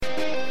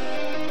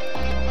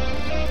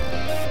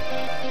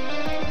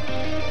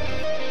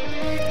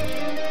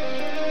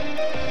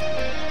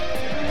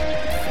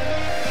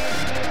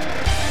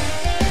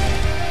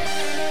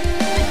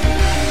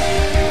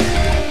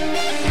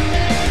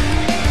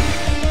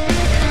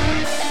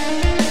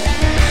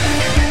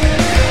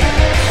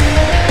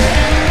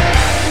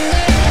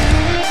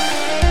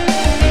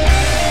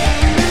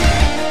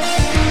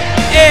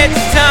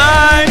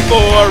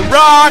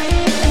Rock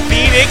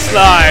Phoenix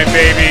Live,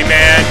 baby,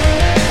 man.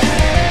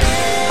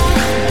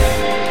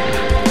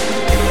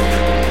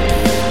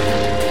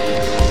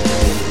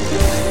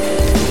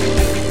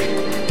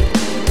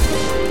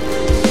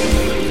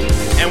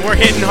 And we're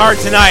hitting hard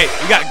tonight.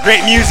 We got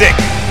great music.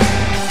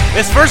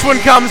 This first one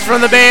comes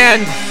from the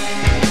band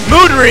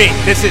Mood Ring.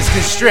 This is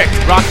Constrict,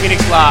 Rock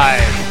Phoenix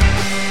Live.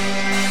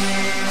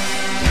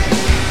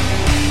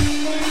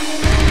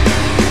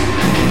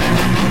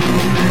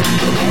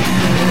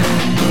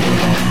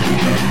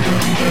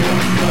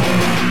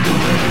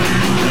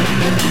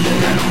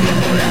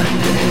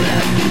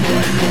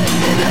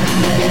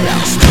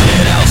 Spit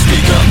it out,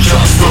 speak up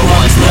just for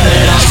once. Let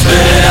it out, spit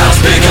it out,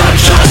 speak up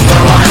just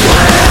for once.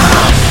 Let it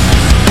out.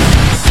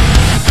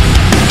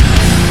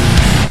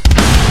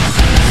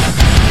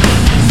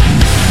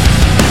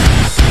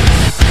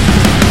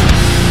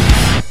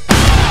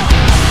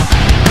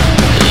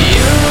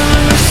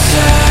 You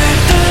say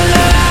the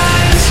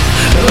lies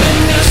when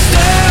you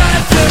stare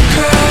at the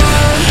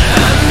ground.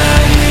 I'm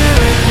not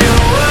hearing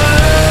your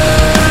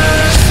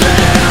words. Spit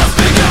it out,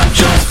 speak up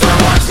just for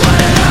once. Let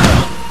it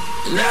out.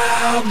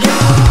 Now go.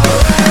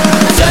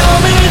 Tell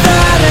me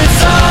that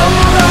it's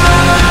alright.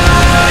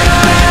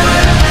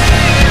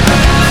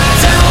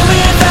 Tell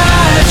me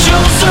that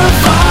you'll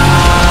survive.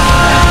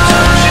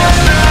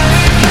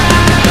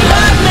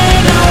 Let me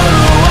know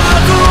to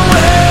walk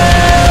away.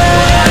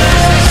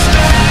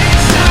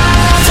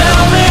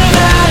 Tell me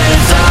that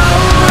it's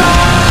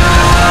alright.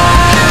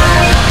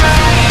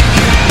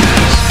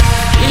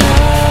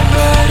 You're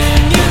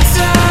burning your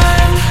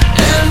time,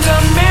 and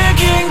I'm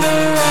making the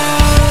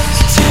rounds.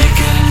 Take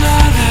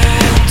another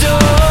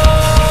door.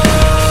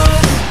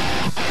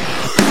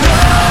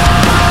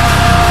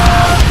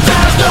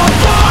 There's no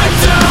point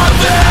to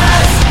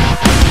this.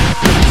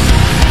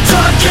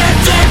 Don't get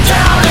deep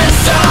down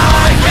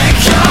inside,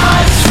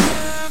 because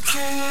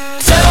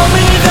tell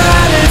me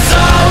that it's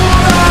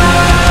alright.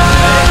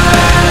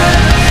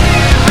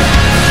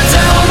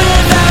 Tell me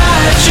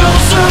that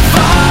you'll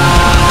survive.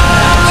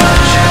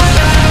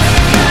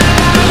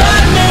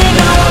 Let me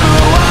know to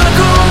walk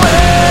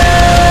away.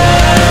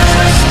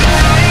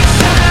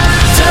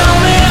 Tell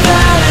me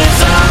that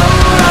it's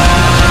alright.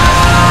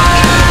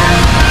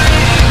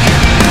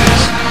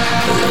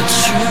 The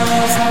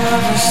truth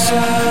never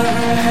set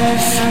me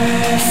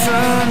free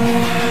from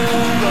you,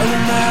 but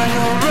now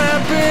you're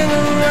wrapping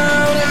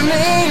around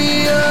me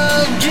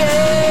again.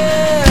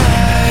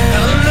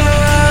 I'll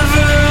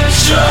never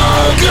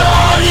choke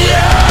on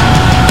you.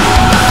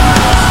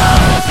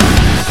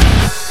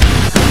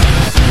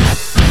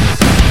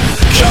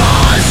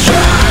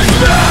 Constrict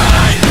me.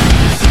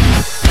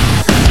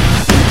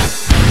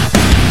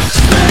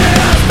 Spit it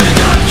out, speak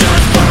up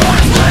just for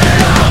once. Let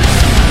it out.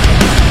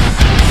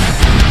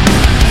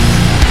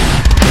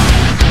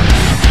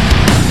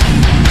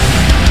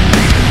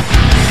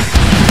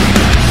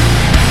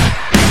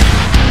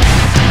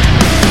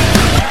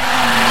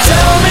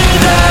 Tell me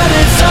that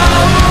it's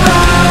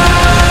alright.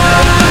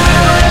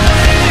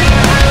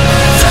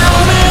 Tell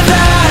me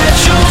that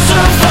you'll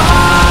survive.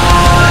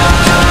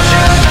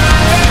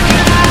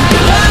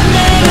 Let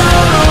me know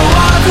to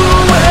walk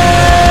away.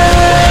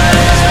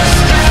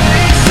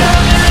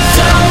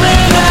 Tell me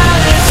that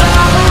it's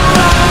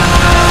alright.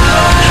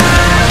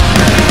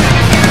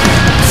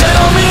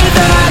 Tell me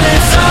that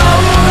it's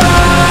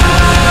alright.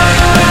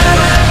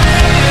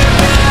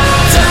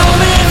 Tell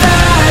me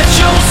that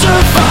you'll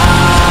survive.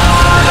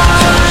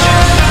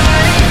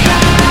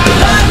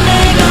 Let me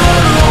know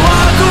to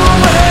walk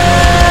away.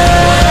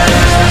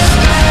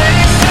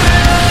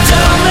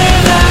 Tell me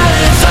that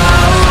it's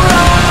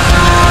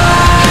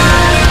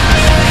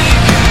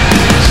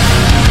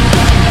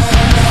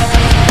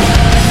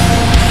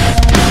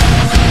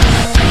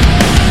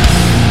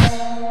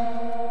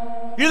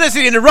You're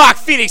listening to Rock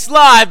Phoenix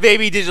Live,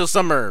 baby. Digital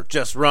Summer.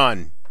 Just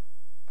run.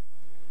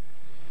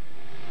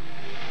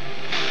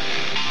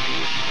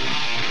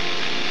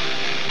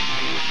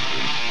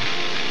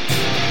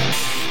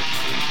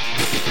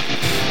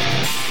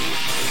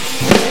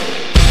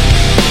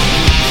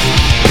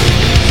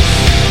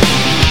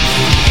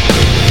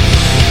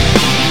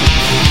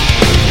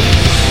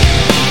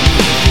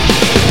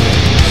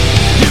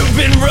 You've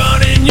been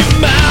running your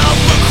mouth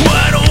for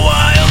quite a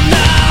while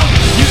now.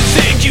 You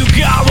think you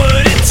got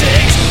what it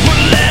takes?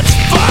 Well, let's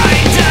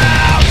find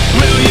out.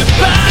 Will you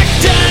back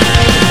down?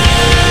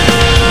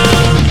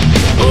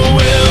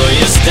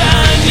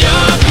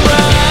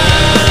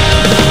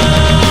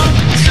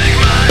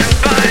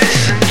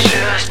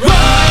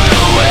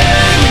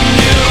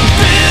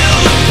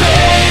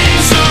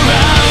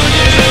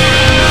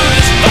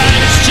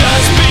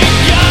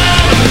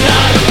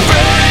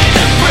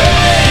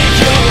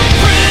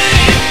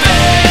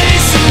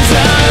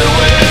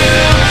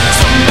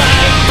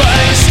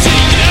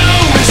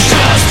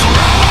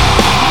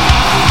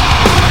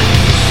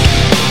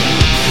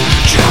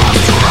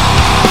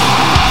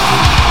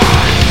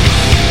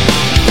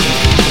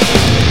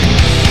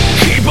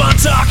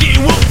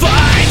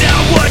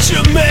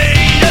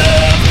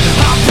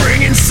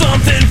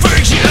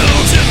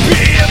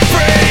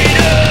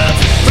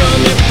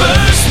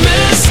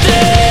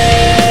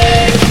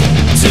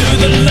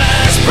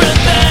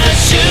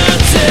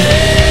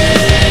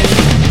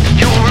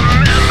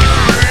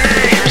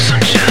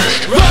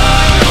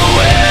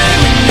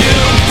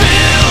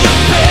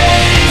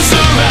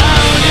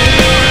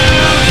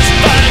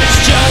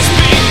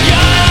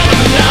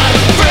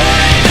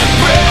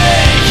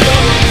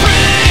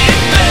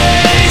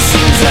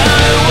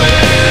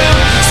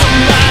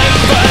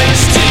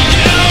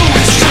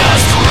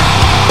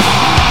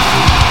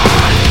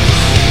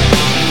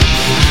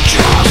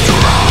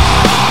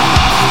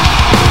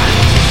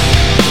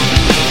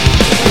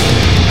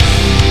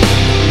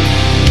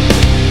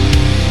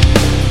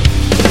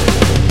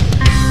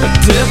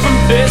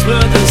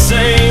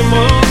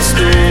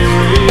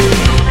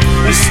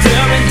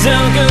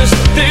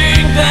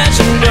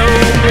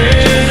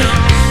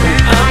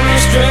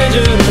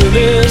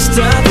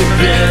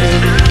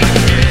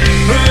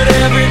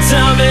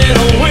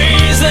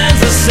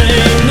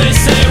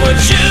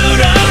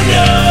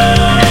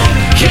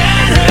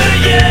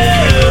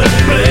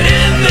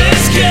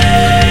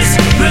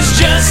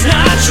 it's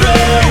not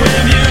true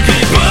if you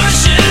keep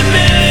pushing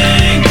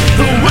me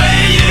the way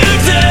you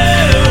do.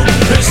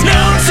 There's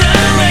no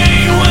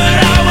telling what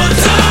I will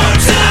do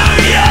to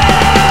you.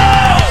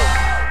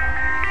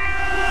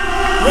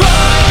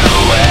 Run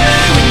away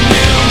when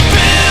you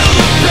feel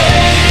the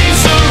pain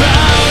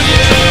surround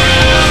you.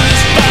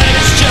 This fight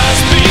has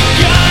just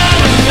begun.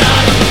 I'm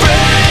not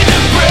afraid to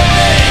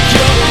break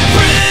your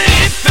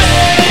pretty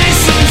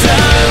face, and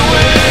I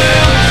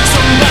will.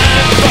 So my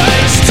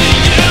advice to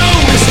you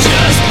is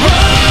just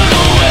run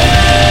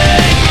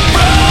away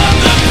from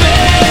the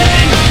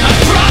pain. I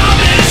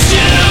promise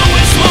you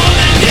it's more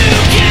than you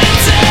can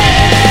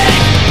take.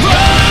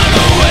 Run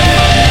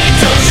away,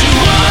 don't you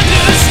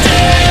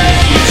understand?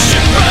 You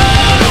should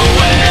run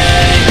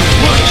away.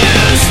 Will you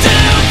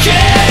still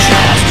care?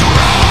 Just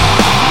run.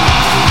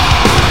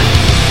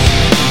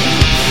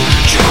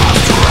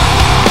 Just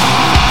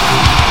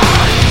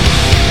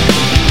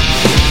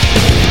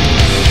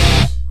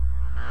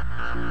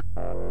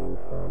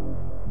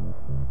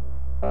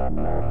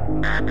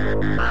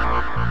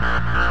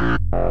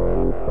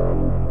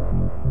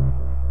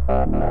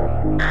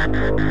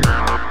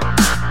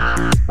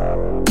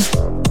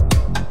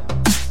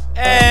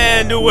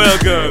And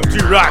welcome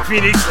to Rock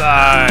Phoenix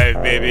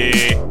Live,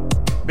 baby.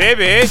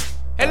 Baby.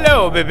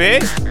 Hello,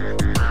 baby.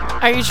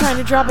 Are you trying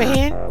to drop a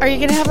hint? Are you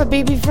going to have a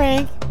baby,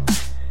 Frank?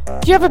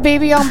 Do you have a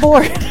baby on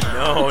board?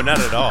 No, not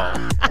at all.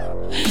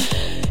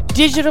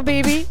 Digital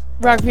baby,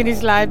 Rock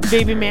Phoenix Live,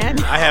 baby man.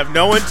 I have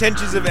no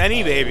intentions of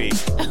any baby.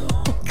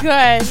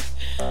 Good.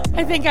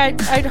 I think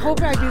I'd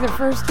hope I'd be the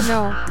first to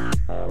know.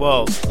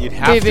 Well, you'd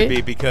have to Baby.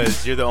 be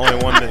because you're the only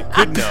one that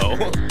could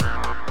know.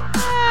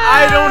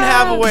 I don't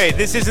have a way.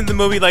 This isn't the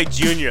movie like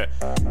Junior.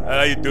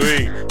 How you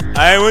doing?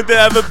 I want to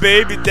have a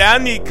baby.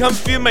 Danny, come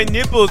feel my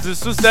nipples. They're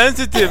so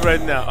sensitive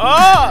right now.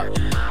 Oh!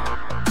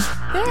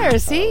 There,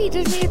 see? You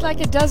just need like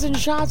a dozen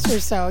shots or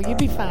so. You'd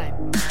be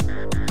fine.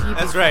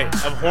 That's right,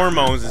 of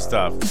hormones and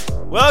stuff.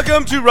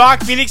 Welcome to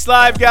Rock Phoenix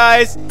Live,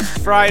 guys. It's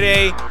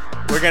Friday.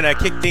 We're going to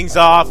kick things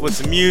off with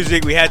some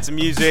music. We had some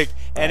music,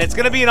 and it's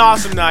going to be an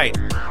awesome night.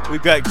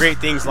 We've got great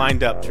things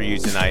lined up for you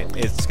tonight.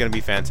 It's going to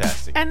be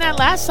fantastic. And that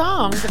last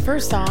song, the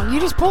first song,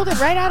 you just pulled it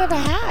right out of a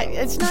hat.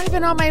 It's not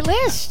even on my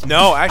list.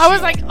 No, actually, I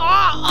was like,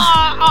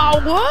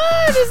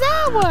 what is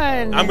that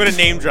one? I'm going to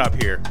name drop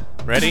here.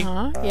 Ready?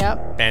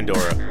 Yep.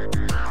 Pandora.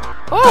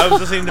 Oh. I was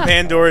listening to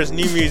Pandora's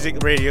new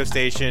music radio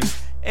station,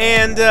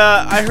 and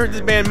I heard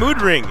the band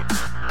Mood Ring.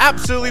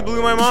 Absolutely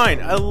blew my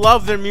mind. I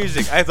love their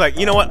music. I thought,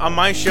 you know what? On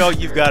my show,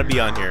 you've got to be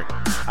on here.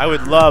 I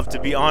would love to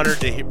be honored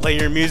to play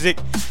your music,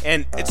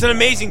 and it's an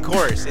amazing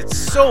chorus. It's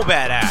so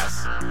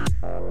badass.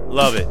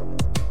 Love it.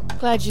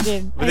 Glad you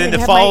did. But I then didn't to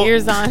have follow, my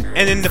ears on.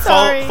 and then to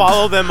Sorry.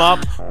 follow them up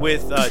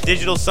with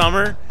Digital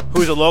Summer,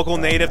 who's a local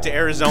native to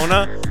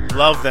Arizona.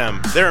 Love them.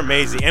 They're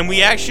amazing. And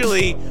we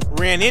actually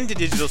ran into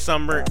Digital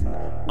Summer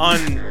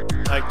on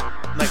like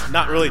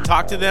not really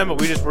talked to them,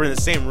 but we just were in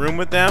the same room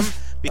with them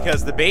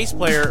because the bass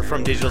player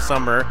from Digital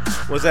Summer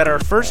was at our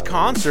first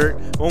concert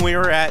when we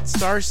were at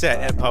Starset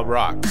at Pub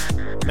Rock.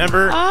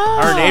 Remember?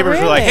 Our neighbors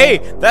were like, really?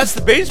 "Hey, that's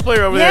the bass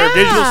player over there,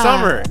 Digital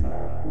Summer."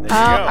 There you go.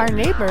 Our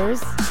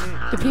neighbors,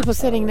 the people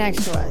sitting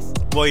next to us.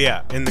 Well,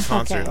 yeah, in the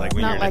concert, Okay, like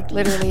when not you're like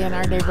literally in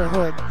our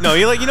neighborhood. no,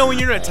 you're like when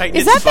you're in a tight knit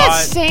Is that spot.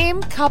 that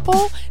same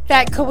couple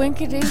that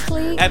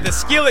coincidentally At the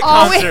Skillet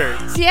concert.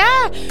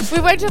 Yeah,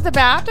 we went to the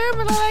bathroom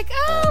and we're like,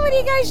 oh, what are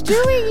you guys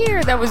doing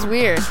here? That was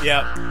weird.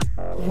 Yep.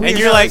 And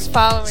you're like,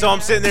 following so I'm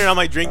us. sitting there and I'm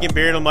like drinking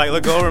beer and I'm like,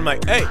 look over, I'm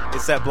like, hey,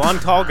 it's that blonde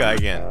tall guy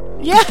again.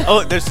 Yeah. Oh,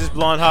 look, there's this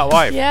blonde hot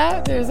wife.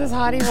 Yeah, there's this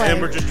hottie wife. And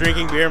we're just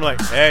drinking beer. I'm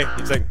like, hey.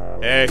 He's like,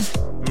 hey.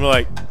 And we're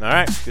like, all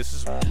right, this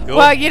is cool.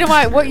 Well, you know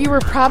what? What you were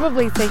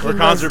probably thinking We're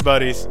was, concert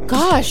buddies.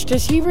 gosh,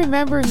 does he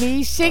remember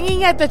me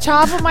singing at the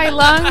top of my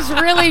lungs,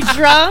 really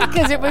drunk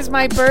because it was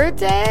my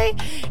birthday?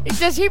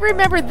 Does he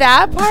remember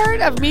that part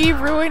of me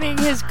ruining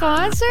his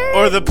concert?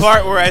 Or the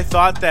part where I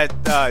thought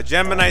that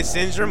Gemini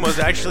Syndrome was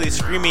actually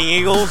Screaming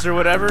Eagles or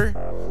whatever.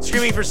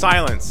 Screaming for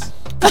Silence.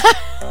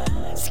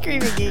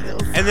 Screaming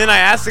Eagles. And then I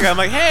asked the guy, I'm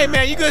like, hey,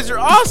 man, you guys are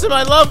awesome.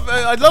 I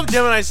love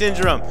Gemini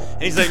Syndrome.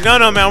 And he's like, no,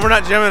 man, we're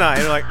not Gemini.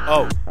 And I'm like,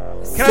 oh.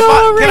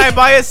 Can I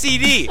buy a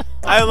CD?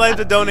 I would like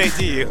to donate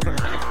to you.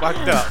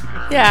 Fucked up.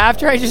 Yeah,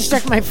 after I just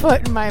stuck my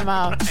foot in my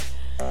mouth.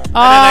 And then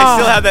I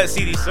still have that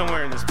CD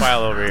somewhere in this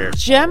pile over here.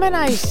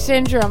 Gemini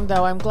Syndrome,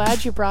 though, I'm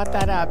glad you brought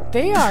that up.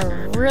 They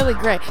are really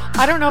great.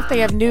 I don't know if they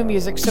have new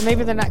music, so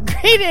maybe they're not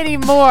great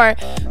anymore.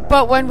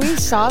 But when we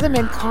saw them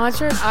in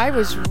concert, I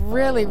was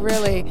really,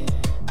 really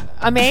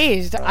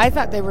amazed. I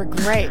thought they were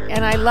great.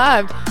 And I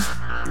loved,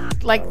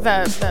 like,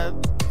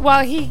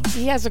 well, he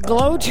has a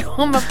glow to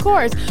him, of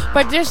course,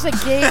 but just it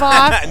gave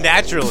off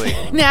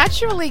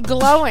naturally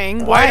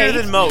glowing whiter white.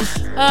 than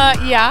most.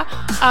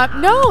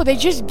 No, they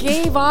just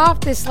gave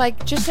off this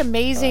like just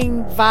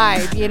amazing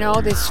vibe, you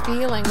know, this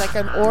feeling like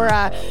an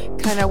aura,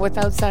 kind of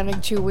without sounding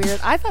too weird.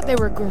 I thought they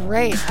were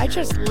great. I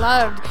just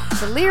loved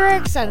the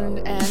lyrics and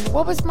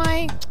what's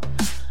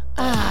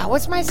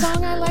my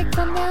song I like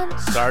from them?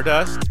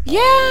 Stardust. Yeah.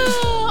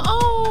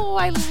 Oh,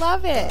 I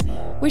love it.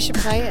 We should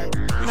play it.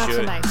 Not should.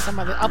 tonight. Some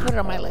other. I'll put it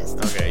on my list.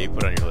 Okay, you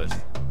put it on your list.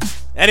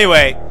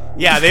 Anyway,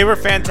 yeah, they were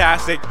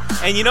fantastic.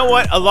 And you know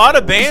what? A lot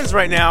of bands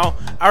right now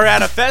are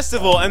at a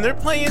festival, and they're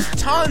playing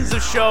tons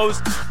of shows.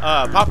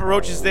 Papa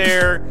Roach is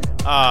there.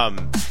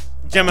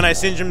 Gemini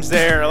Syndrome's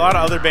there. A lot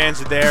of other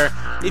bands are there.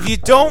 If you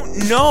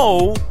don't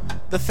know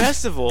the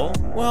festival,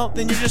 well,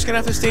 then you're just going to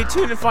have to stay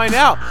tuned and find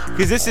out.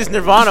 Because this is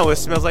Nirvana with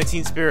Smells Like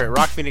Teen Spirit,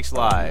 Rock Phoenix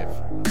Live.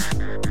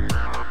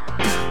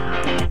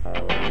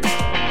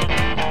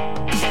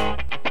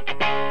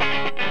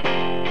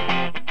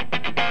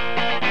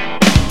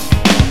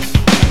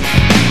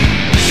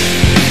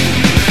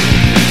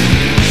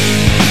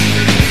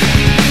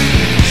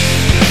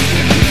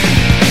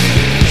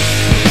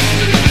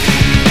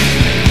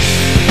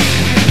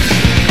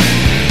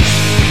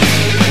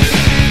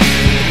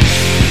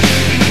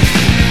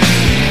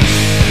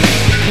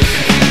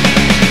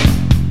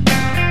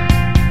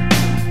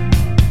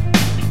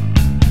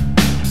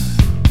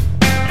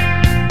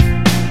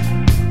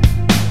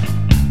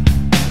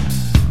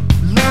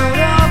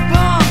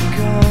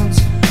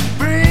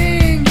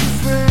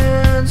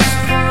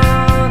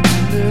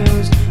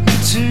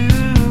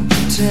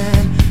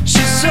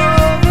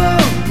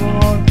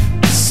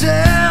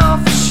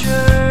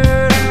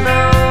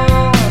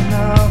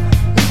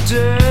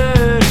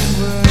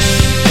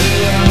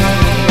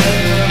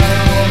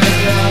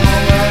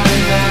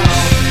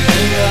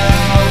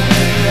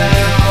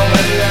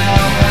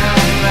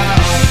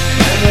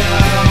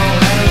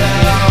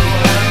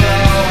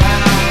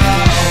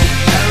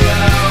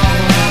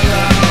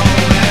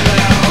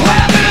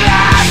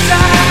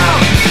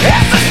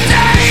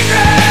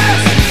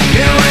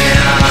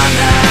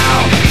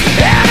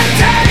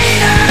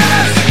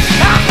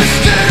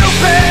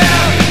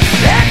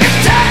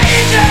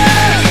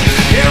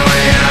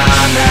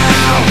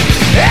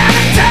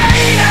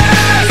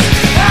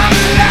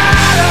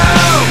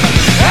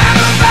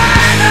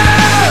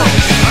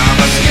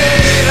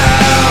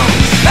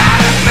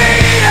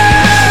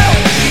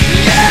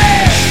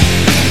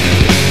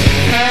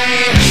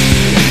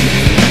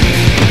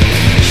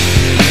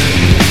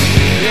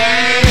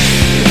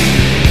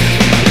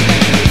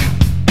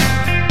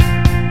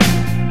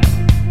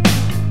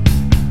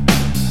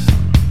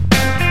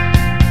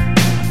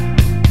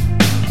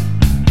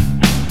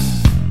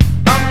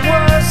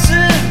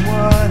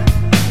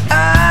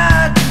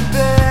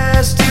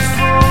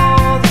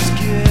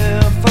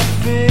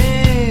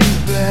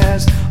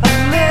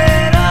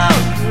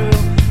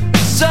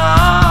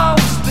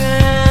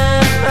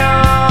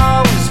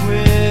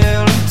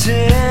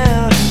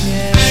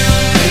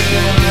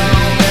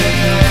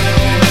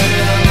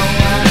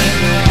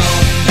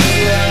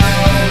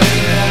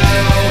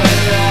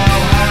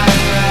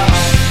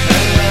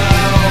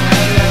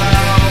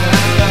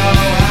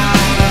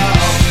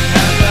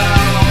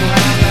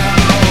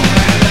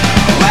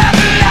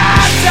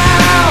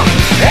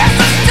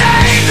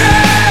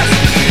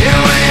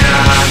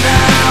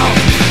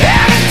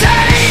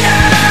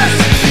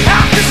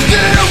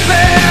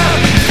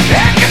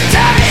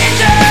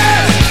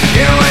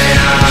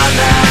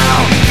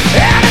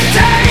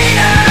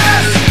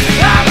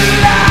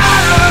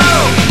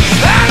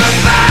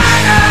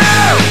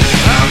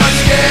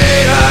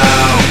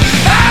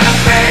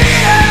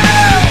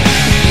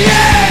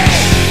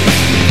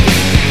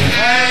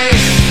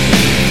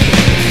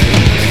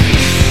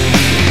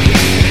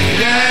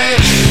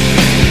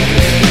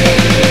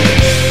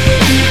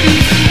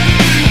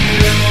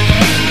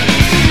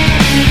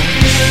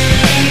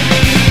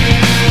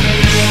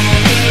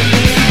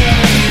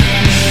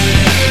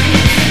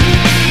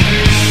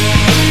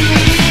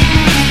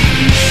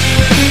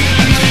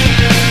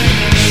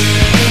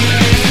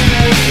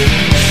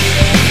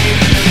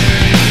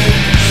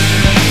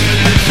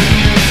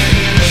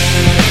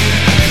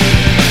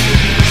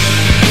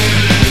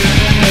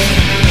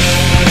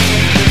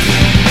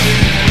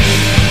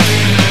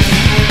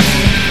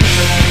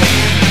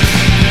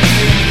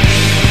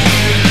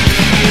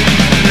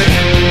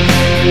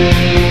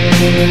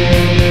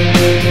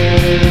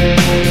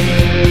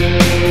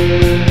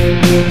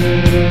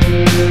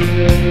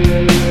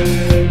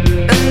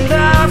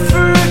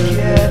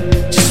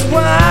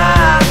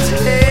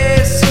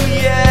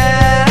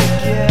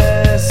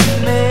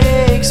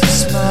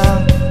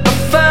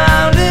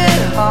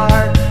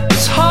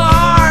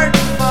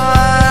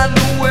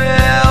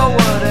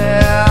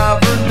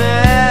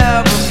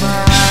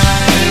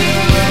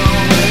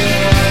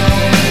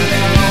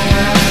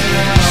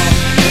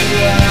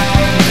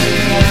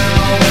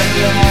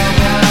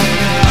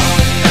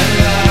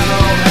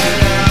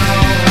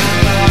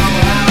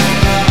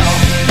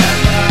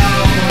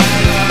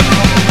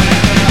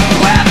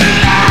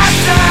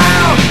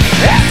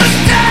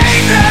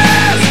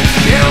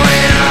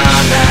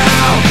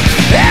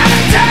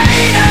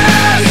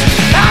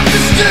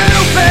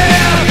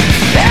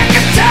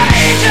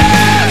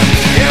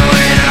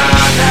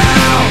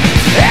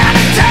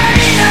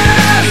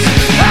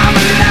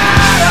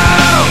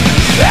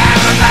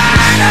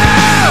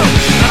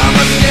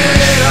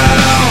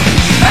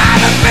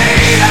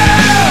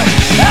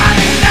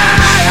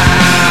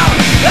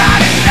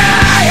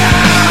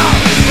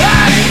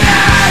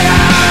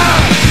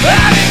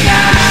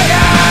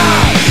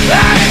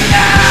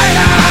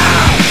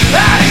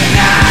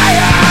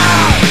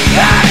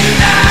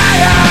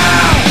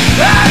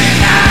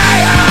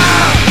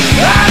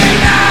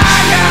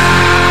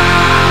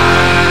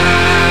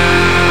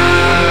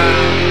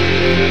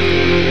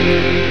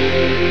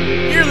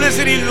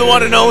 the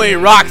one and only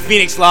Rock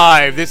Phoenix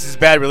Live. This is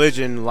Bad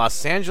Religion.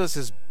 Los Angeles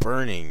is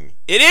burning.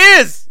 It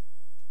is!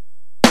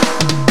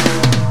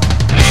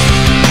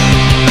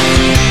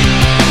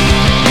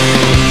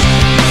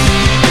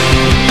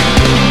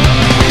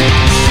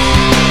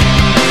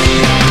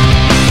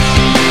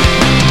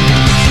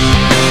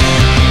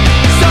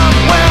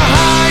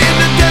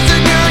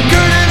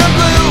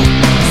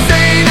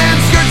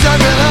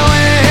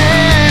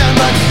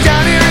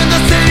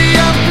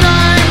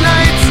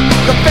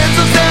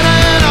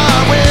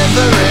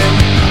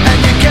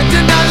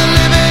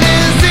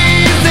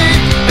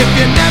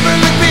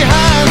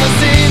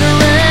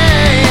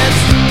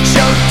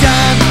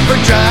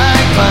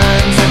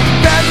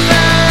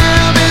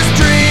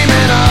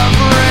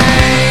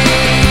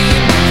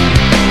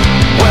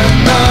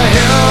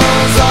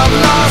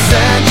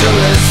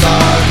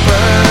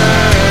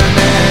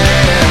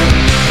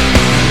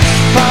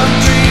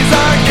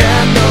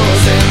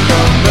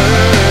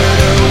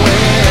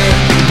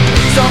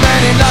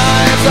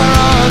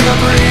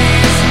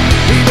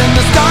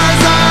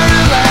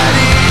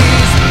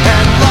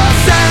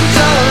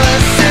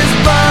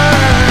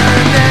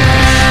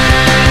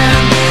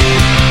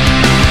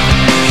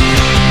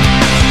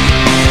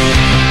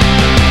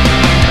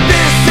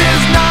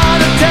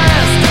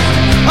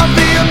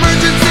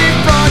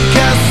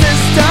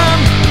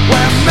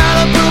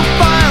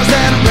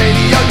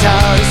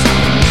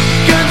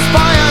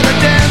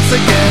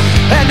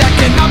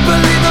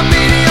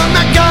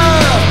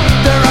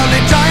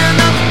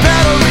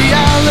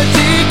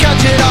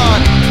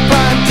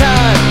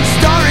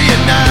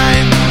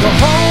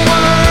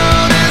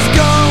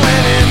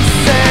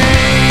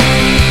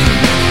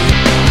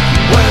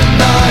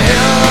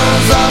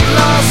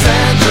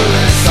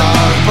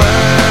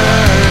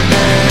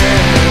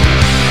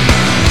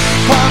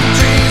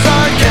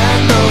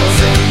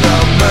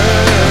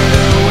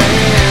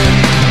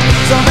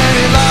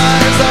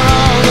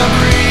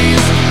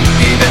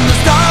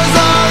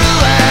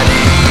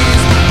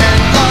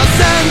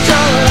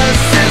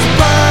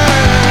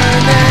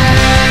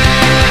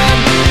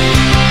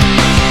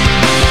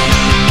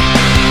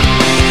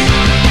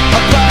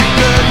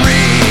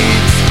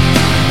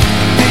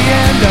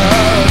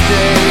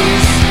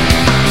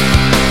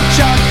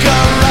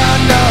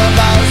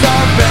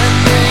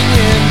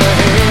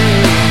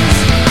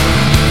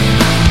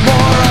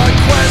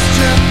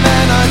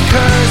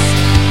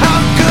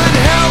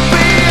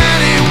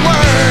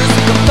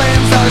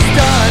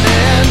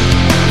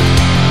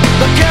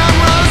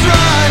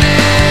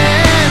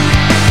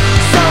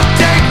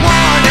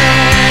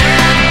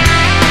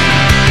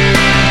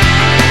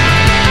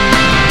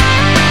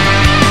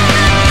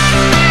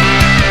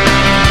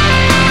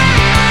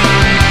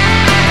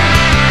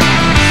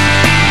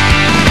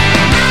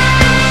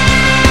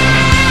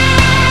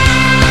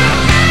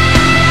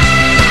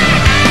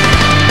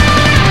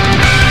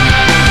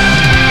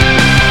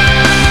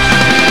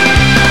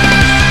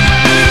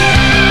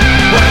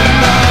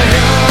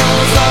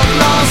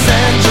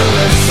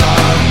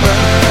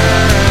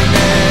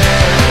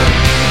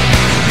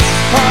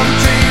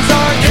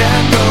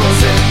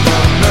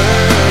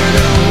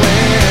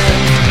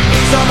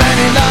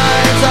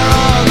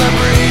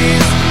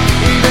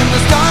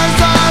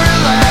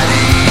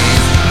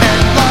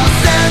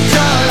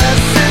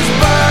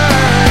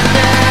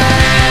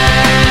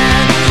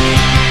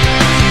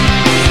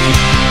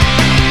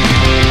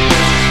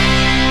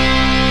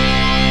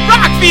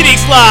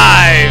 Phoenix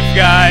Live,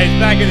 guys,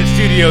 back in the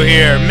studio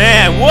here.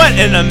 Man, what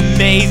an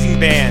amazing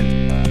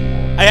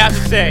band, I have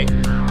to say.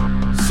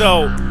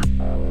 So,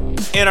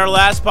 in our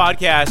last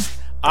podcast,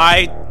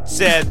 I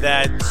said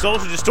that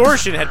Social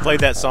Distortion had played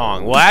that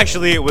song. Well,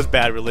 actually, it was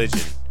Bad Religion.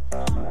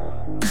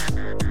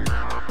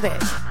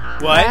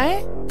 What?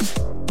 Right?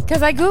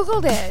 Because I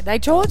Googled it. I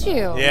told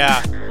you.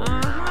 Yeah.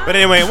 But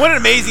anyway, what an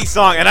amazing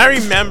song. And I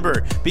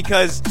remember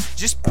because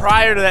just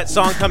prior to that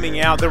song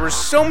coming out, there were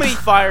so many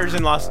fires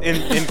in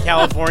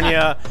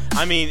California.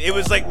 I mean, it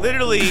was like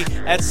literally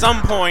at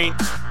some point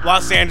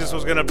Los Angeles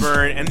was going to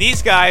burn. And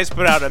these guys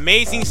put out an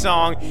amazing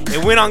song.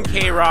 It went on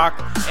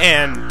K-Rock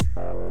and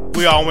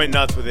we all went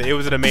nuts with it. It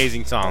was an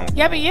amazing song.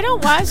 Yeah, but you know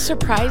what?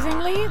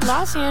 Surprisingly,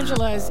 Los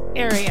Angeles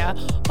area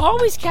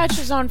always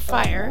catches on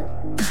fire,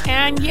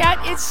 and yet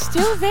it's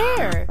still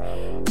there.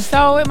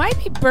 So it might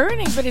be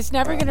burning, but it's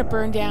never going to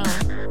burn down,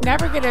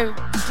 never going to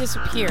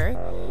disappear.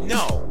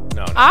 No.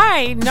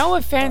 No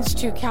offense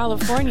to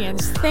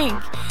Californians, think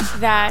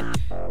that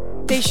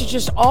they should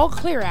just all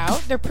clear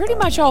out. They're pretty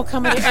much all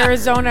coming to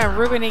Arizona,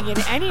 ruining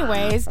it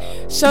anyways,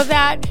 so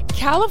that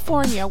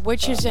California,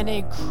 which is an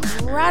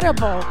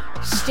incredible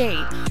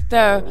state,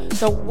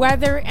 the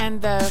weather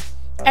and the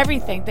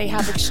everything, they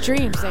have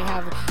extremes. They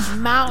have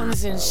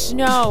mountains and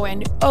snow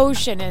and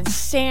ocean and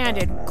sand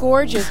and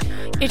gorgeous.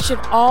 It should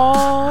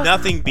all...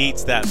 Nothing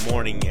beats that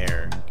morning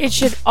air. It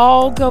should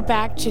all go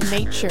back to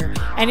nature,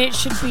 and it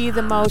should be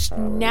the most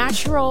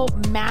natural,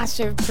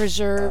 massive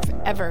preserve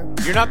ever.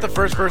 You're not the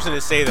first person to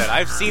say that.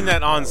 I've seen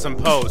that on some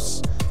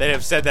posts that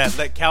have said that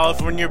let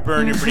California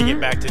burn and bring it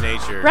back to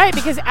nature. Right,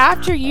 because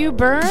after you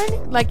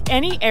burn, like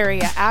any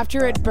area,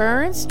 after it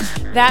burns,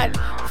 that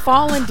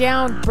fallen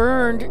down,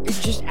 burned, it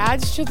just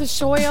adds to the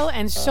soil,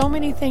 and so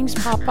many things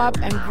pop up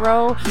and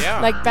grow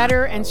like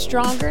better and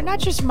stronger. Not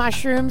just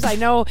mushrooms. I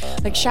know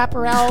like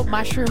chaparral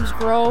mushrooms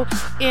grow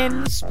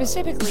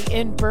specifically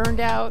in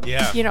burned out,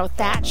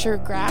 thatch or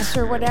grass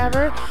or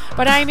whatever.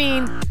 But I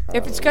mean,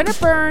 if it's gonna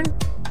burn,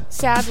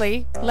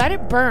 sadly, let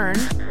it burn.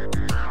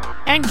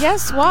 And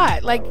guess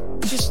what? Like,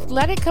 just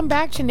let it come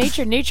back to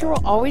nature. Nature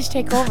will always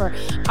take over.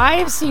 I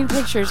have seen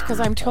pictures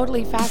because I'm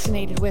totally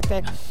fascinated with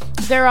it.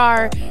 There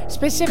are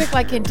specific,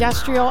 like,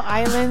 industrial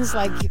islands,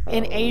 like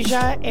in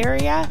Asia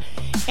area,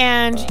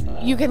 and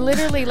you can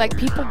literally, like,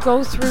 people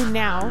go through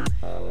now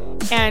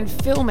and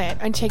film it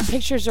and take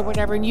pictures or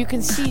whatever, and you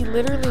can see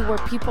literally where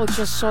people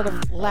just sort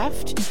of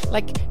left,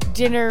 like,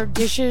 dinner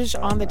dishes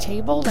on the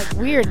table, like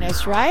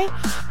weirdness, right?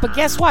 But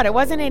guess what? It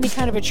wasn't any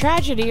kind of a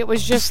tragedy. It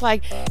was just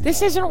like,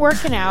 this isn't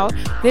working out.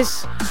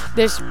 This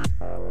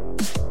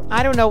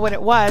I don't know what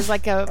it was,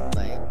 like a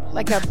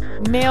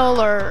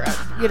mill or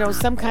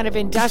some kind of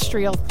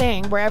industrial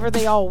thing, wherever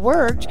they all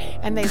worked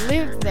and they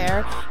lived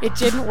there. It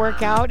didn't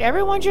work out.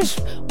 Everyone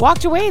just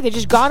walked away. They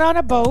just got on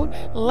a boat,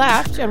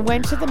 left, and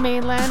went to the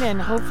mainland,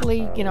 and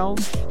hopefully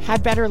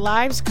had better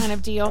lives, kind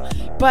of deal.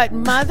 But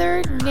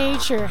Mother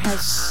Nature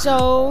has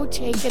so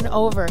taken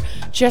over,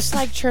 just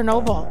like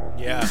Chernobyl.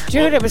 Yeah,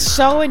 dude, it was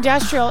so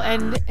industrial,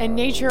 and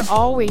nature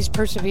always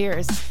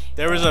perseveres.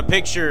 There was a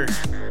picture,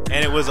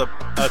 and it was a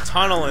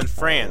tunnel in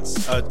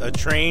France, a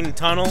train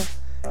tunnel,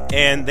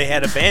 and they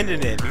had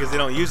abandoned it because they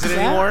don't use it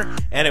anymore,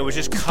 and it was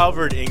just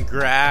covered in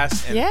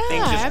grass, and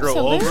things just grow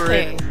over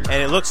it,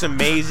 and it looks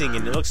amazing,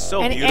 and it looks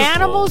so beautiful. And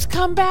animals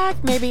come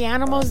back, maybe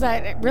animals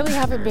that really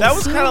haven't been That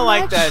was kind of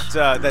like much.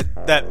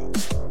 that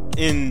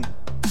in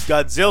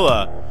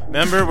Godzilla.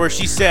 Remember where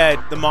she said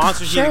the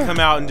monsters need to come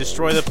out and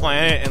destroy the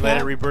planet and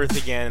let it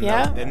rebirth again,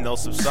 and they'll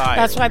subside.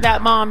 That's why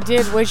that mom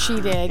did what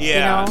she did.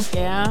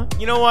 Yeah.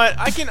 You know what?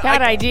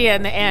 Bad idea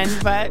in the end,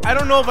 but I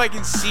don't know if I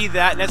can see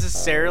that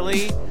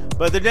necessarily.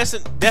 But there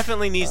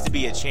definitely needs to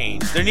be a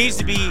change. There needs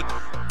to be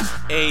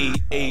a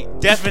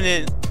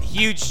definite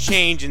huge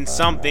change in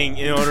something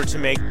in order to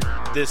make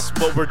this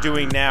what we're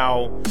doing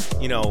now,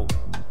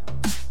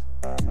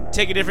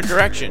 take a different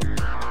direction.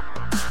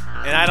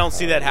 And I don't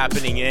see that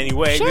happening in any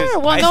way. Sure,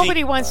 well,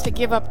 nobody wants to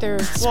give up their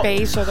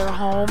space or their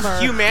home. Or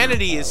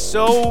humanity is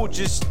so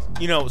just,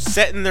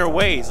 set in their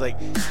ways. Like,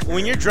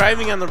 when you're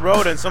driving on the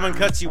road and someone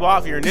cuts you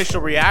off, your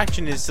initial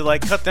reaction is to,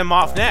 like, cut them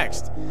off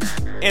next.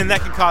 And that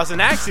can cause an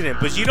accident.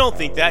 But you don't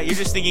think that. You're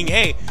just thinking,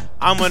 hey,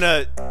 I'm going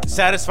to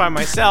satisfy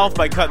myself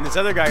by cutting this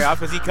other guy off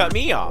because he cut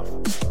me off.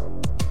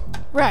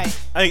 Right.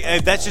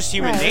 That's just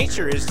human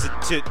nature, is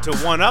to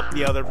one-up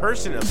the other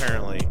person,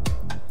 apparently.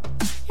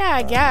 Yeah,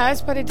 I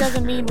guess, but it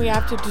doesn't mean we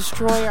have to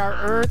destroy our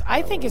Earth.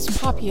 I think it's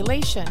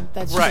population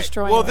that's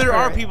destroying Well, there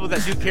our are Earth. people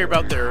that do care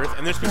about the Earth,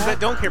 and there's people that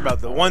don't care about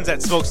the ones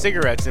that smoke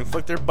cigarettes and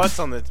flick their butts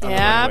on the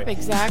runway.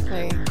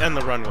 Exactly. On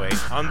the runway,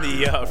 on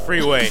the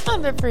freeway.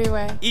 On the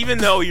freeway. Even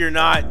though you're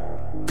not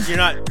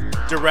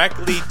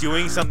directly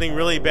doing something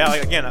really bad.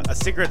 Like, again, a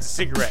cigarette's a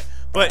cigarette,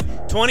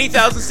 but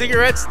 20,000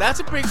 cigarettes,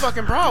 that's a big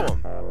fucking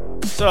problem.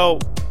 So,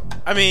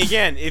 I mean,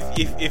 again,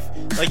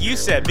 if like you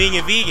said, being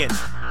a vegan,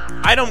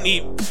 I don't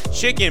eat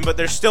chicken, but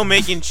they're still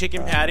making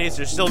chicken patties.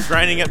 They're still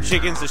grinding up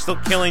chickens. They're still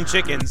killing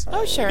chickens.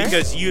 Oh, sure.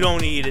 Because you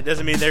don't eat it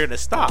doesn't mean they're going to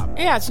stop.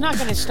 Yeah, it's not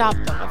going to stop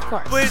them, of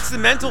course. But it's the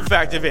mental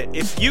fact of it.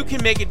 If you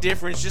can make a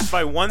difference just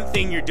by one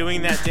thing you're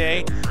doing that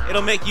day,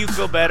 it'll make you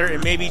feel better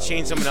and maybe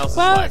change someone else's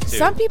life too.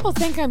 Some people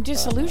think I'm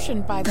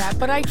disillusioned by that,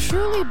 but I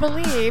truly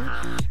believe,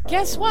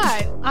 guess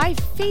what? I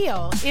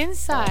feel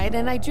inside,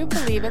 and I do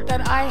believe it,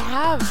 that I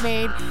have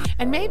made,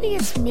 and maybe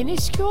it's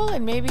minuscule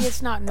and maybe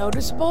it's not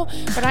noticeable,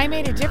 but I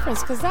made a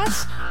difference, because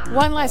that's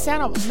one less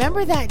animal.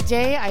 Remember that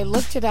day I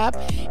looked it up,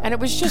 and it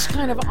was just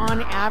kind of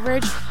on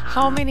average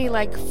how many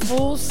like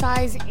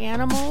full-size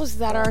animals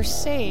that are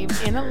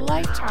saved in a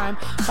lifetime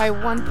by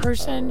one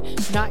person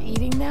not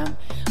eating them?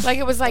 Like,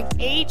 it was like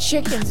 8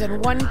 chickens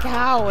and 1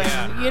 cow,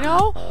 and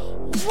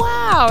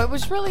wow, it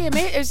was really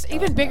amazing. It was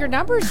even bigger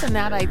numbers than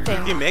that, I think.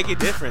 You can make a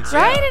difference,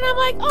 right? And I'm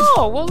like,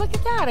 oh, well, look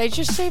at that. I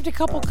just saved a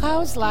couple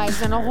cows'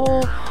 lives and a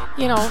whole,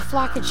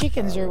 flock of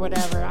chickens or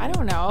whatever. I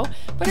don't know,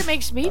 but it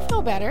makes me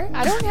feel better.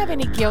 I don't have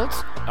any guilt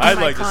on I'd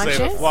my like conscience.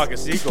 to save a flock of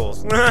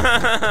seagulls.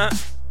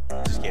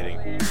 Just kidding.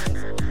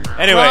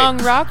 Anyway. Wrong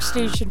rock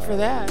station for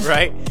that.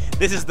 Right?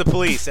 This is The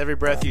Police, Every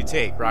Breath You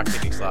Take, Rock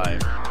Phoenix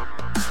Live.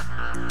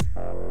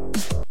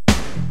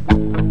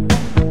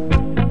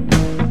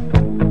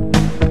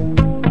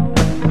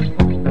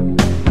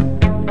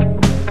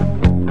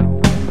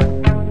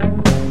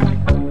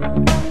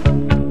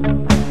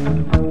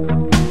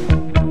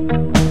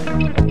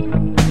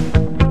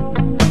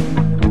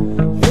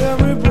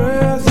 Every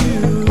breath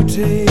you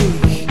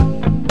take,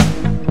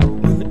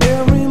 and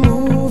every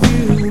move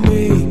you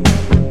make,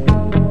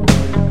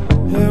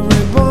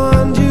 every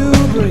bond you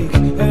break,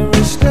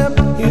 every step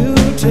you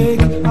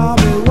take, I'll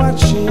be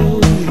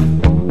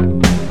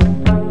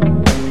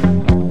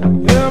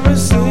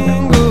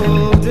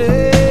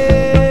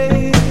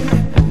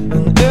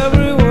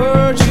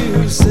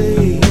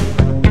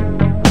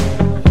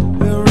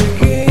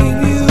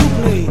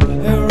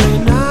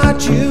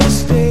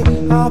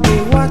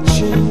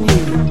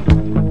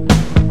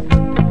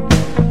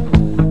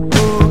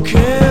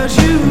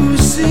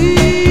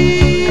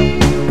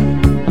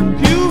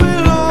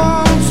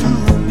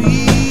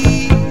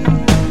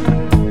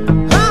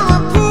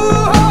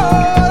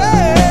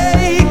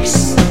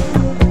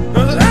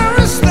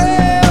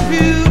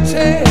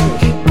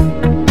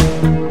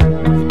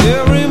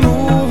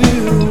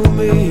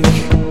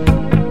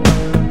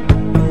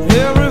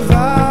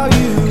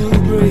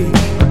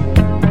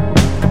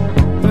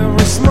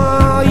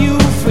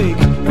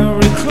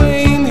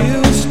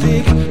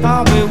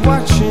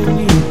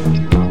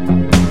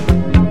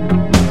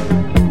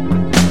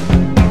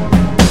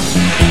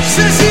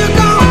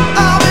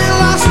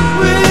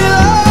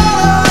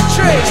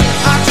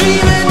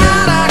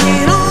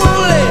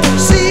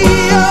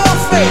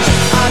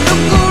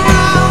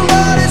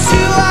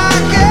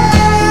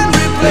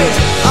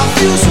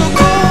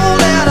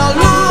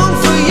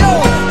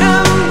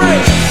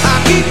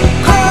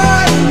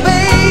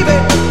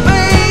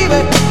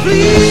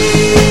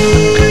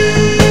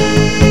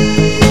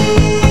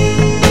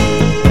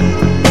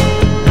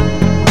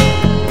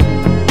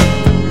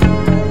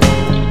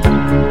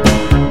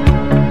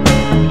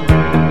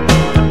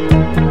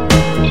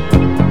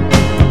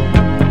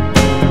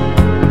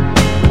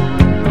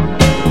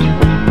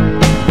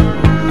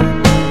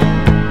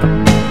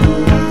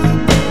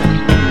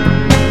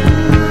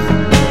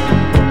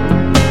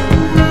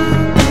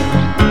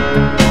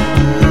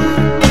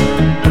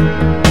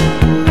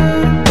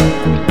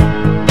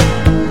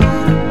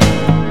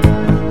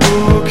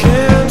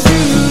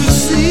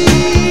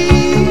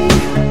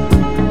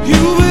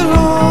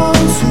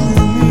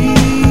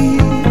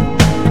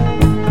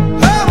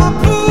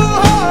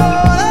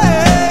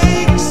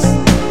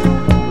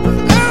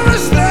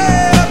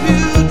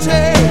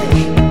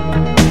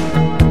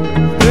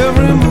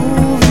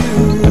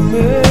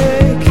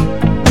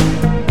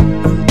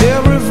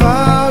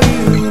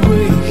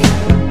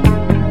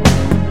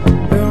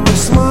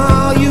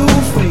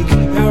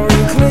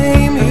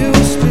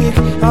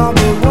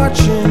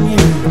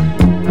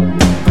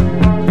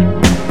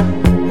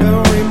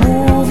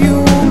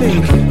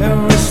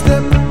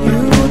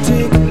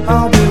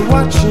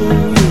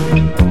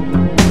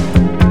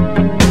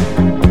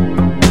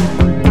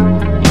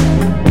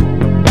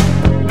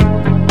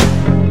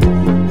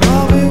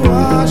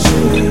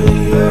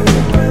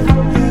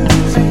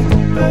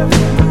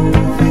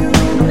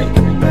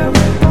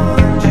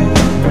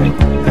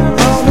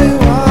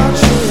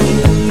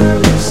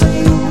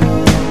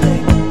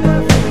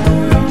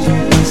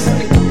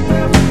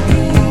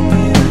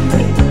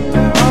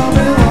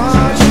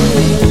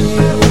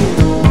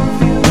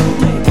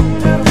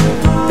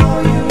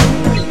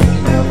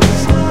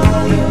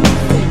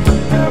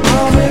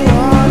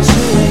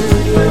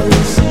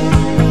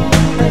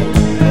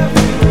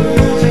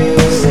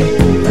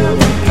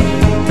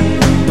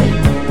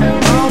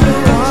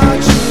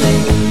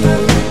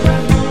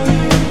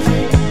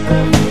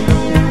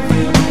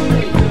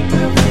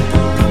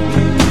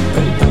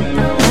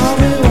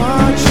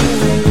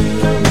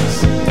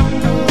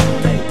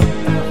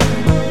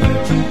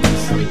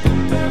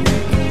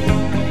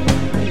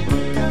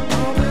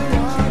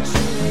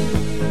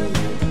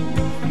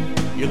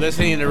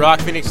to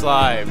Rock Phoenix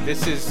Live.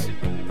 This is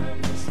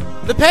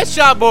the Pet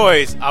Shop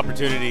Boys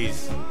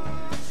Opportunities.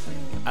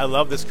 I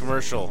love this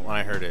commercial when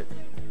I heard it.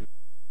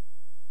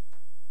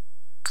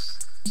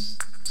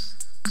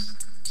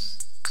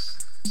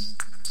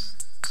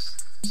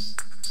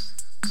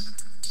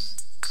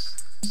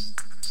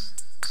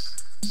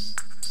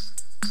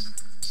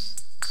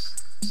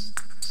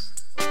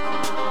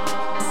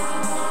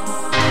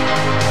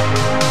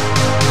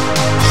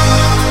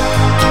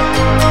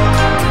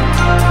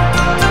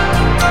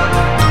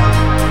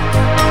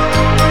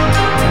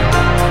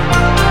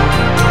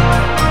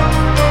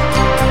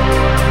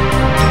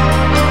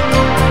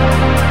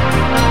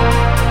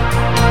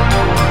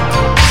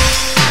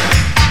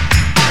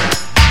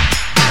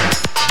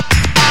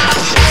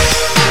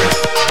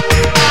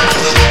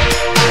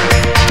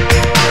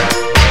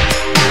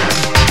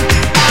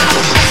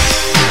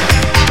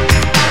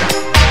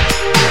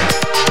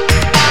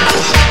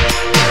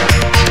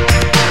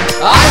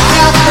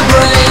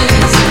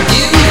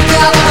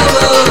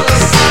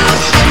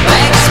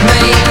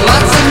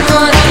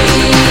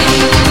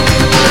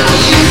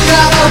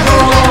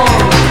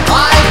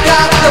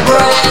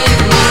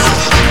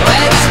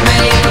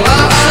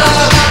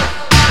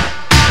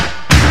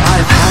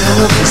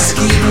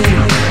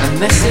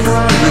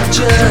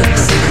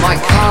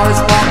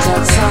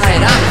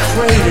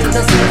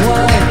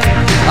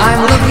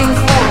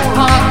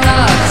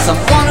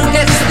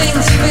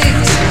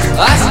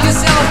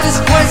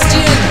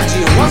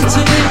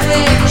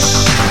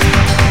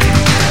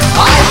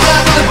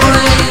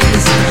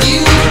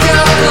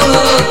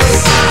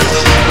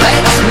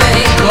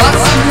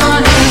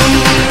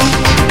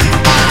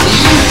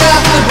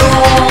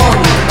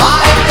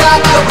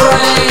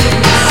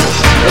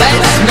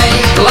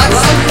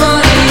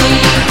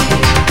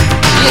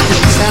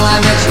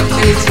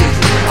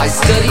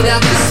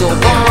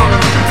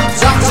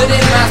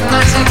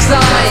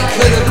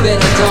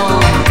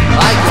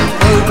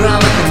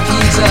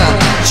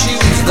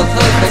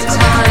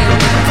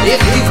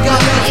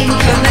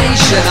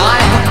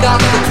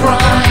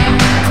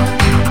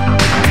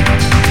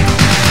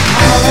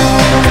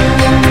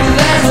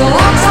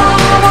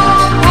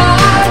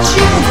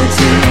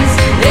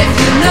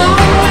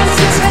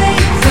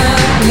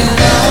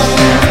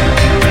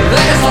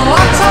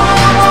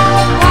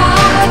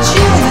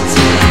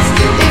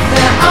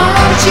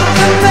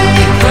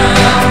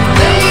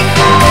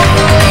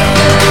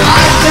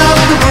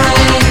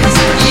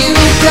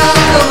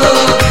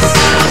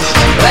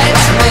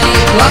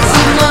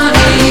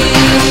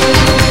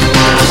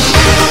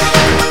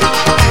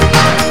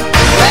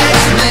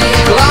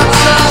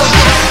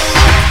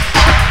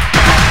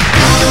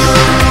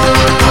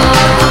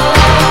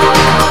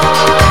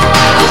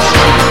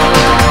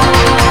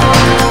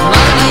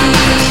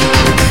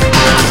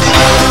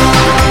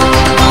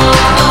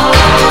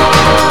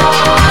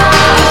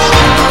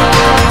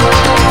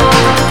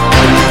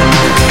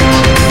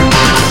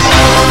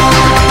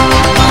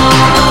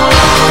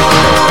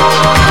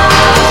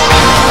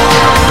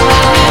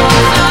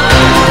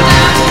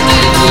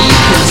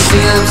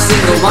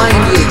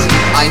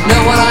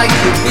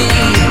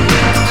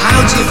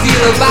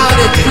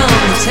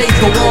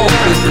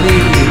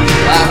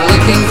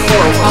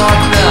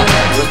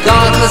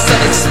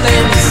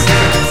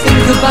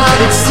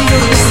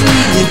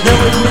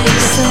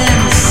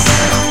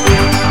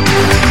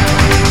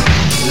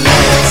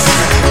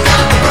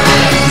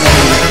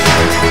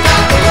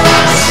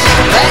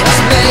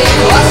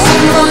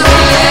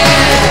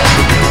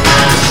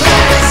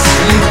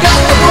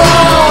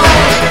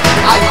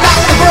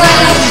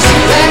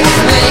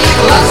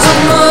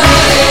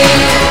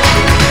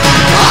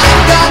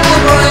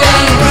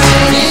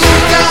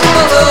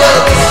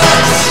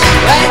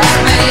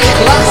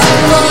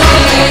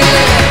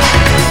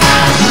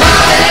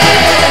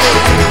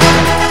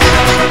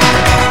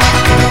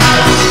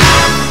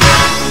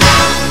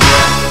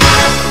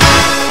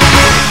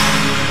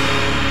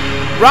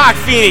 Rock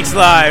Phoenix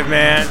Live,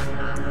 man.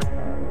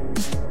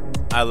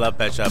 I love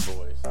Pet Shop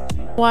Boys.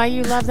 Why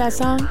you love that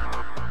song?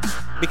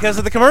 Because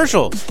of the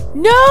commercial.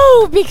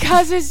 No,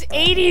 because it's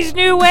 80s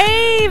new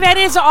wave and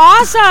it's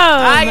awesome.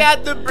 I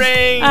got the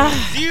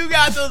brains, you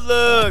got the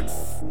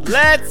looks.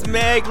 Let's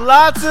make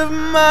lots of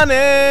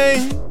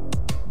money.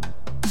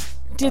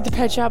 Did the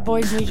Pet Shop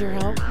Boys need your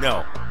help?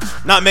 No,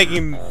 not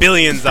making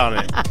billions on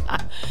it.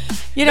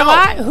 You know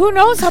what? Who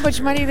knows how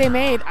much money they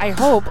made? I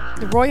hope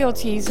the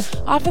royalties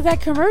off of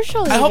that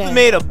commercial. I hope they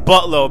made a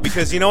buttload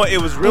because you know what?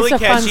 It was really It's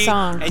a catchy,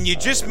 fun song. and you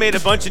just made a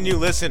bunch of new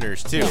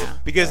listeners too. Yeah.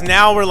 Because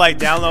now we're like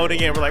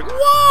downloading it, and we're like,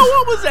 "Whoa,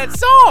 what was that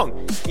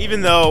song?"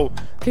 Even though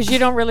Because you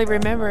don't really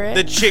remember it.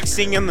 the chick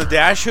singing on the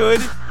dash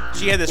hood,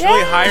 she had this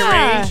really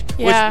high range,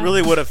 Yeah. which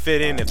really would have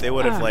fit in if they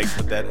would have like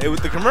put that.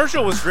 The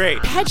commercial was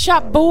great. Pet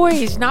Shop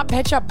Boys, not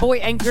Pet Shop Boy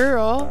and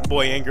Girl.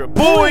 Boy and girl,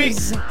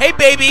 boys. Hey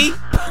baby.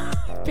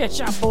 Pet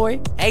Shop Boy.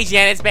 Hey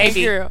Janice,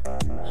 baby. Girl.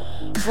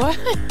 What?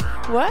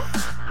 What?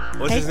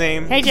 What's his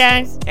name? Hey,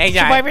 Janice. Hey, It's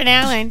your Janice. boyfriend,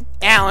 Alan.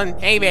 Alan.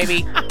 Hey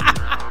baby.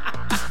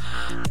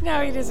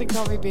 No, he doesn't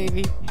call me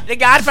baby. The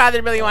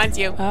Godfather really wants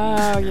you.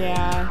 Oh,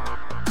 yeah.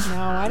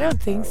 No, I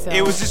don't think so.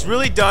 It was just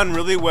really done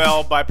really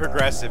well by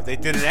Progressive. They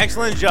did an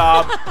excellent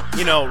job,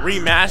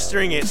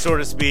 remastering it, so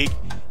to speak.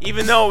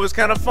 Even though it was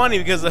kind of funny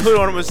because the hood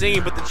owner was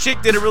singing, but the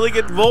chick did a really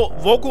good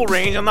vocal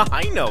range on the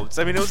high notes.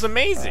 I mean, it was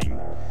amazing.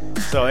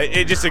 So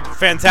it just a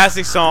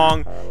fantastic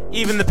song.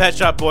 Even the Pet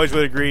Shop Boys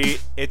would agree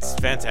it's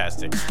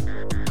fantastic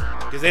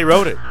because they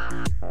wrote it.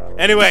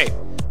 Anyway,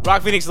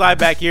 Rock Phoenix Live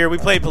back here. We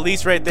played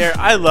Police right there.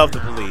 I love the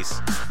Police.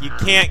 You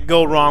can't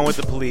go wrong with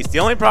the Police. The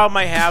only problem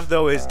I have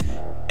though is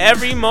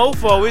every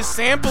mofo is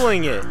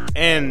sampling it,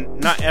 and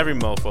not every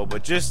mofo,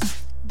 but just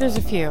There's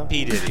a few.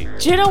 P. Diddy.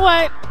 Do you know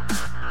what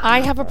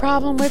I have a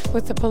problem with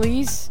the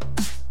Police?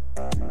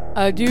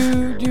 A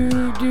do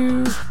do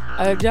do,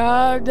 a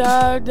da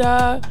da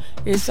da.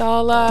 It's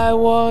all I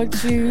want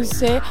to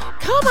say.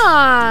 Come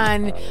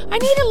on, I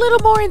need a little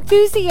more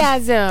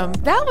enthusiasm.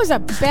 That was a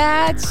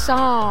bad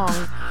song.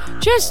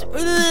 Just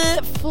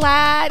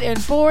flat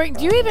and boring.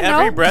 Do you even know?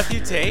 Every breath you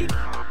take.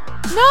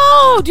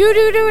 No, do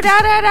do do da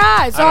da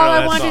da. It's I don't all know I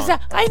that want to say. song.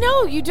 I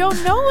know you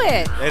don't know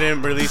it. They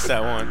didn't release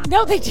that one.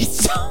 No, they did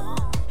so.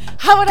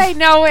 How would I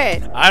know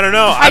it? I don't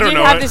know. I don't did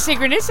know. have the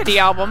Synchronicity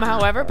album,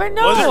 however, but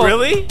no. Was it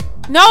really?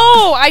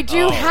 No, I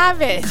do Oh.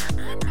 have it.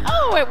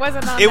 No, it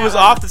wasn't on It that was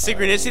one. off the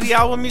Synchronicity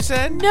album, you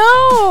said?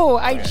 No,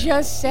 I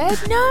just said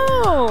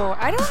no.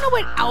 I don't know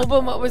what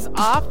album it was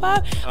off of.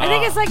 I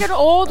think Oh. it's like an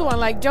old one,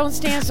 like Don't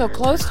Stand So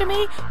Close to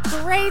Me.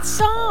 Great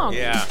song.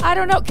 Yeah. I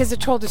don't know, because it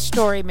told a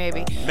story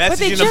maybe. But Message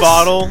they in a just-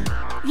 Bottle.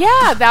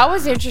 Yeah, that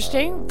was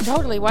interesting.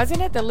 Totally,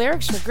 wasn't it? The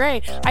lyrics were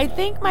great. I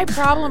think my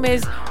problem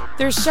is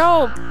they're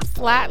so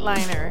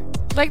flatliner.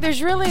 Like,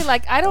 there's really,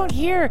 like, I don't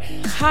hear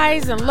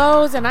highs and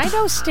lows, and I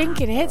know Sting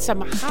can hit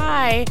some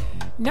high.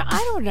 No, I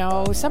don't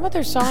know. Some of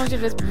their songs are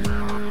just.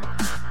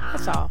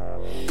 That's all.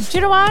 Do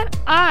you know what?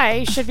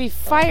 I should be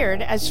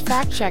fired as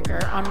fact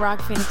checker on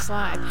Rock Phoenix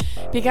Live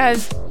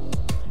because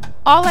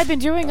all I've been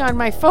doing on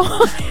my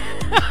phone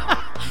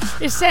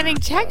is sending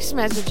text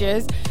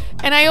messages,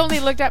 and I only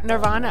looked up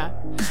Nirvana.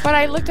 But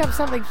I looked up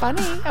something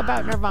funny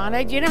about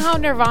Nirvana. Do you know how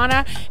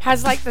Nirvana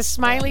has like the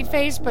smiley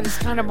face, but it's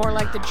kind of more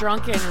like the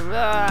drunken,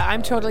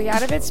 I'm totally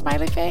out of it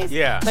smiley face?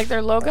 Yeah. Like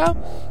their logo.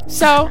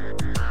 So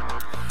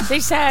they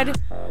said,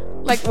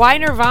 like, why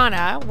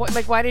Nirvana?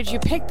 Why did you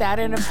pick that?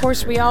 And of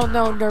course, we all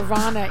know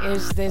Nirvana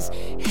is this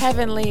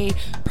heavenly,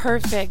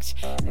 perfect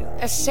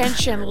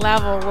ascension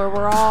level where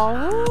we're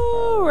all,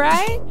 ooh,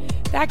 right?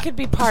 That could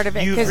be part of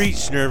it. You've 'cause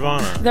reached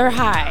Nirvana. they're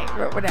high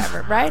or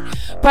whatever, right?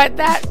 But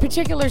that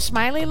particular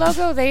smiley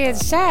logo, they had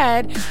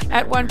said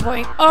at one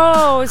point,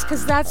 oh, it's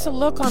because that's the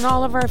look on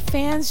all of our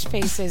fans'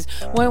 faces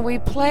when we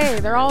play.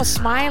 They're all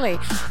smiley.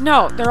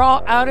 No, they're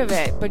all out of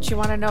it. But you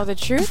want to know the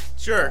truth?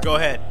 Sure, go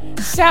ahead.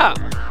 So,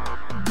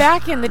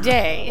 back in the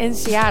day in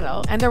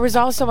Seattle, and there was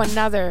also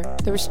there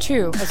was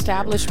two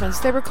establishments.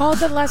 They were called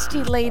the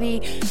Lusty Lady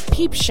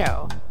Peep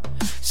Show.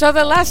 So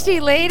the Lusty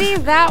Lady,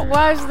 that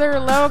was their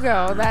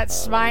logo, that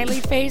smiley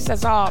face,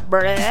 that's all,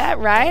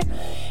 right?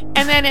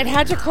 And then it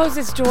had to close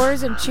its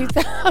doors in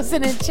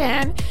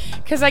 2010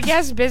 because I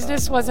guess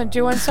business wasn't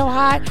doing so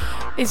hot.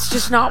 It's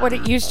just not what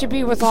it used to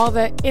be with all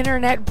the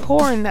internet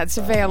porn that's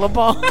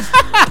available.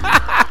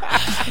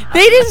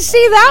 They didn't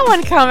see that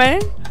one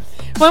coming.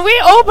 When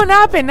we opened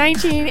up in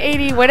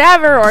 1980,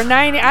 whatever, or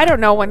 90, I don't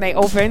know when they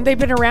opened. They've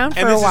been around for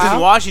And a this is while.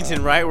 in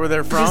Washington, right? Where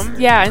they're from?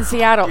 Yeah, in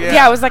Seattle. Yeah.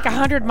 Yeah, it was like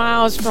 100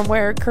 miles from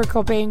where Kurt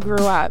Cobain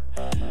grew up,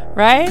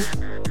 right?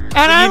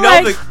 And I'm know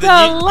like, the- you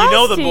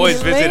know the Lusty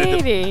boys visited the-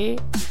 lady.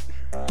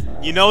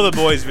 You know the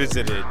boys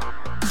visited.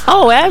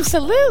 Oh,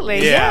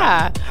 absolutely,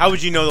 yeah. How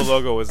would you know the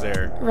logo was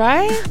there?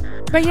 Right?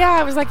 But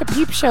yeah, it was like a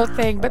peep show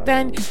thing. But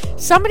then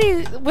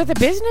somebody with a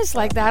business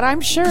like that,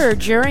 I'm sure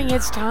during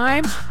its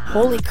time,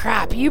 holy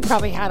crap, you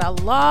probably had a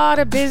lot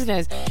of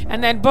business.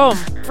 And then boom,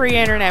 free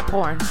internet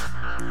porn.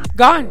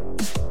 Gone.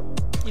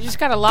 You just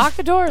gotta lock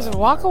the doors and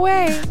walk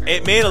away.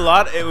 It made a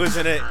lot. It was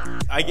in a.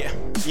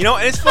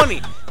 And it's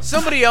funny.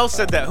 Somebody else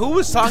said that. Who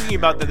was talking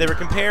about that? They were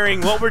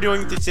comparing what we're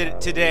doing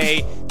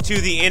today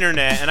to the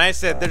internet, and I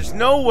said, "There's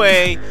no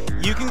way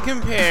you can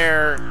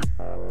compare."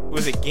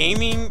 Was it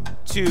gaming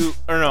to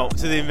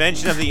the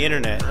invention of the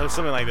internet? Or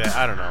something like that.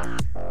 I don't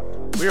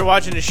know. We were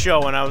watching a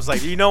show, and I was like,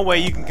 "There's no way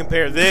you can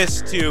compare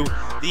this to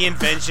the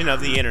invention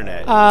of the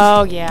internet."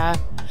 Oh, yeah.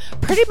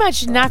 Pretty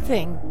much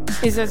nothing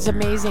is as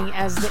amazing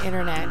as the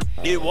internet.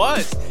 It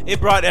was. It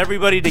brought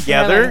everybody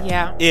together. Really?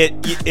 Yeah.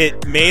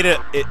 It made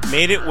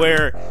it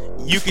where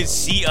you could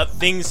see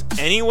things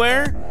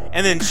anywhere,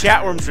 and then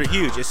chat rooms were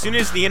huge. As soon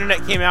as the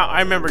internet came out, I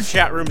remember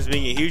chat rooms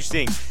being a huge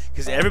thing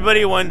because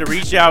everybody wanted to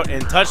reach out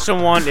and touch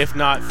someone, if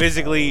not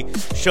physically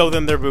show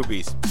them their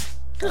boobies.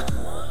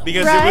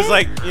 Because it was Right?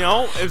 like, it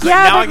was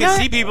Yeah, like now but I can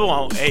see people.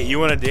 Oh, hey, you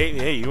want to date?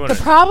 Hey, you want The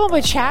to? problem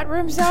with chat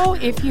rooms, though,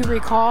 if you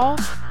recall,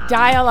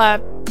 dial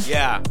up.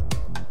 Yeah.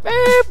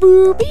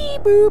 boo,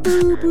 beep, boo,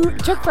 boo, boo.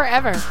 It took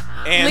forever.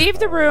 And leave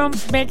the room,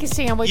 make a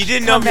sandwich. You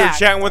didn't know come if you were back.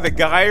 chatting with a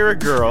guy or a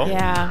girl.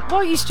 Yeah.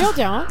 Well, you still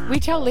don't. We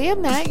tell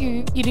Liam that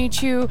you need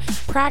to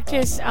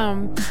practice,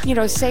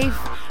 safe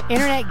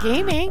internet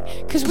gaming,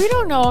 because we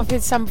don't know if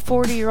it's some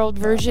 40-year-old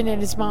version in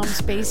his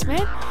mom's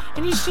basement,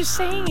 and he's just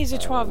saying he's a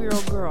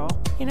 12-year-old girl.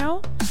 You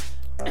know.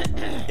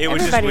 It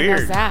was Everybody just weird.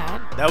 knows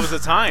that. That was the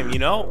time, you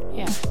know.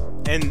 Yeah.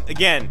 And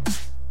again,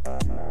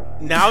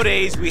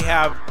 nowadays we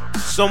have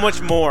so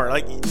much more.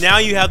 Like now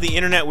you have the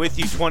internet with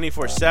you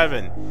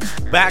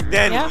 24/7. Back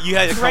then Yep. you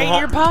had to It's come right in home.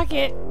 your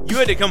pocket. You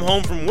had to come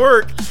home from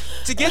work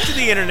to get to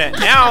the internet.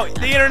 Now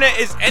the internet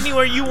is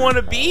anywhere you want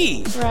to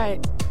be. Right.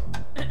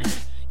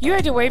 You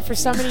had to wait for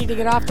somebody to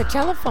get off the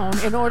telephone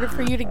in order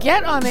for you to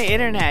get on the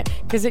internet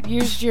because it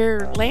used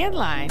your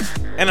landline.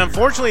 And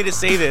unfortunately to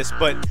say this,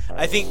 but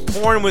I think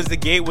porn was the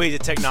gateway to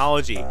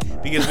technology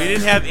because we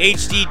didn't have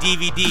HD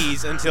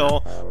DVDs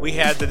until we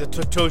had the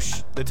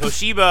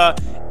Toshiba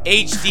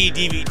HD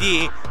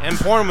DVD, and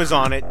porn was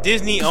on it.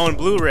 Disney owned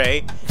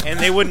Blu-ray, and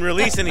they wouldn't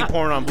release any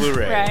porn on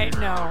Blu-ray. Right?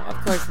 No, of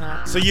course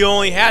not. So you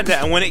only had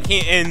that, and when it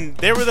came, and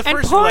they were the And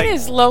first. porn like,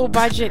 is low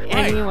budget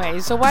Right. anyway,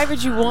 so why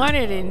would you want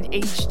it in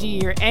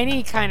HD or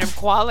any kind of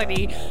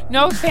quality?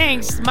 No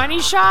thanks.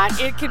 Money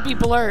shot, it could be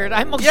blurred.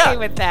 I'm okay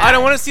with that. I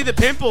don't want to see the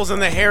pimples and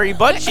the hairy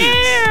butt cheeks. Ew,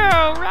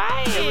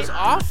 right. It was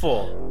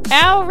awful.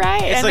 Oh,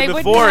 right. It's and like they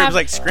before, wouldn't it have, was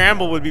like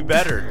Scramble would be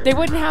better. they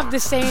wouldn't have the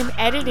same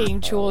editing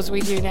tools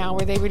we do now,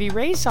 where they would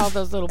erase all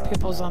those little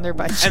pimples on their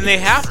butt cheeks. And they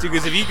have to,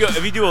 because if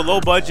you do a low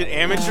budget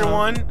amateur Yeah.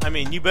 one, I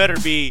mean, you better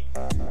be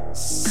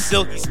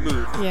silky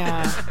smooth.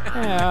 Yeah.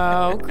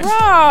 Oh,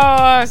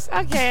 gross.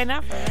 Okay,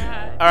 enough of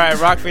that. All right,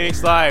 Rock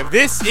Phoenix Live.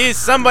 This is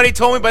Somebody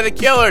Told Me by the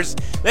Killers.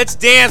 Let's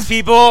dance,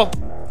 people.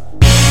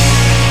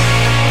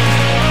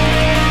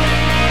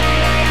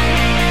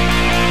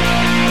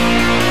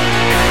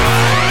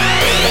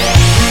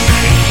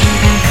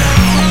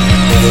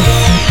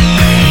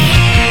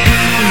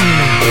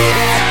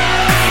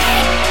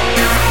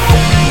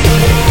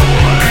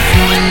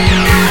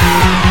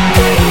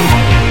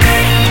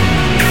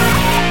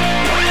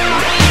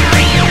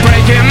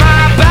 Breaking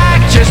my back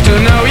just to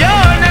know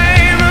your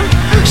name.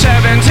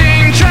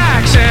 17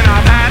 tracks and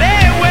I've had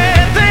it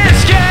with this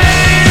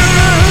game.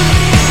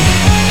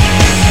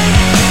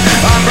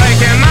 I'm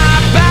breaking my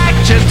back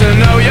just to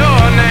know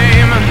your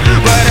name.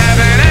 But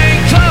heaven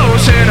ain't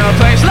close in a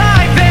place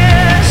like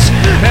this.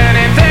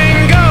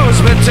 Anything goes,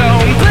 but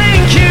don't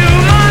think you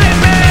might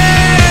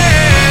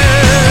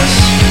miss.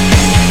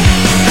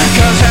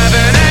 'Cause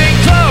heaven ain't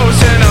close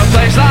in a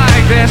place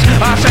like this.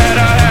 I said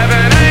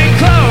heaven ain't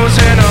close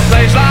in a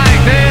place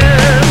like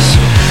this.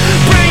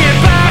 Bring it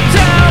back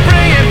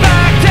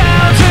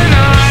down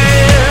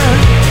tonight.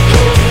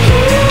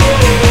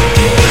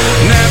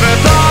 Never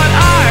thought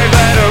I'd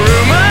let a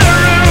rumor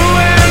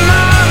ruin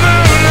my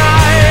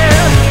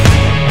moonlight.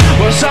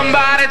 Well,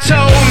 somebody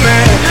told me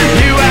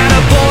you had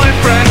a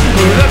boyfriend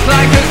who looked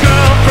like a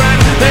girlfriend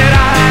that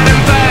I had in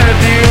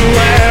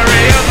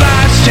February of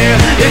last year.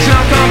 It's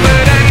not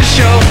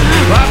confidential,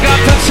 I've got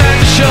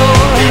potential.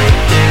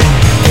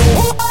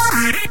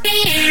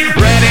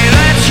 Ready,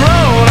 let's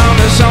roll on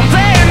to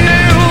something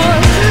new.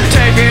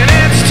 Taking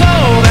its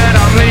toll that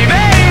I'm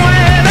leaving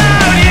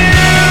without you.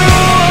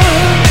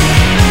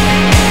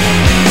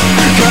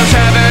 'Cause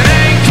heaven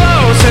ain't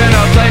close in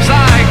a place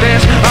like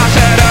this. I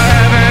said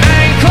heaven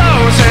ain't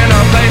close in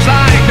a place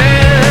like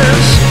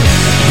this.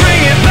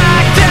 Bring it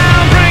back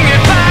down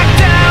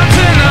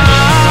tonight.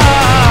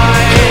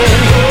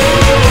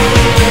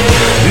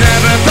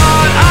 Never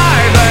thought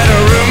I'd let a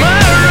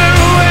rumor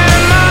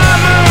ruin my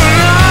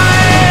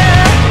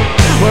moonlight.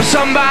 Well,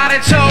 somebody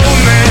told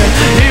me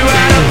you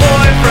had a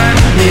boyfriend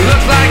who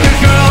looked like a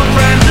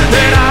girlfriend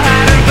that I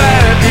had in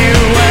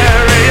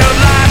February of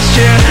last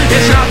year.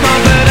 It's not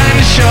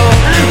confidential,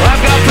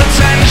 I've got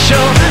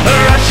potential,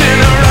 rushing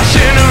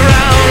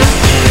around.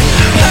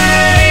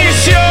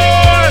 Place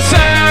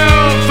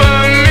yourself for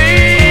me.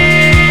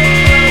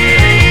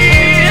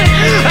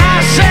 I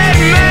said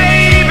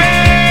maybe,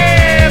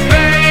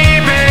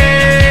 baby,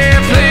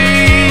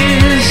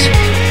 please,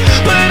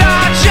 but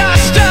I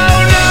just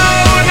don't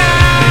know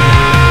now.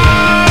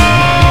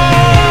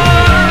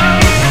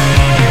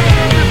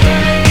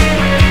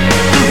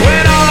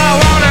 When all I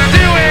wanna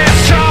do is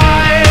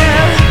try.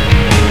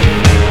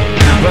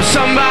 But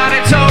somebody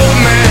told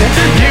me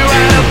you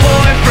had a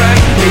boyfriend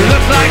who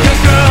looked like a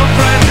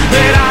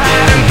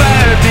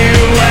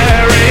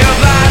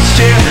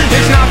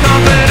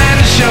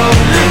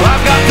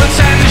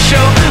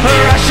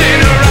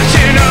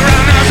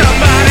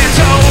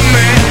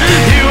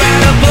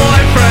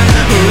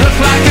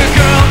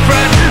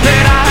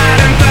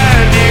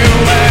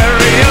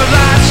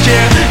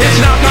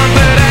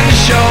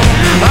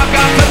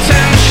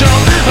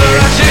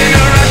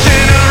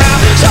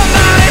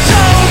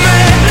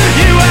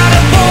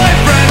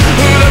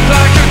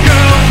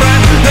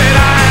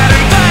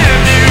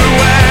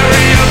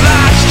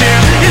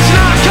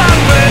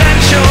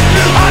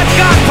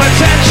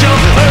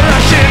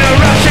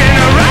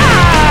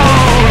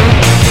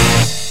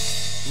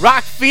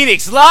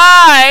Phoenix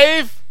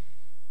Live!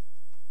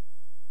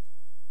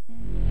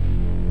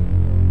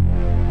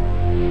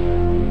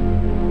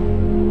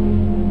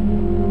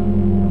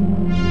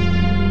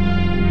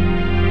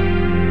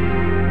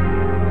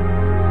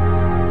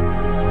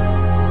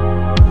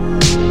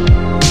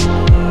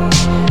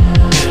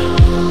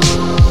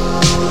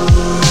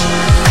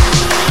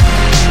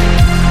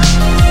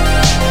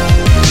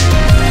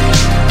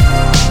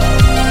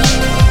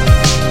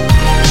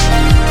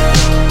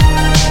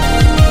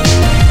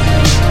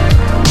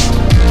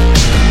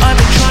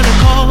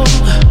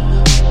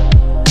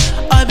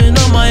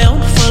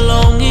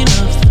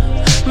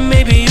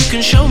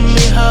 Show me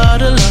how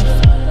to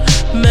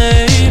love.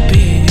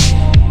 Maybe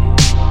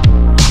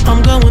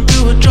I'm going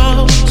through a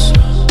drought.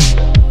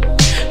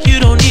 You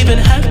don't even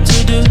have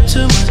to do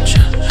too much.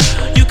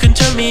 You can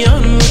turn me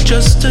on with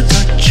just a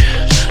touch,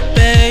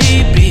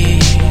 baby.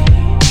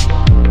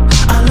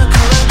 I look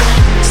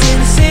around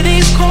since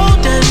city's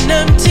cold and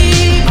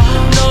empty.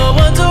 No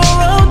one's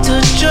around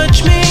to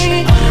judge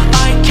me.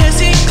 I can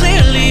see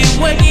clearly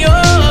when you're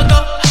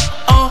gone.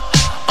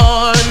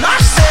 I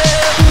said,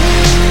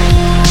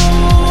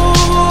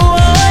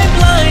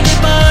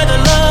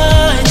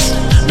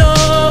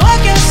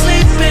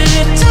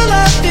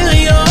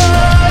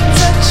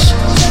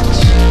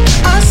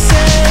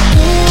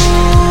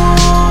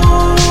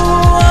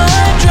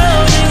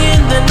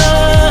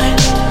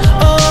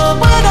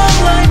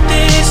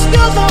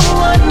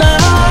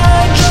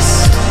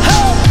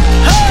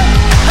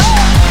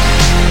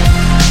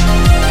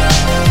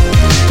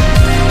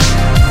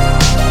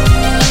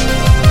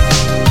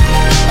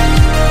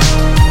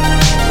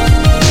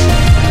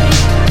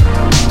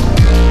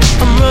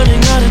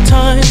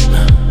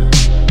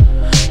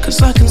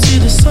 I can see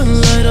the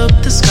sun light up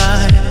the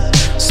sky,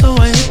 so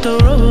I hit the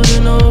road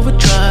in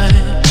overdrive,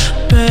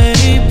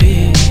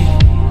 baby.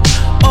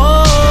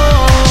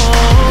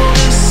 Oh,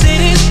 the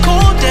city's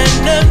cold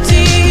and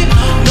empty.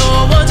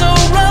 No one's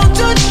around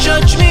to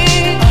judge me.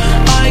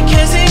 I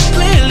can see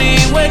clearly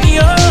when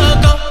you're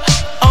gone.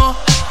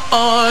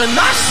 And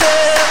I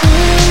said,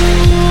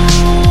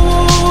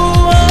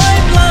 ooh,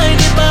 I'm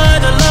blinded by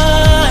the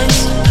lights.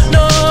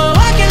 No,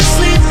 I can't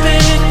sleep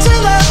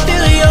until I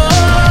feel your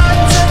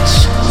touch.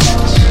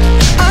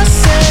 I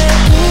said,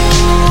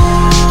 ooh,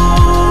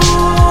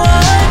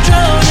 I'm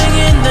drowning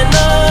in the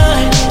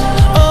night.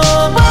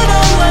 Oh, but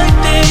I'm like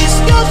this,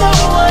 you're the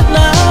one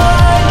I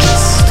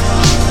trust.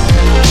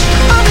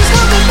 I'm just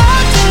coming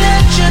back to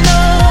let you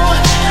know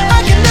I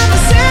can never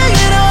say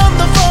it on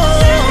the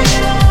phone.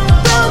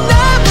 They'll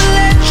never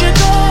let you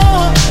go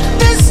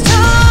this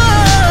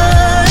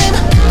time.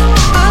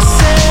 I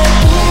said,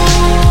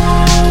 ooh,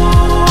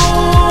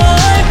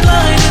 I'm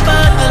blinded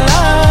by the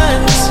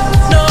lights.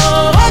 No,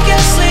 I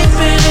can't sleep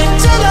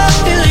until I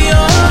feel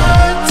your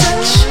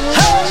touch.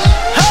 Hey,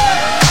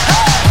 hey,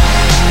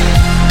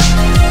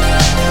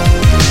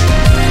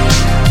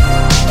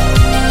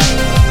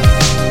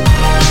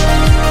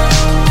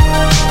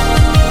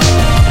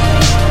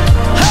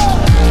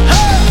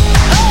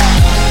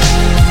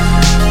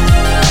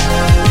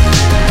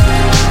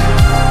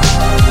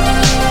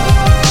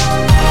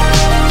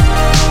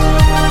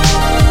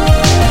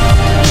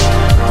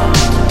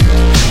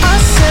 I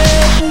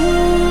said,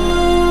 ooh,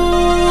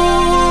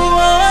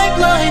 I'm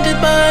blinded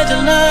by the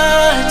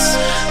lights.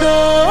 No,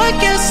 I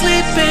can't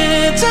sleep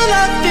until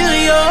I feel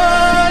your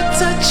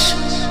touch.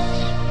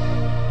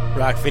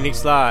 Rock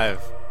Phoenix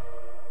Live.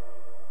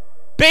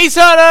 Bass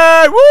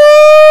Hunter!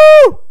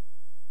 Woo!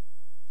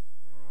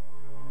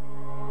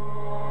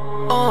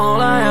 All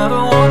I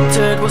ever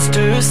wanted was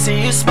to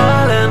see you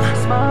smiling.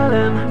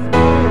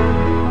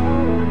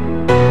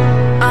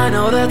 I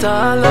know that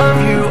I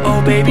love you,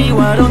 oh baby,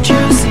 why don't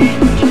you see?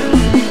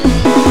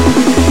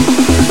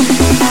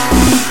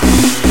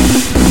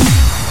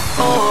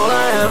 All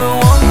I ever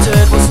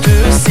wanted was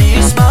to see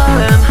you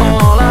smiling.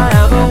 All I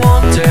ever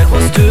wanted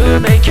was to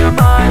make you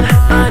mine.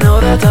 I know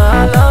that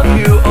I love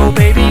you, oh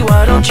baby,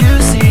 why don't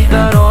you see?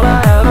 That all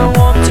I ever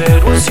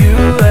wanted was you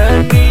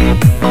and me.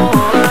 All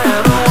I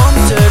ever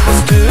wanted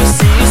was to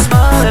see you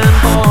smiling.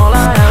 All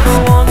I ever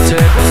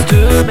wanted was to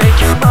make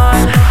you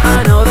mine.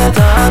 I know that I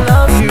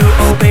love you,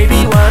 oh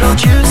baby, why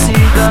don't you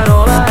see? That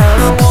all I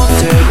ever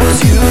wanted was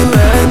you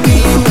and me.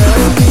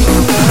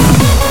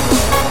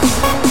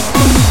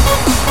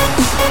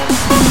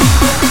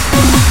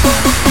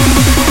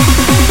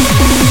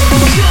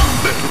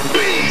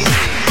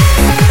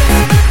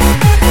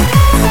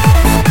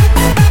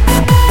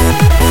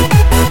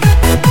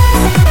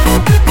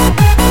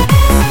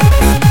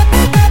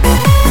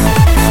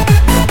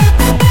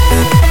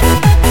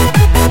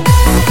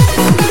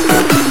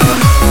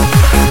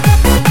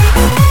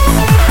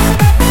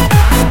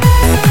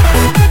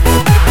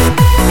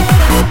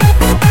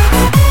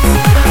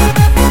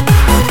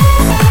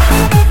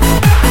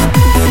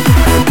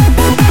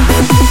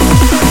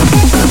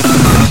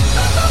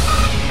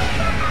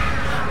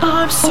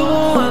 I'm so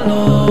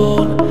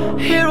alone,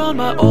 here on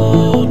my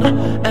own,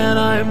 and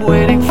I'm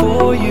waiting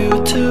for you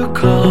to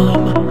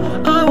come.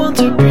 I want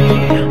to be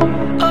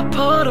a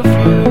part of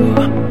you.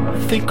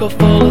 Think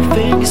of all the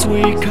things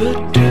we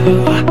could do.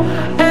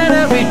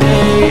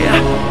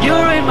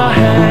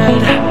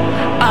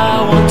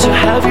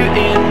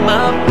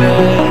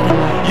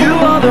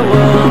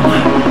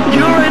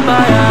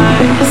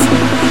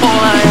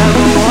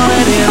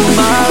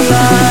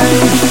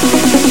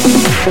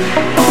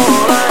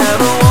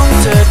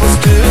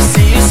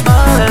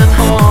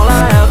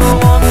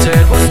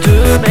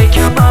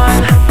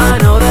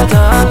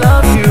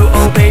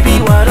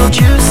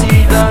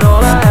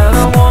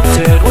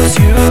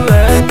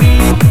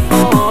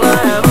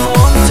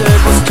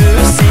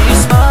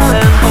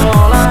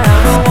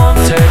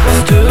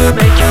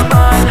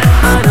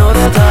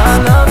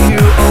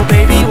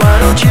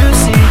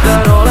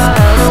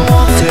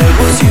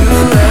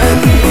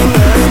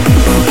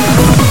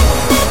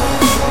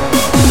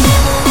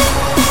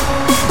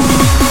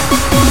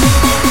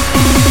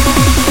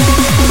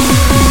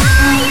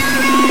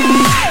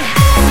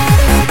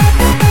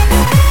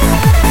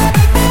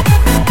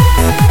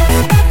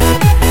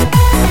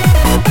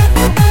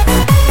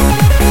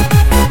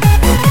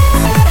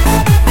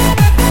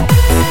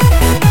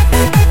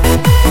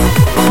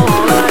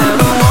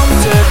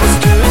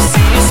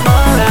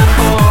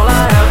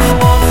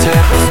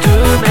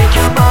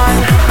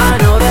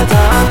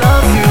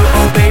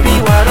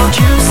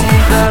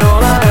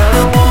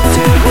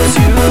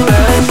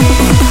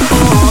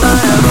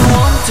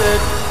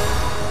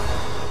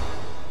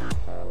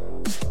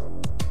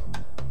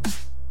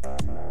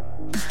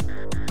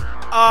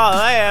 all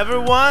I ever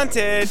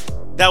wanted.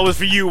 That was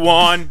for you,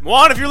 Juan.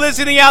 Juan, if you're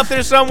listening out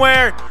there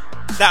somewhere,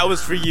 that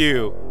was for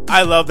you.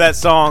 I love that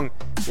song.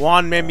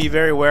 Juan made me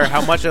very aware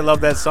how much I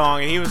love that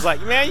song, and he was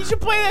like, man, you should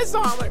play that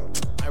song. I'm like,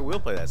 I will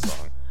play that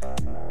song.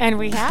 And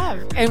we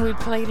have. And we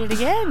played it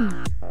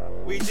again.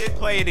 We did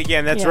play it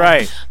again. That's Yeah.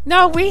 right.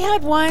 No, we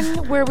had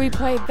one where we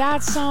played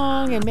that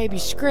song and maybe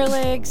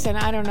Skrillex and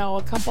I don't know,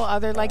 a couple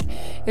other, like,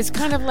 it's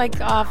kind of like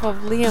off of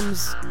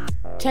Liam's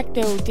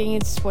techno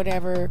dance,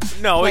 whatever.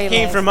 No, it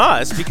came playlist. from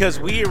us because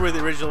we were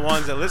the original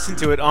ones that listened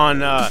to it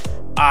on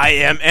I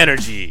Am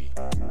Energy.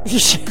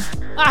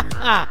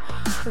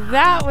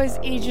 That was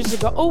ages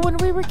ago. Oh, when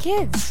we were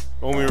kids.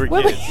 When we were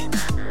When we-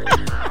 kids.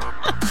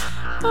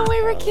 When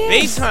we were kids.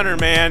 Bass Hunter,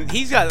 man,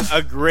 he's got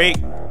a great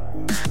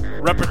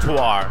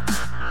repertoire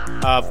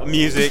of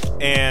music,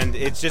 and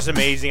it's just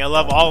amazing. I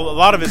love a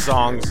lot of his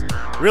songs.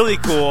 Really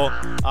cool.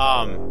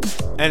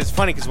 And it's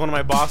funny because one of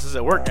my bosses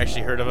at work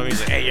actually heard of him. He's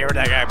like, hey, you heard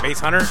that guy, Bass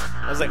Hunter?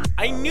 I was like,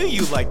 I knew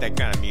you liked that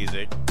kind of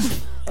music.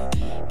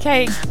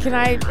 Okay, can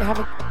I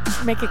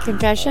make a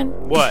confession?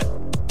 What?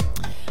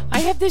 I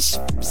have this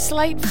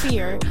slight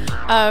fear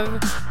of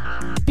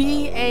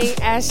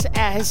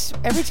BASS.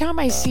 Every time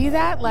I see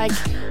that, like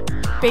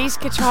bass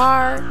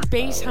guitar,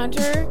 Bass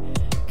Hunter,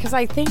 because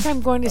I think I'm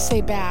going to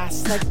say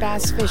bass, like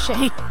bass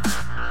fishing.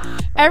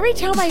 Every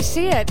time I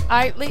see it,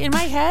 in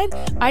my head,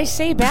 I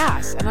say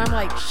bass, and I'm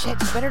like, shit,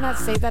 you better not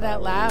say that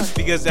out loud.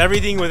 Because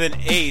everything with an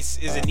ace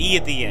is an E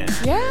at the end.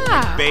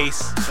 Yeah.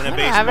 Bass and a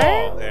Whatever.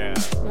 baseball. Yeah.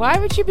 Why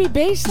would you be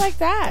bass like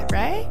that,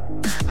 right?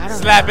 I don't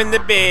Slapping the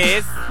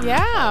bass know.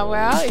 Yeah,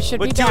 well, it should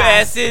with be two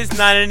bass. S's,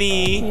 not an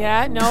E.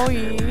 Yeah, no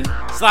E.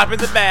 Slapping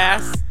the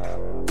bass.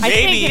 I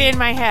think it in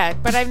my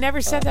head, but I've never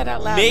said that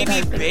out loud. but I Maybe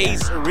think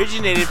bass that.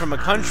 originated from a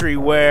country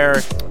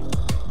where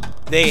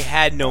they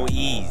had no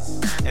E's,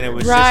 and it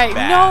was Right, just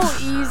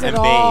bass no E's and at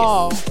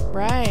all.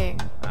 Right.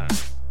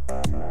 bass.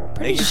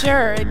 Pretty They-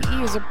 sure an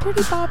E is a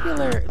pretty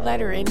popular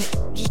letter in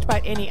just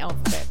about any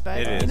alphabet, but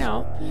It is. you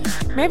know,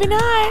 maybe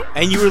not.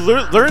 And you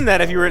would learn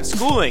that if you were at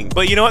schooling.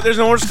 But you know what? There's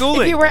no more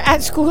schooling. If you were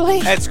at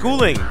schooling. At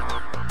schooling.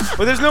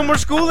 But there's no more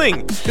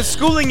schooling. Because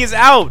schooling is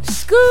out for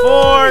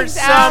School's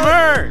out.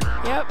 summer.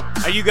 Yep.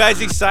 Are you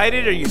guys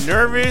excited? Are you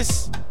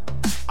nervous?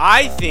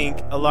 I think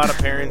a lot of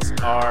parents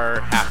are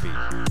happy.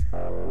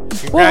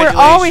 Well, we're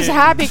always Congratulations.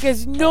 happy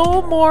because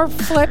no more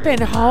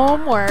flipping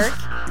homework,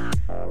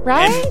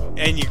 right?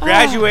 And you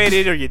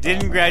graduated or you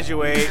didn't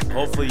graduate.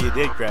 Hopefully you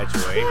did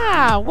graduate.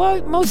 Yeah,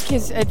 well, most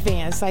kids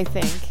advance, I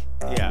think.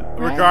 Yeah,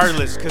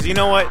 regardless, because you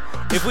know what?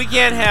 If we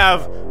can't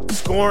have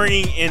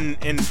scoring in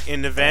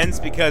events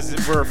because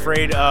we're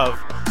afraid of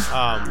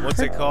what's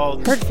it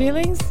called? Hurt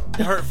feelings?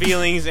 Hurt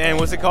feelings, and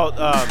what's it called?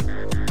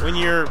 When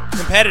you're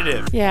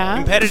competitive.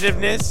 Yeah.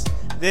 Competitiveness.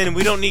 Then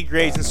we don't need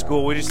grades in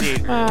school. We just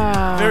need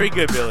very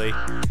good, Billy.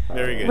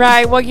 Very good.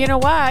 Right. Well, you know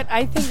what?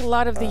 I think a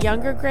lot of the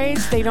younger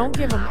grades, they don't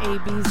give them A,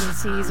 B's, and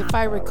C's. If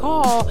I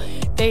recall,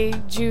 they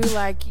do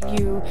like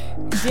you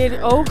did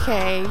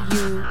okay,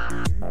 you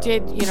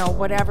did,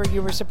 whatever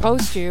you were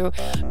supposed to,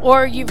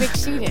 or you've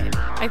exceeded.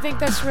 I think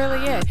that's really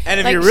it. And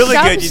if like you're really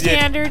good, you did.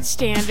 Substandard,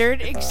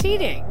 standard,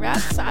 exceeding.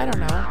 That's, I don't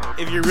know.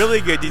 If you're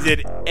really good, you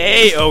did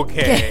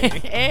A-okay.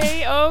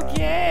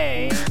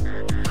 A-okay.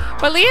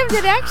 But Liam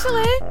did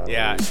excellent.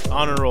 Yeah,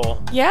 on a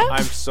roll. Yeah.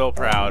 I'm so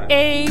proud.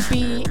 A,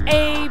 B,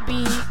 A,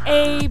 B,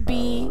 A,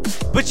 B.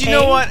 But you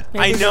know what?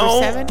 Maybe there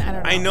were 7? I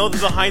don't know. the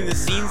behind the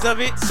scenes of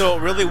it, so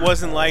it really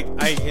wasn't like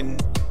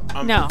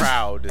I'm No.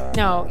 proud.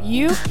 No,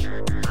 you.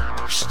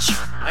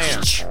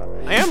 I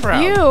am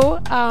proud.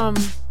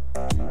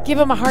 You give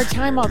him a hard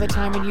time all the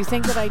time, and you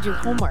think that I do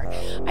homework.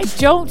 I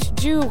don't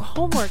do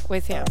homework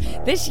with him.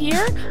 This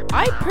year,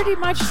 I pretty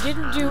much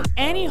didn't do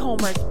any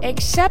homework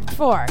except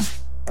for,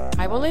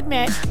 I will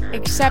admit,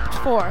 except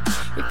for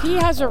if he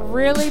has a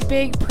really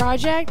big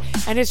project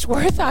and it's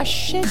worth a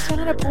shit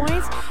ton of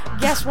points,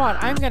 guess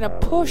what? I'm going to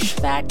push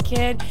that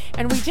kid.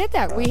 And we did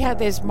that. We had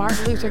this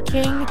Martin Luther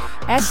King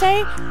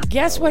essay.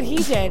 Guess what he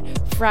did?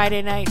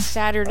 Friday night,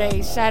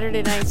 Saturday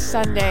night,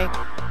 Sunday.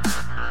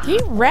 He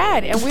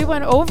read and we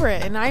went over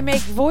it, and I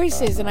make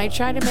voices and I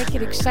try to make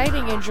it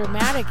exciting and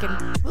dramatic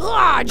and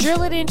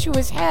drill it into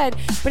his head,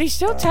 but he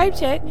still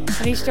typed it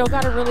and he still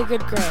got a really good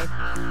grade.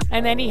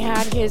 And then he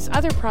had his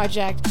other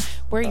project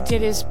where he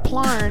did his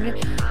Plarn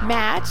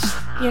mat,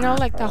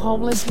 like the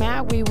homeless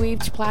mat. We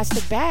weaved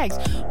plastic bags.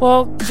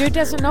 Well, dude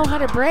doesn't know how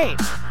to braid,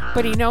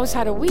 but he knows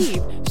how to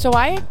weave. So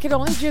I could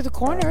only do the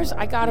corners.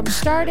 I got him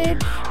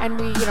started, and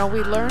we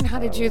learned how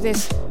to do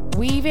this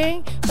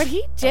weaving, but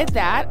he did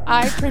that.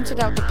 I printed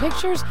out the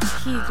pictures,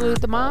 he glued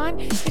them on.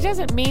 It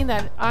doesn't mean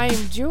that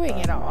I'm doing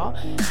it all.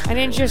 I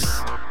didn't just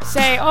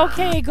say,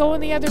 okay, go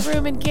in the other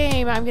room and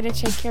game, I'm going to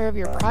take care of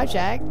your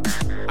project.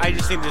 I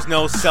just think there's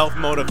no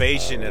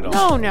self-motivation at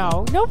all.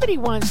 No, nobody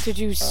wants to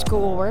do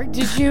schoolwork.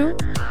 Did you?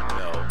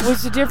 No.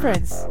 What's the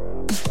difference?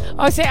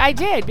 Oh, say I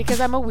did,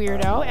 because I'm a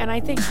weirdo, and I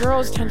think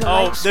girls tend to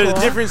like school. There's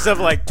a difference of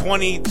like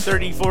 20,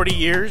 30, 40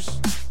 years.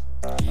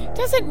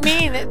 doesn't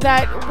mean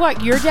that,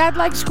 what, your dad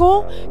liked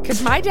school?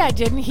 Because my dad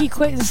didn't. He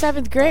quit in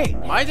 7th grade.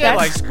 My dad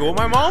liked school.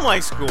 My mom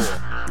liked school.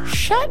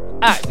 Shut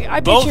up. I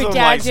Both bet your of them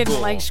dad like didn't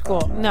school. like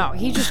school. No,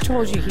 he just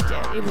told you he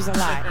did. It was a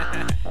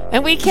lie.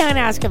 And we can't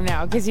ask him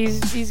now because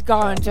he's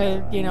gone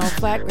to,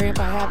 flat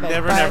grandpa heaven.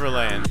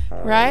 Neverland.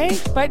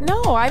 Right? But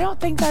no, I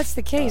don't think that's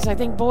the case. I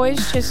think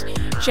boys just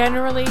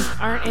generally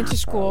aren't into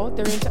school.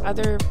 They're into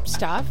other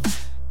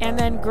stuff. And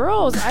then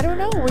girls, I don't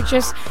know,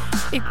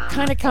 it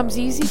kind of comes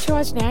easy to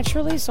us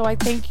naturally. So I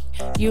think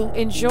you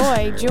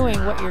enjoy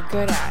doing what you're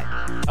good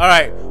at. All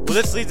right. Well,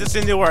 this leads us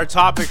into our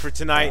topic for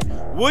tonight.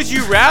 Would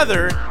you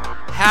rather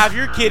have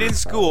your kid in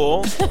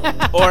school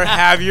or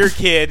have your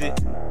kid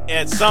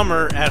at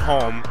summer at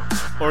home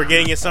or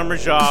getting a summer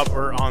job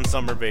or on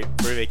summer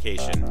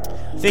vacation?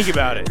 Think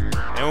about it.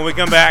 And when we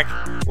come back,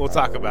 we'll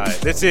talk about it.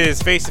 This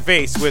is Face to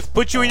Face with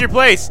Put You in Your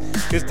Place.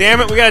 Because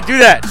damn it, we got to do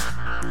that.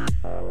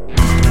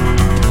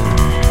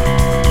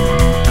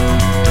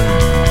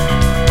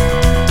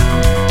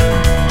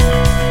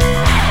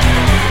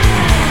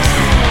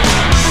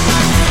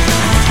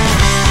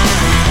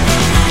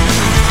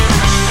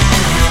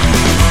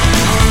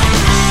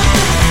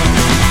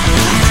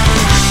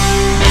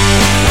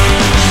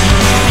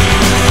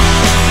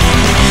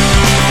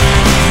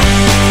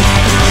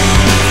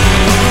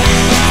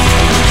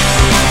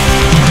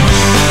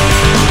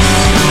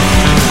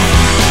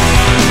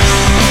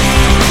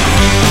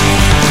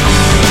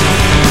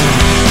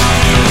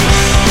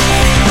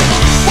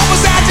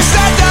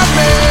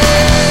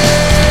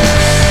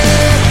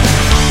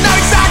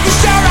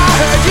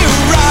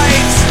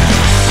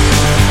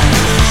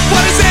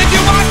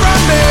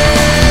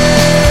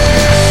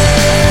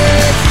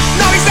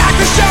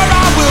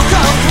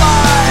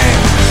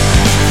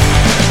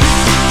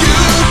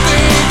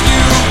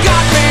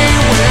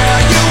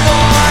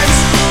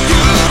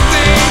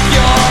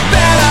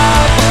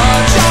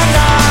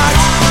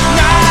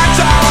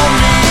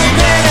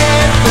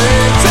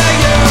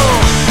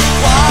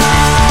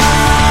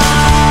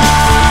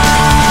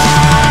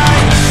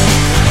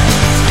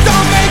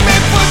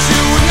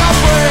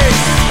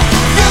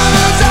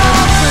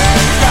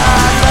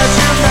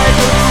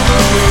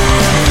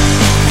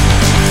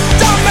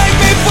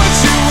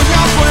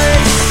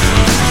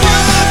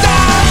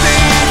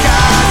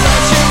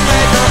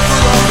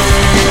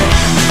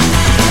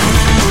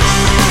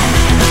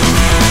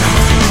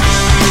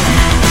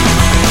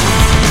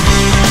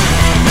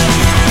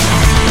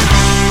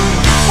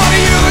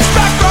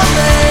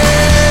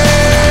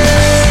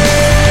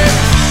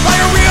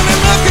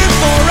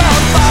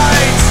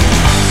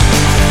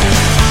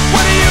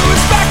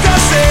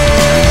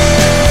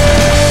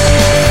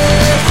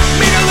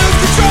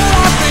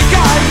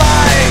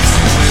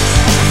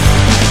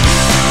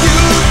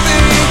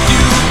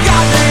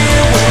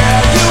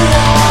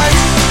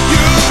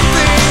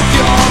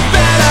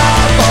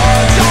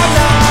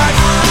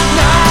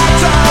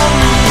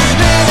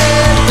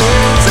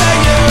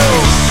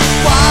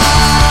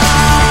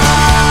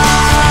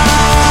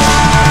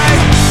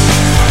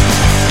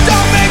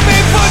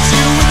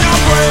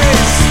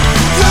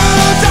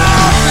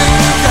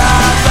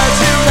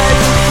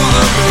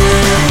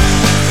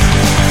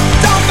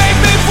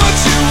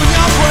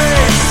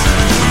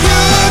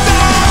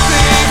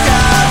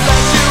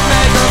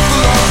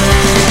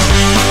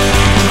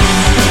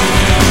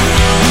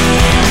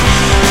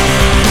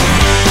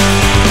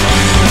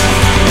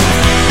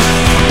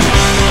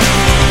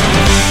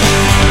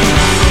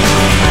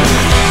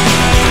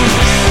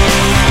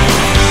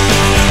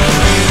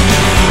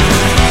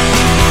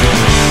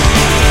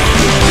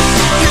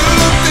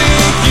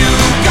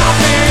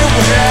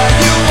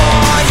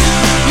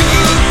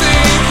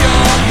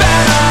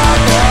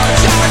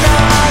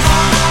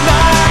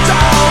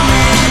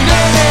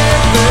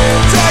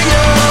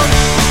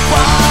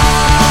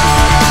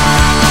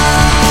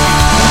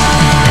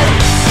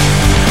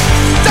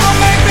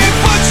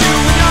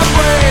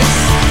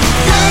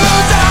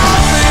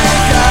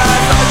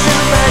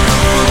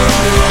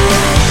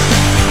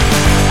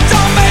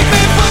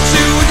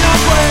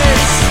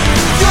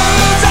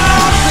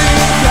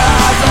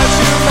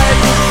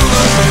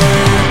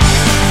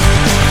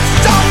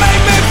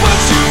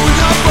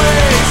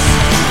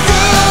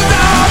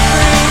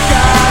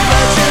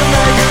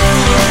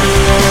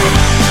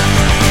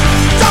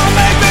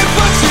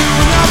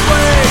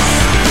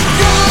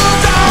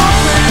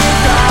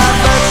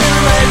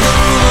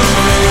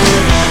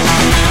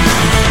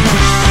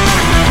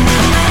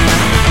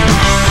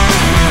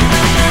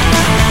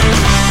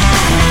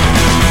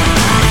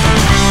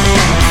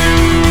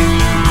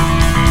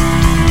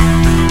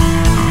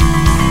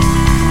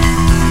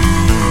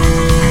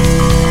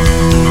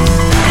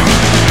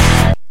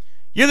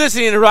 You're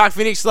listening to Rock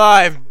Phoenix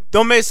Live.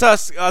 Don't miss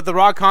us at the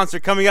rock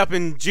concert coming up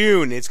in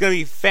June. It's going to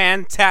be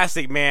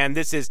fantastic, man.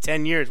 This is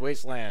 10 Years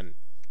Wasteland.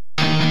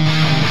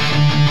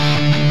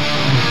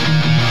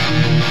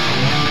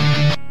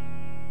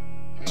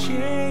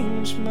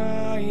 Change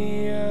my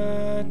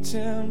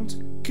attempt,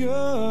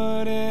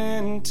 good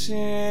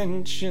intentions.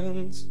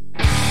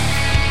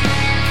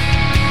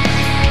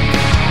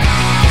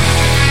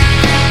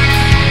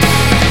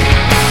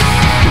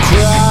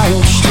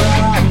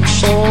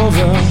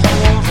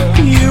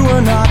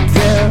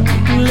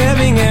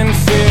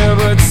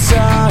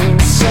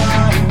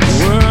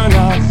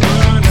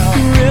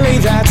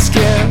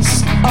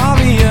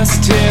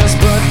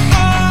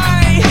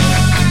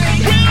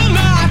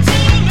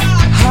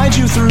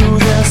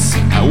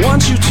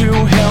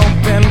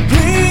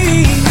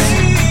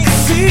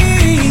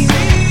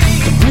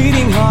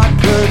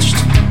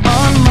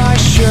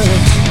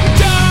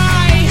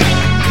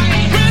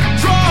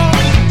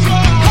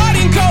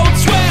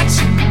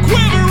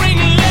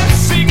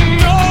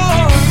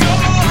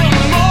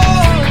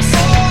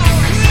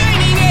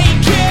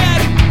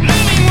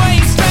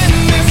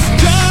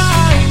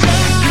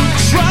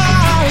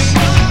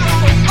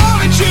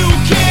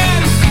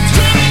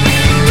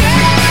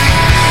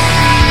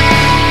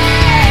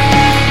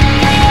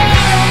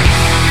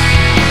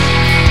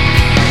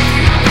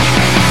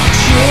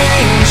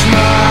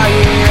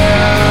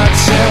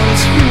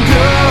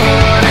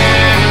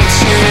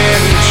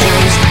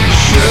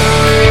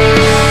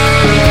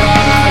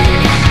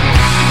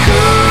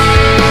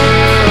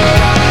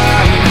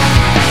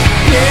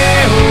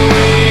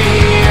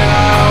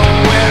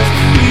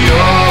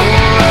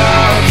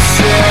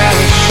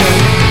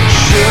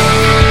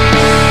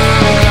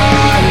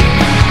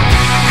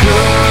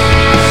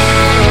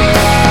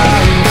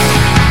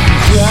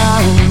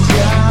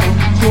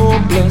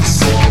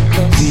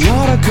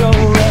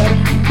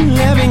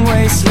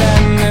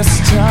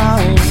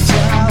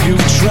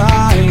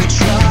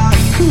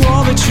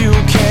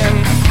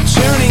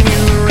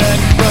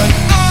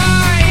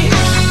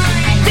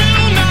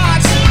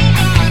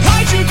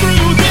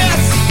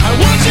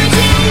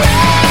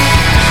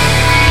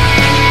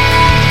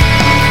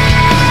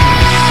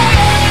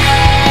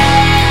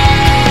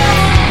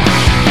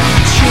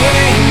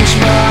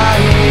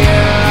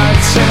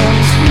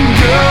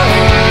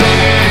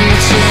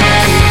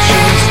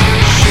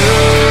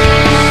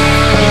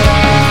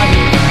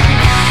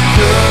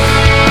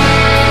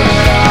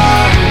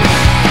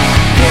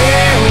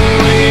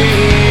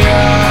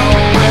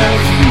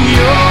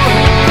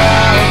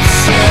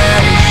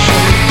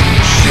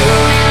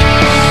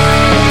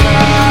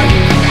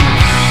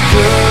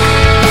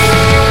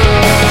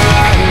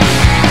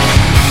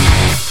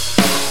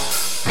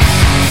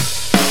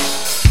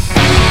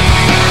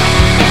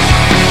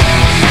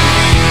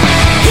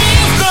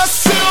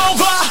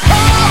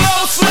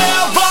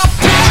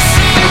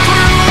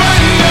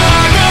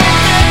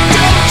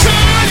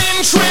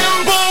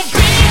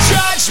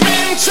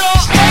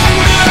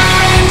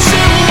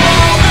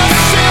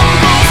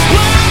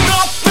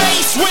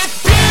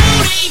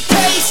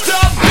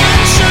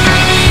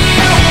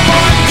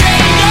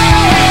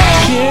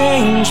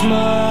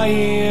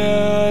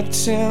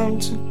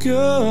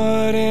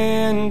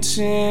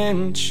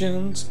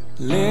 intentions.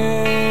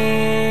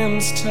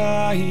 Limbs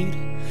tight,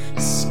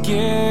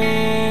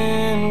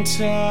 skin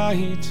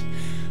tight,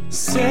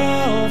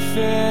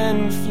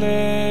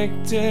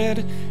 self-inflicted,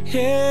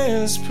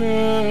 his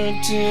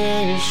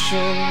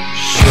perdition.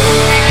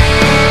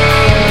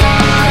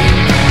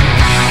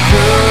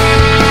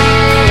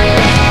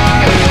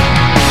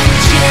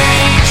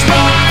 Change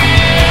my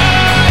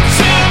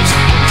attempts,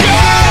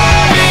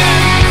 good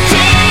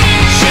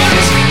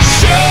intentions.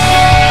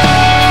 Should I?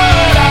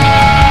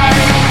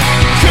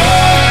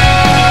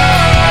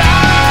 Could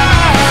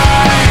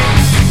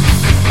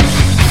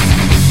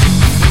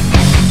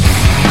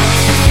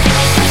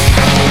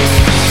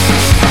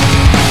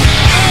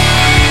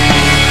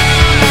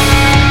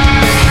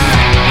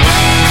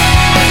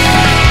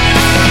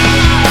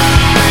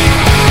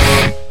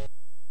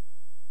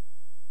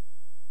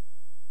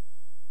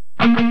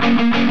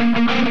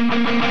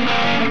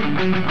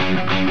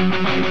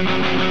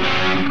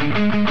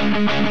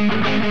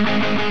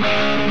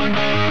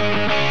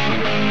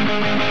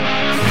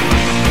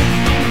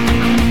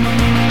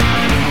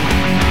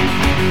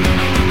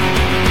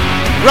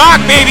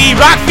Rock, baby!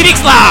 Rock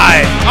Phoenix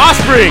Live!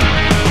 Offspring!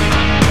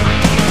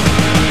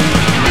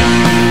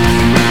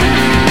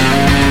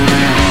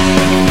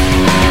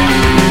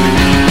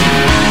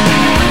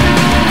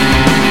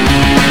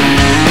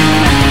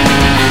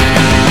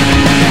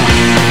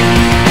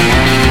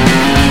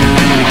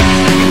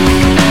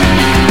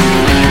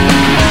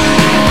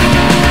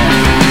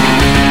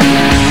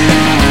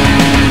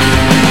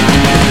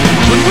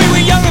 When we were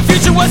young, the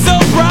future was so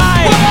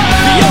bright.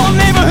 The old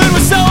neighborhood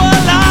was so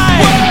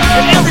alive.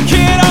 And every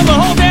kid on the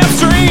whole damn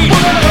street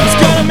was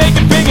gonna make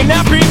it big and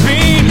not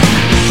repeat.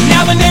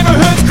 Now the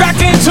neighborhood's cracked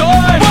and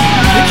torn.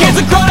 The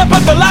kids are grown up,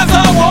 but their lives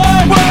are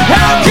worn.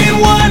 How can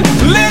one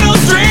little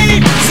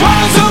street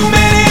swallow so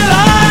many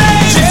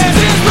lives?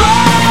 Chances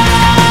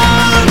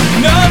blown,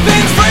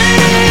 nothing's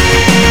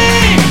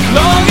free.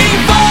 Longing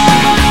for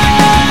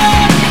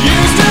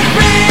used to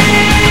be,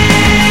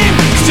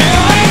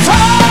 still ain't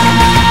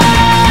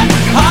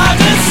hard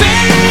to see.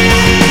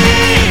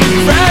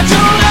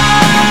 Fragile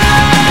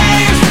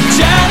lives,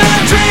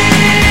 shattered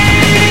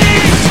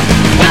dreams.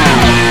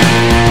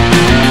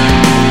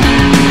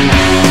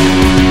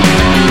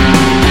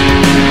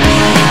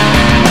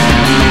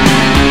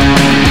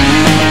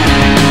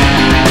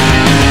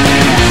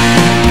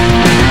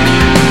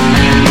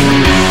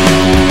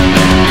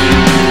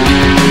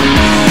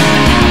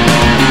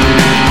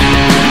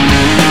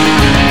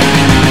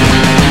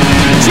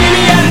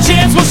 Jamie had a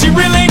chance, well she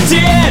really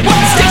did.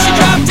 Instead she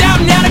dropped out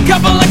and had a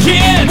couple of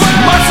kids.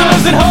 Marcel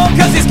lives at home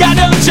cause he's got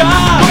no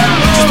job.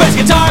 Just plays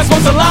guitar,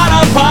 smokes a lot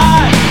of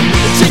pot.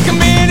 The chick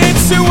committed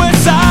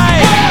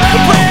suicide.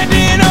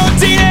 Brandon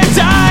O'Dean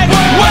died.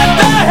 What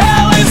the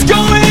hell is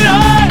going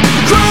on?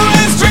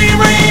 Cruelest dream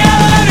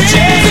reality.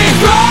 Chances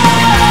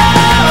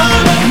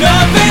blown,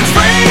 nothing's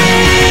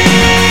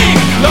free.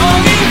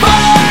 Longing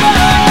for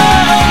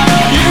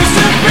used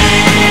to be,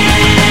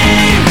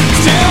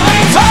 still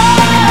ain't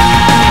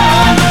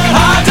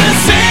hard to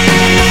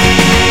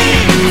see.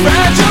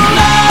 Fragile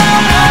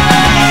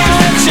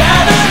lives,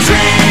 shattered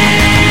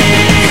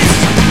dreams.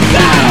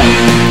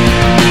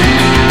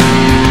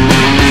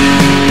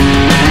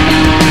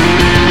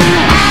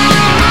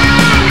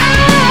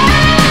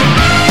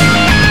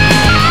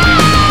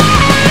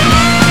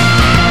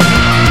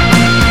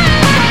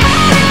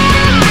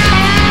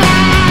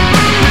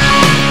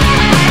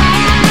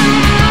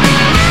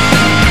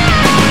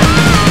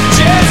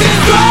 Chances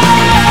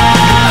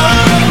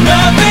blown,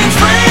 nothing's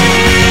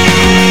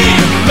free.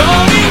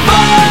 Longing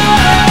for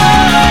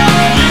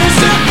used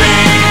to be,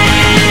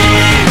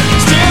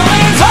 still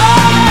ain't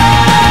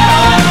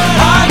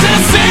hard to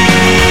see.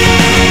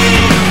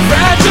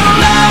 Fragile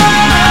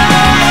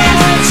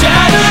lives,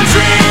 shattered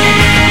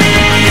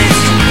dreams.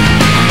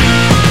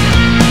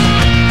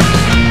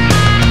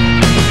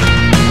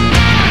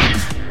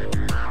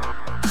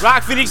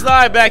 Rock Phoenix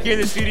Live back here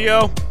in the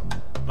studio.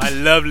 My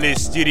lovely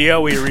studio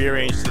we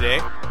rearranged today.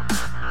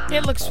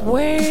 It looks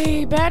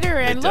way better.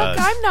 And It look, does.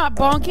 I'm not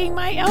bonking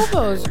my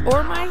elbows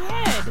or my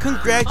head. On your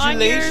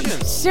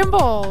Congratulations.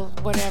 symbol,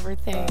 whatever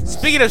thing.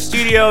 Speaking of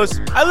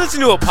studios, I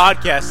listened to a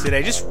podcast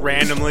today just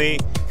randomly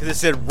because it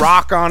said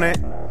rock on it.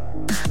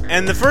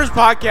 And the first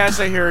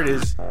podcast I heard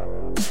is,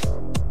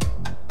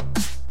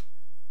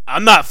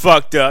 I'm not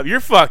fucked up.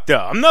 You're fucked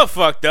up. I'm not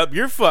fucked up.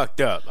 You're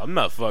fucked up. I'm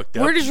not fucked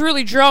up. We're just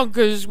really drunk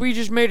because we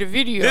just made a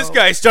video. This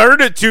guy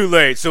started it too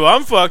late, so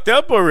I'm fucked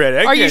up already.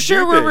 I Are you can't sure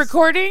do we're this.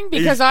 recording?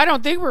 Because I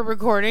don't think we're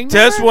recording.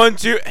 Test Remember? 1,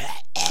 2.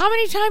 How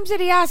many times did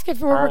he ask if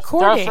we're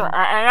recording?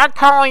 I'm not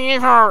calling you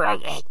for.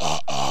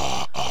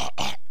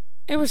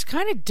 It was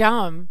kind of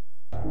dumb.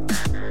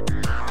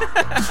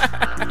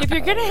 If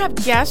you're going to have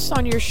guests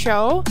on your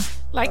show,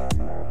 like,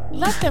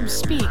 let them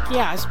speak,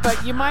 yes,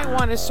 but you might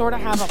want to sort of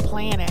have a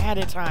plan ahead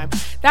of time.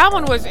 That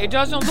one was, it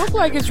doesn't look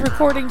like it's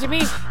recording to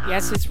me.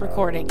 Yes, it's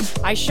recording.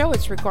 I show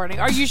it's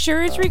recording. Are you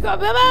sure it's recording?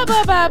 Blah, blah,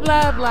 blah, blah,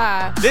 blah,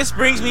 blah. This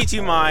brings me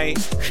to my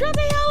Shut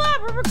the hell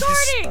up, we're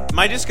recording.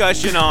 my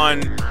discussion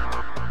on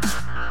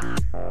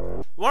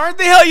Why aren't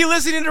the hell you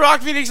listening to Rock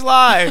Phoenix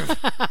Live?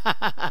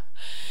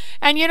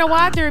 And you know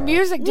what? Their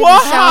music didn't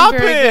What sound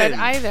very good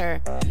happened?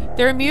 either.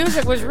 Their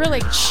music was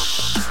really,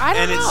 I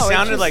don't And know. it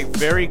sounded just- like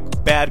very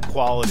bad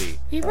quality.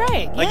 You're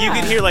right. Like you yeah.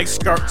 could hear like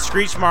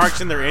screech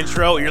marks in their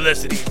intro. You're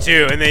listening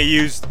to, and they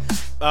used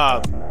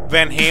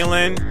Van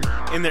Halen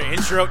in their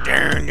intro,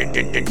 and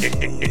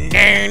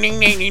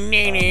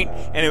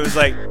it was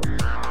like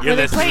you're Were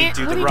they listening playing-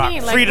 to what the do you Rock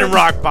mean? Like, Freedom were-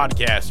 Rock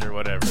podcast or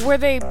whatever. Were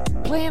they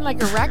playing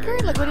like a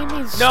record? Like, what do you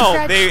mean? No,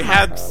 Scratch they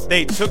marks?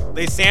 they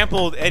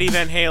sampled Eddie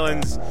Van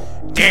Halen's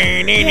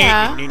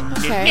Yeah,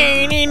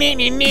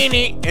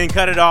 and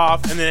cut it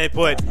off, and then they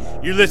put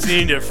you're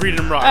listening to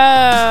Freedom Rock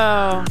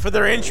Oh, for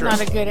their intro.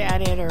 not a good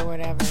edit or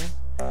whatever.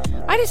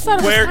 I just thought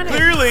it was Where kind of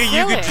clearly you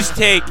silly. could just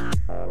take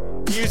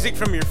music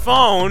from your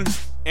phone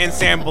and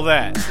sample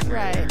that.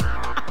 Right.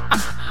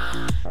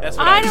 That's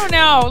what I did. don't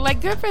know.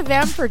 Like, good for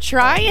them for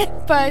trying,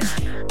 but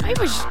I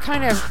was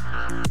kind of,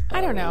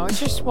 I don't know. It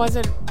just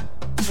wasn't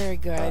very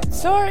good.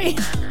 Sorry.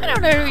 I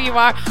don't know who you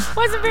are.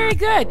 Wasn't very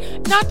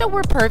good. Not that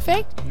we're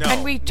perfect. No,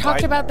 And we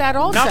talked by- about that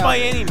also. Not by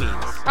any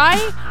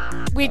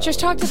means. We just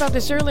talked about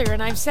this earlier,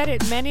 and I've said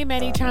it many,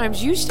 many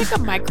times. You stick a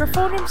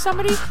microphone in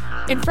somebody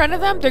in front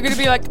of them, they're going to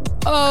be like,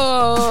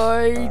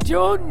 I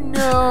don't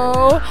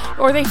know.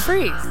 Or they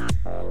freeze.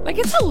 Like,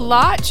 it's a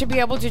lot to be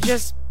able to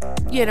just,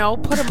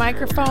 put a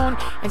microphone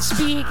and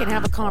speak and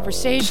have a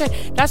conversation.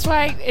 That's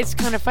why it's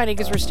kind of funny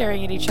because we're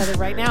staring at each other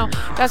right now.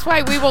 That's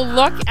why we will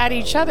look at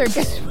each other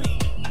because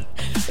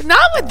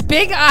not with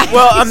big eyes.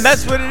 Well,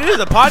 that's what it is.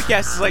 A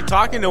podcast is like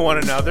talking to one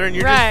another, and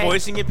you're Right. just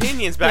voicing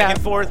opinions back Yeah.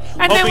 and forth,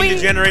 And then hoping we-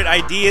 to generate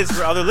ideas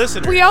for other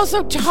listeners. We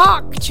also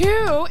talk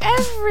to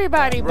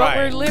everybody, but Right.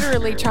 we're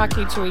literally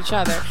talking to each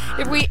other.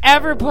 If we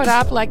ever put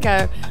up like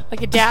a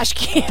dash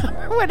cam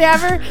or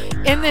whatever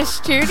in this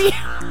studio,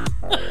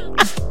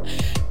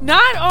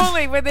 not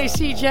only would they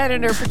see Jen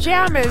in her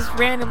pajamas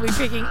randomly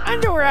picking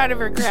underwear out of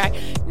her crack,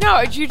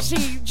 no, you'd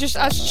see just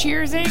us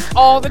cheersing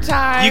all the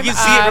time. You can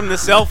see it from the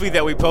selfie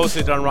that we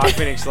posted on Rock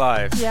Phoenix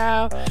Live.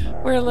 Yeah,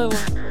 we're a little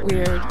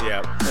weird.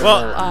 Yeah. We're a Well,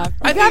 little off.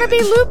 I You gotta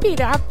think- be loopy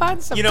to have fun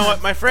sometimes. You know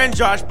what? My friend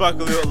Josh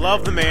Buckaloo,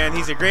 love the man.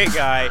 He's a great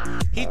guy.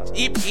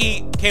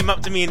 He came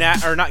up to me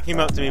or not came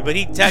up to me, but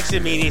he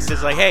texted me and he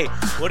says like, "Hey,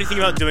 what do you think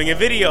about doing a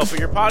video for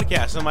your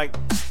podcast?" I'm like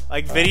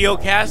video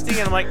casting,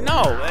 and I'm like,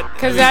 no,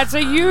 Because that's a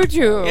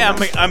YouTube. Yeah,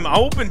 I'm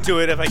open to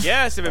it if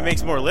it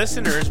makes more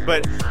listeners,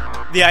 but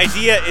the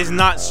idea is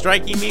not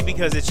striking me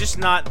because it's just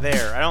not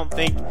there. I don't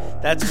think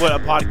that's what a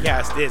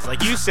podcast is.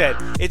 Like you said,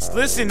 it's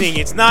listening.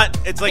 It's not.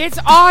 It's like It's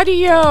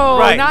audio,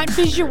 Right. not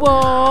visual.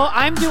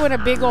 I'm doing a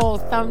big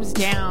old thumbs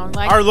down.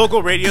 Like, our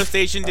local radio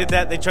station did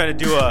that. They tried to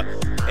do a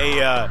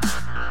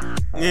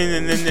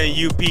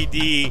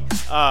UPD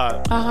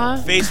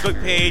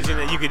Facebook page, and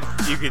then you could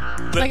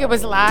like it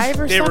was live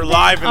or they something? were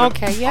live on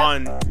his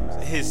on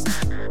his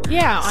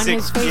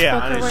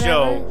Facebook on or his whatever.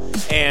 show,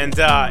 and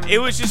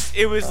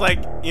it was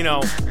like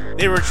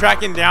they were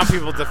tracking down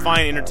people to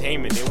find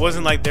entertainment. It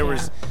wasn't like there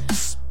was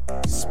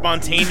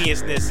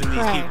spontaneousness in these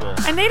Right. people.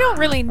 And they don't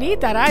really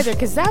need that either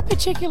because that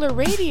particular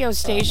radio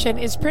station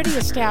is pretty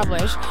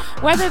established.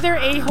 Whether they're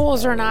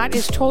a-holes or not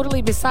is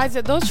totally besides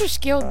it. Those are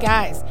skilled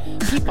guys.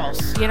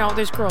 Peoples.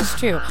 There's girls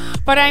too.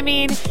 But I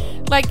mean,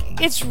 like,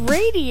 it's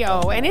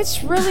radio and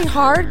it's really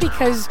hard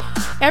because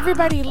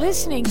everybody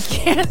listening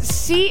can't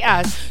see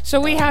us. So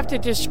we have to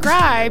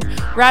describe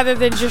rather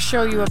than just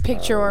show you a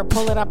picture or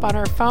pull it up on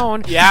our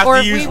phone. You have or to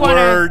if use we wanna-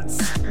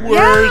 words.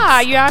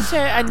 Yeah, you have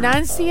to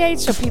enunciate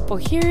so people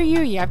hear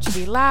you. You have to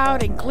be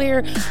loud and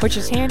clear, which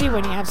is handy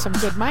when you have some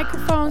good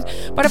microphones.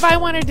 But if I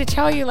wanted to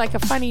tell you like a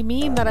funny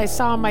meme that I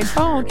saw on my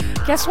phone,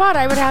 guess what?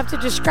 I would have to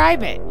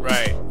describe it.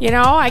 Right.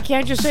 I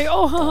can't just say,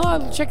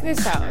 oh, check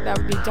this out. That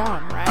would be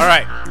dumb, right? All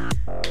right.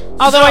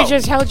 Although I So-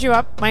 just held you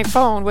up my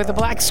phone with a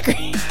black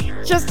screen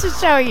just to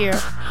show you.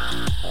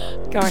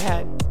 Go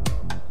ahead.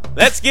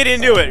 Let's get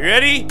into it.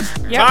 Ready?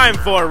 Yep. Time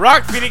for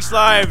Rock Phoenix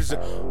Live's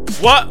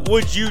What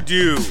Would You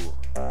Do?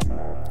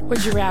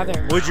 Would you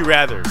rather? Would you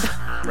rather?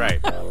 Right.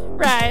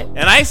 Right.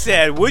 And I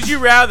said, would you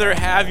rather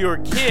have your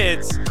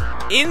kids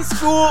in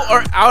school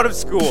or out of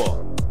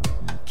school?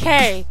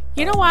 Okay,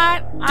 you know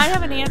what? I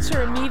have an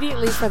answer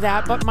immediately for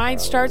that, but mine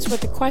starts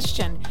with the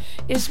question.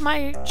 Is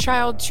my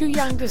child too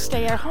young to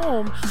stay at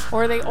home,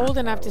 or are they old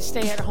enough to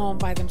stay at home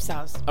by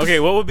themselves? Okay,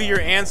 what would be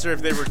your answer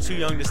if they were too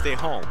young to stay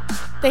home?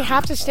 They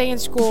have to stay in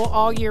school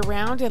all year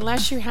round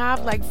unless you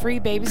have like free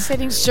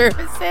babysitting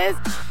services.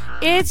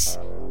 It's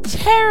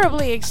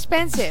terribly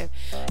expensive.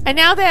 And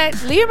now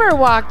that Lieber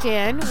walked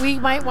in, we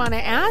might want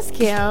to ask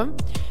him,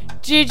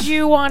 did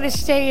you want to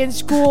stay in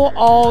school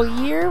all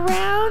year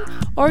round,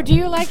 or do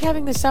you like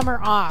having the summer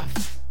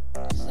off?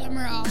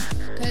 Summer off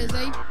because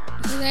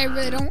I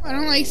really don't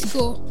like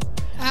school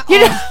at You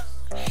all. know,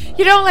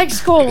 you don't like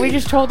school. We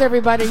just told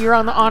everybody you're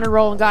on the honor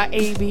roll and got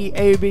A, B,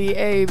 A, B,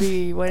 A,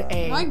 B. What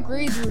A? My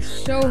grades were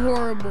so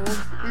horrible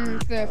in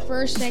the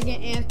first,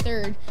 second, and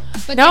third.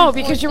 But No,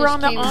 then because fourth you were just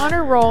on the came out.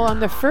 honor roll on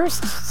the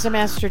first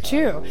semester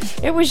too.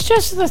 It was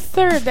just the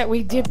third that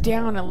we dipped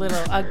down a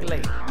little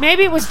ugly.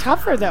 Maybe it was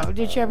tougher though.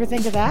 Did you ever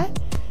think of that?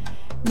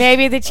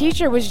 Maybe the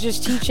teacher was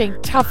just teaching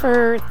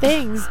tougher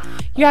things.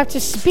 You have to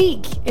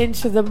speak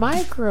into the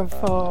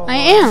microphone. I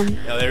am.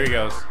 Oh, there he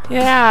goes.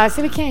 Yeah,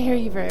 so we can't hear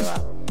you very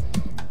well.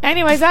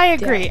 Anyways, I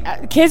agree.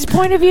 Kids'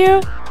 point of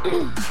view,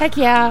 heck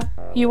yeah,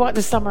 you want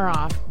the summer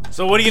off.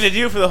 So what are you gonna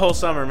do for the whole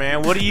summer,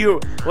 man? What are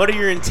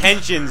your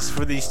intentions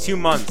for these 2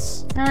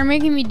 months? They're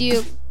making me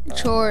do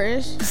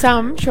chores.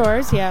 Some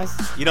chores,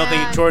 yes. You don't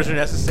think chores are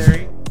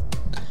necessary?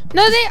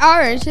 No, they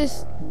are. It's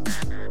just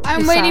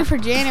I'm It's waiting soft. for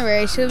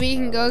January so we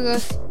can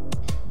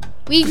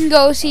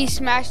go see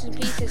Smash and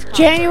Pieces concert.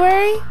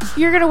 January?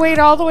 You're gonna wait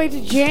all the way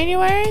to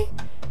January?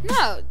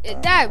 No,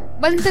 Dad.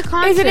 When's the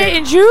concert? Isn't it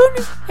in June?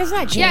 It's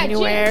not Yeah,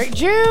 January. June,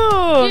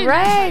 June, right?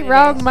 that's what it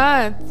Wrong is.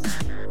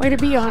 month. Way to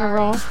be on a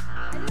roll.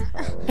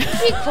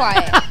 Be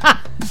quiet.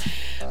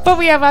 But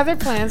we have other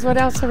plans. What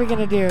else are we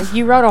gonna do?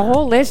 You wrote a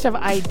whole list of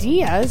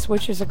ideas,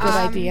 which is a good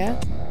idea.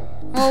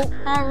 Well,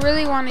 I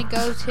really want to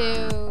go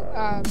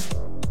to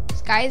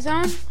Sky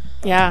Zone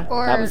Yeah,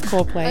 or that was a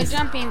cool a place.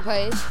 jumping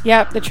place,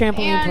 Yep, the trampoline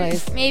and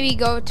place. maybe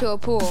go to a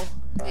pool.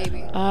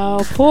 Maybe.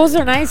 Oh, pools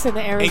are nice in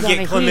the And Arizona get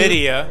heat.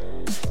 chlamydia.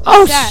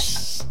 Oh, that?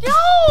 no!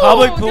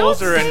 Public pools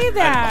don't are say a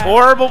that.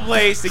 horrible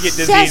place to get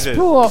diseases.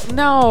 Cesspool.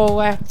 No.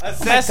 A Oh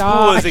cesspool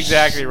my is gosh.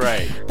 exactly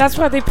right. That's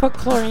why they put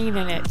chlorine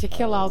in it to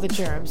kill all the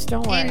germs.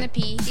 Don't worry. And the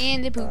pee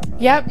and the poop.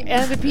 Yep,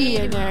 and the pee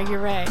in there. You're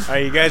right. Are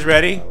you guys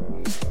ready?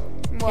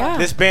 Yeah.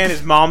 This band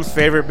is Mom's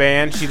favorite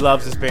band. She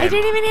loves this band. I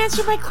didn't even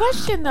answer my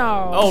question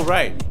though. Oh,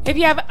 right. If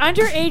you have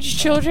underage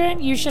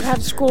children, you should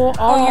have school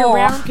all year Oh.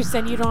 round because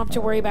then you don't have to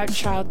worry about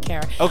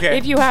childcare. Okay.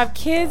 If you have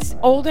kids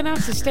old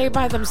enough to stay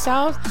by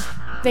themselves,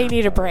 they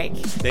need a break.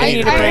 They They need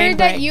need a a I brain heard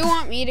that break. you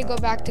want me to go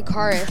back to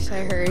Chorus.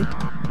 I heard.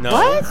 No,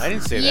 What? I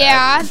didn't say that.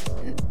 Yeah,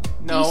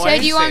 No, you I said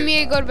didn't you say want me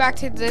to go back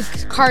to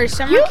the Chorus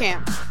summer You-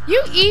 camp.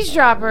 You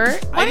eavesdropper.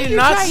 Why I don't did you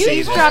not try say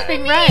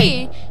eavesdropping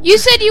Hey, right? you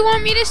said you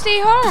want me to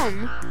stay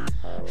home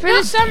for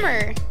the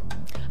summer.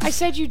 I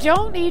said you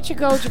don't need to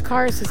go to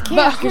Cars's camp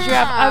But- because you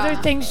have other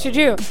things to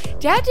do.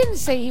 Dad didn't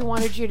say he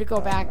wanted you to go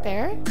back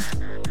there.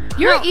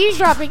 You're No.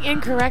 eavesdropping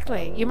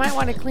incorrectly. You might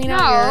want to clean out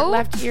your No.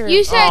 left ear.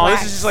 You said- Oh,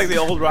 this is just like the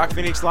old Rock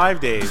Phoenix Live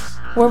days.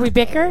 Where we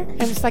bicker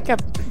and it's like a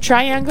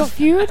triangle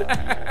feud,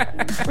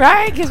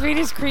 right? Because we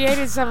just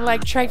created some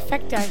like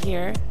trifecta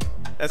here.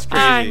 That's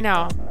crazy.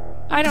 No,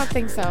 I don't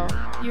think so.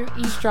 You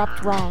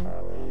eavesdropped wrong.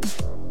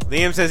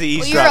 Liam says he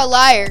Well, you're a eavesdropped.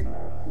 liar.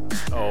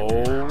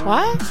 Oh.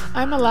 What?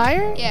 I'm a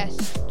liar?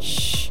 Yes,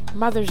 Shh.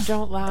 Mothers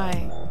don't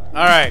lie.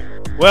 All right.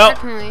 Well,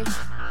 definitely.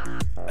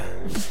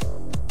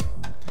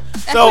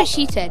 That's So- what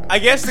she said. I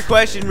guess the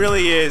question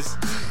really is,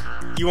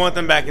 you want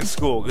them back in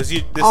school because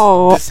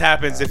Oh. this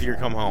happens if you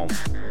come home.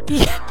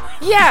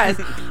 Yes,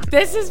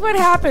 this is what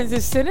happens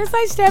as soon as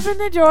I step in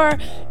the door.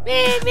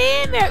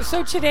 Man.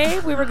 So today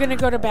we were going to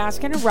go to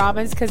Baskin and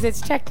Robbins because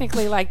it's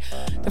technically like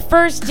the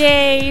first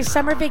day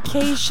summer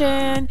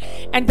vacation,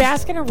 and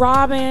Baskin and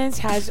Robbins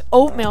has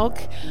oat milk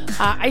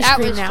ice That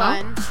cream was now.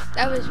 fun.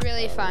 That was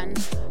really fun.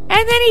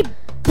 And then he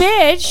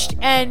bitched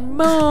and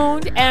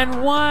moaned and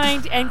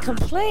whined and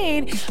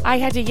complained. I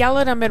had to yell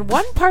at him in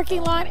one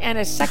parking lot and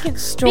a second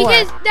store.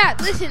 Because Dad,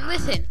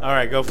 listen. All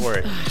right, go for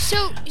it.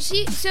 So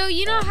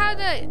you know how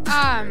the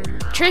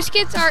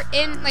Triscuits are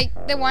in like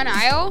the one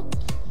aisle?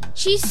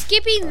 She's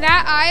skipping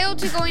that aisle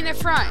to go in the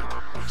front.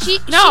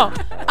 No,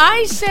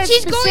 I said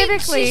She's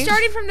specifically. She's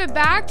starting from the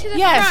back to the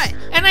Yes,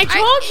 front. and I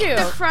told you.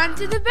 The front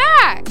to the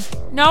back.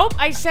 Nope,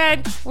 I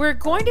said we're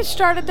going to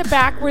start at the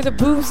back where the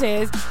booze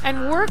is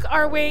and work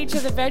our way to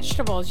the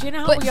vegetables. You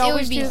know how But we it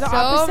always would be do the so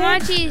opposite?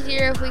 much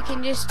easier if we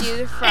can just do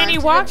the front And he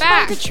to walked the by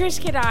back. the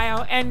Triscuit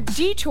aisle and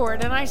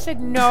detoured, and I said,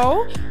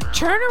 no,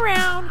 turn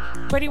around.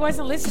 But he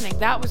wasn't listening.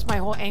 That was my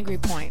whole angry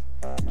point.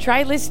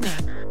 Try listening,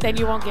 then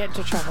you won't get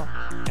into trouble.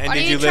 And Why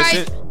did don't you try-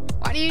 listen?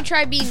 Why don't you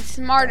try being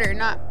smarter,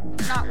 not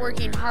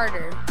working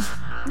harder?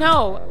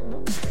 No,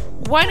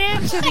 one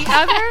end to the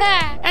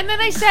other. And then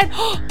I said,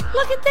 oh,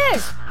 look at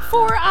this.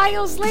 4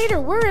 aisles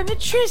later, we're in the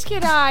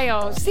Triscuit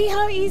aisle. See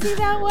how easy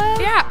that was?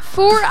 Yeah,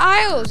 4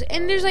 aisles,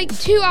 and there's like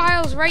 2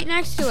 aisles right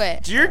next to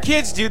it. Do your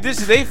kids do this?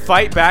 Do they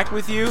fight back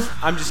with you?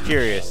 I'm just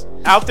curious.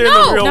 Out there in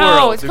No, the real no,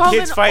 world, it's do called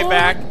kids an fight only-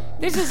 back?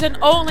 This is an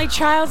only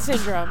child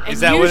syndrome, and Is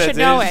that you what should it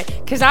know is?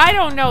 it because I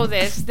don't know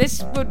this.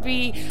 This would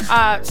be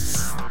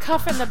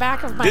cuff in the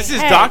back of my This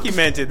head. is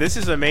documented. This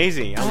is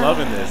amazing. I'm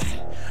loving this.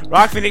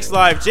 Rock Phoenix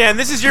Live. Jen,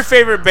 this is your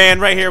favorite band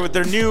right here with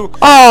their new...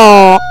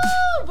 Oh,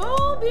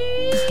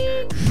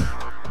 Volbeat.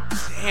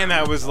 Damn,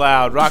 that was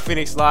loud. Rock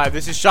Phoenix Live.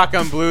 This is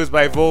Shotgun Blues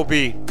by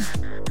Volbeat.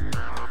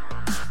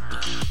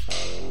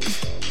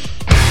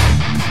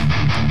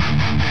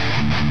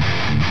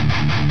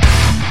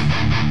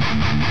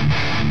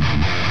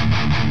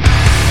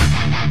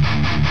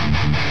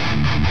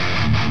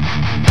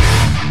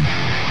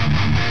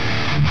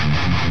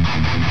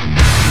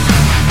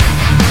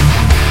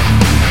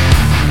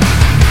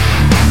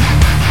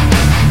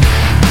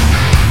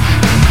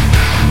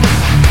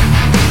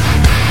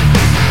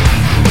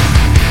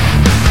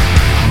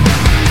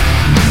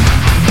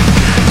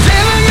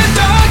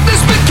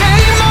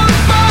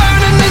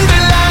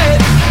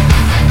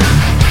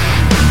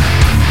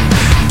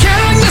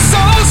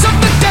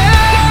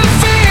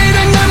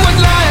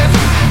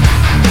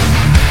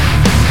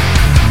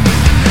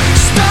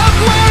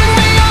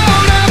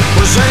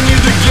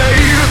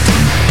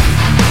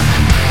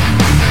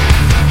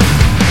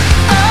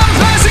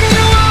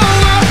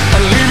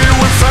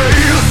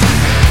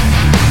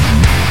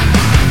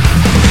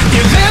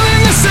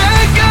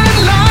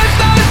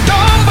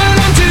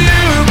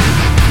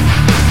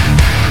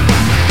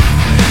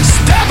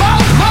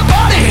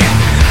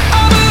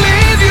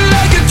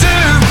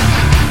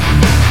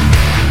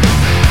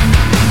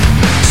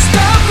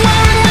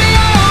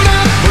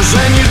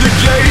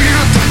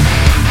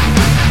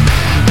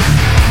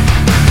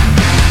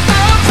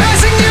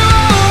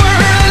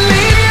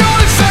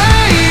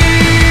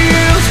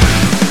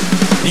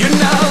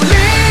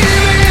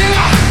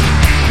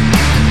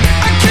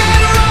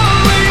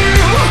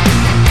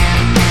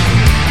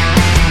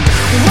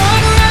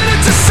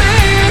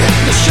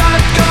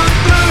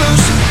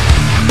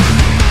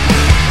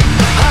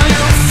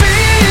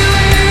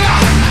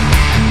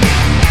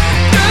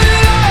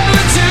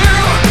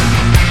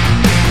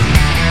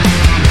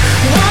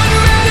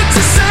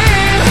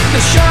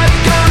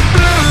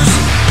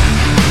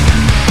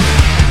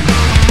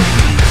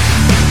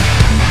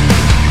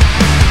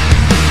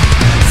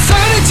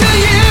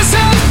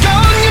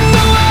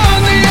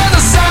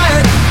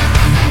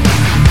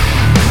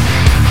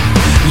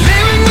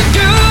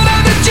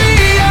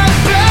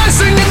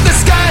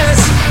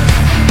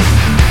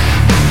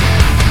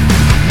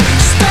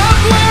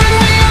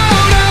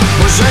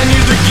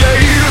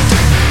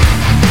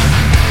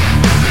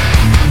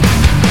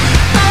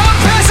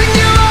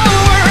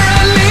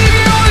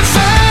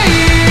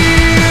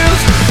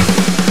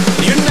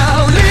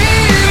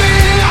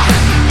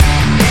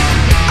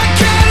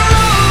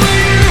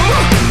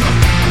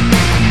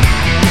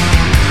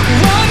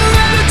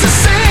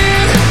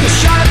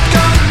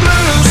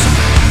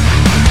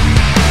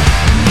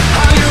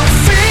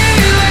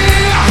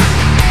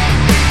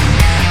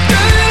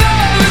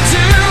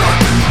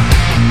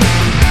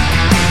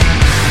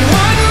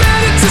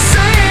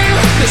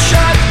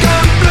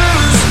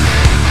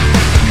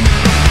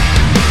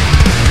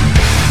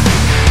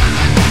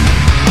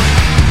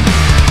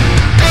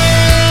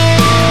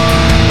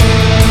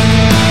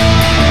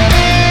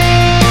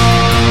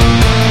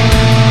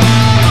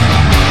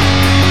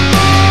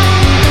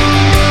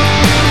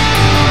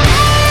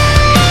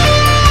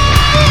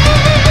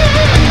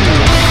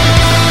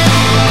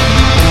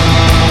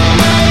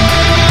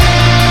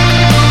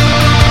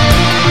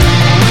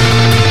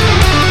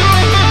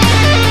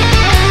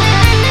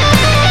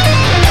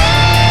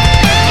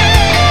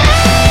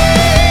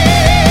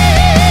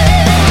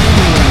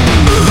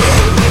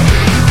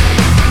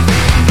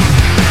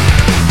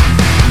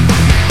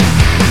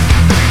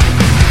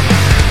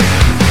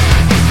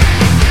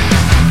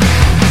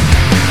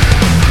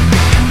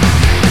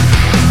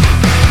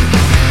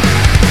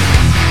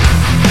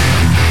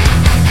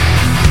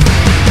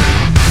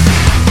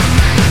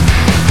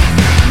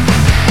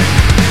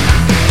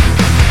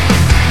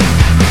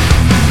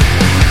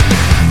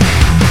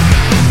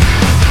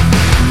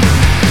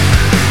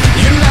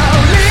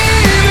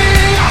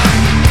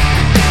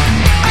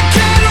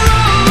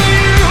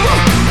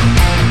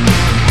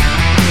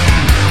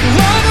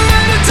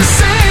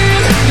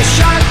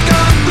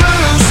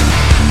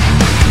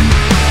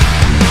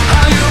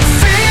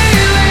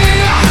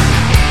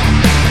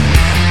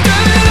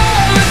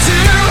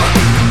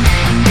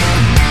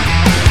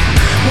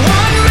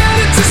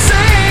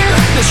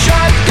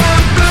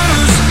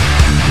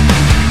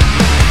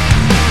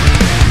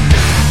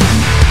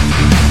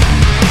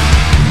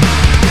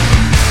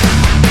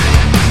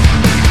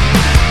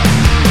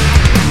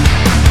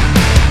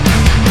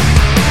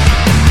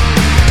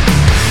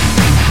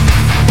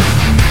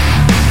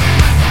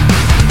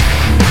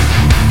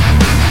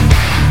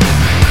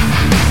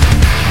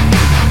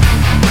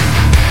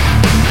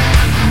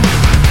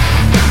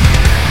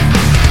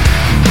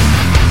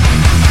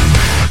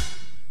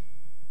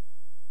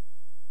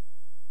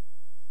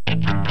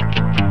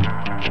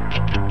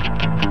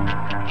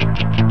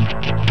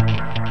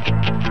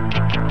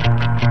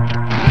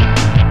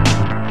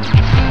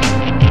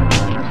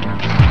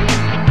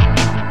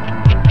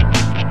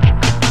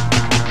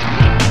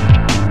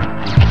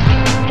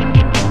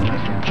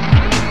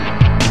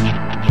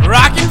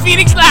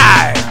 Phoenix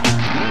Live.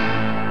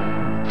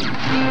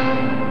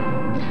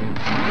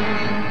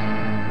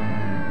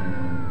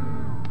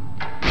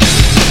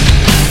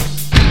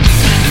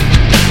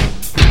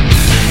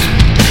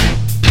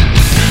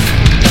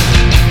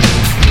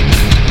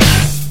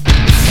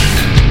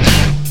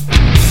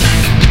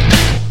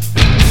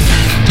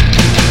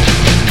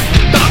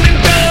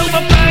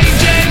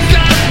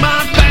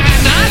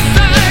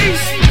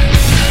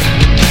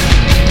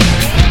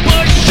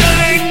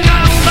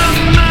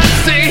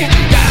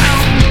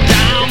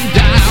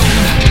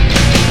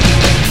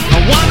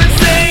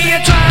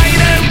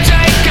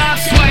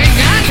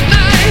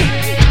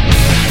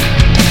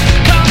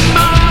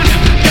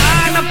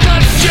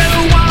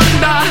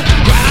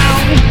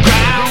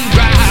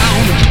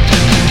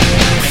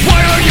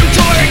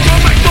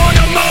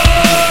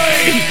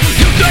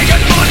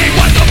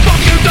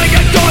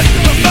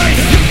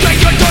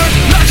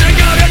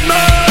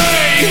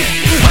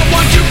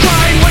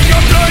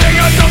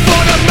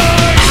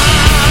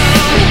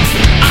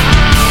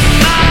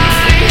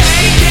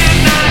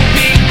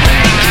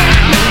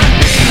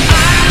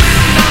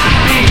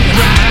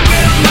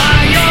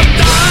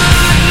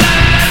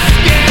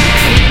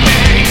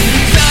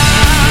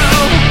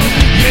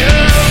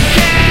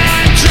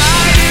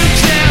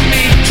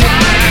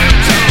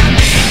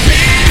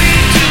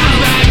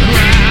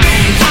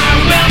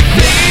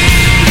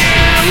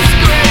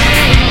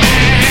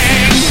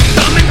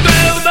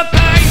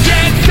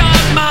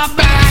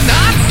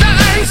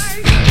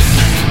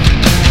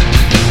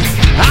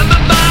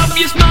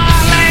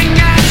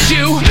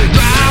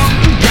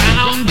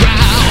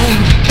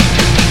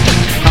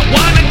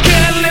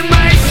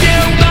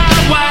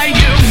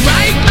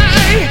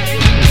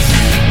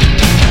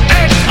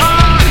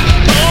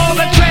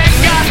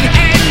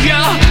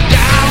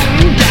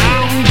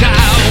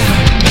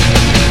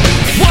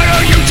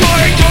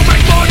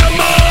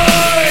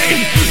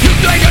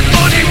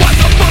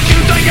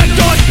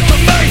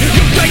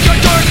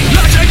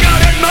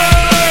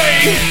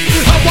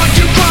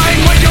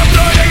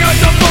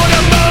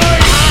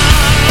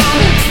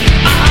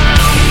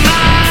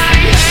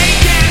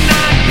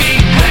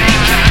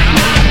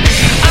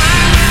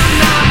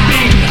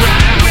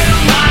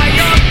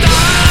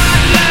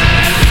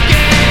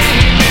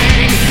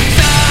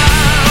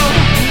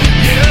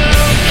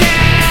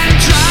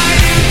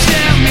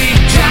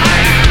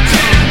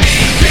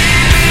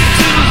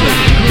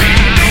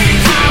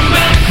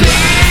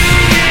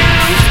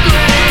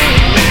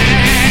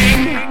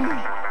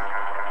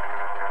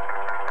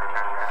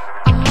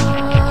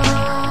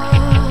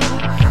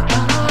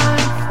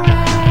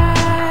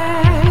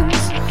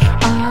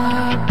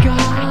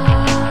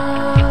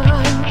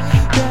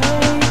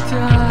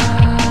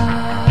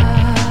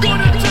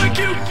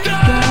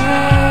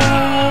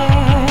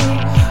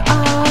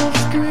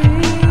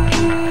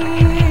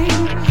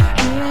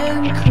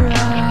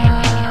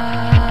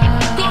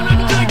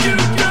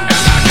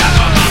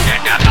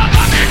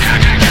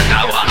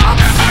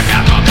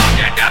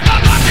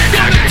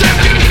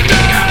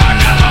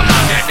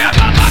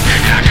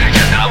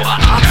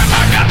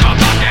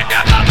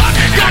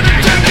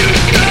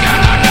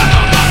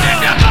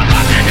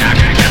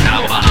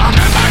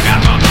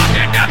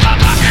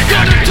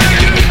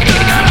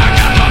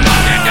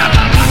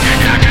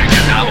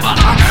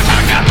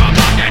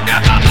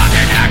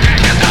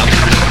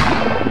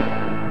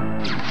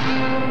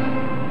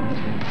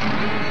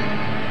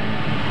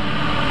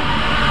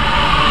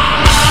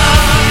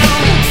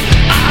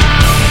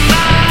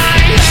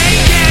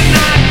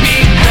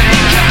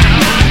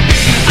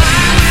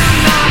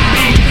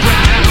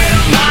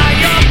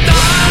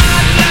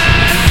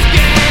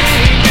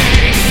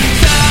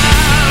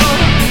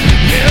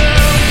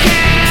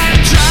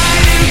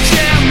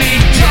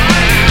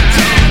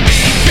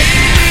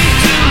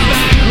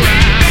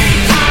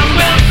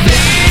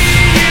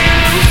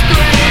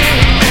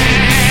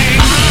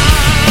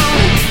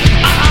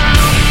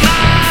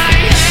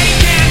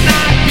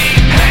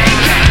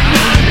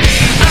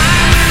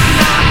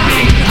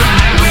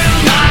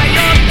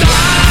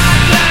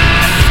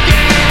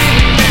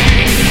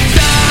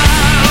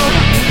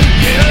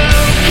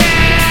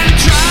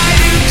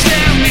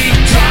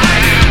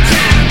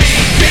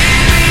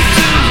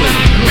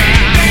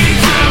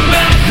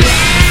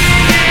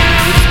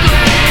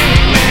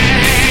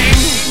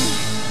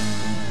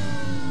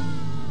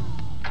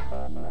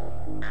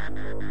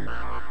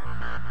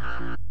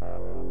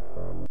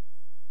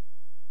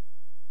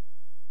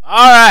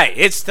 All right,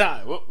 it's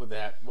time. What was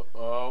that?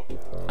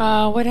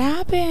 Oh. What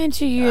happened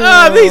to you?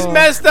 Oh, these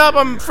messed up.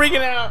 I'm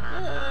freaking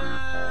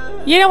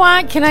out. You know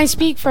what? Can I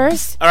speak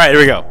first? All right, here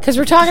we go. Because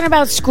we're talking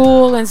about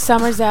school and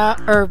summer's out,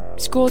 or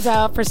school's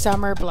out for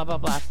summer, blah, blah,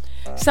 blah.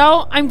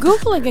 So I'm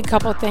Googling a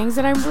couple things,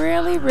 and I'm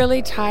really,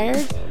 really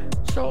tired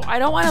So I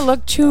don't want to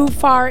look too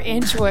far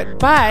into it,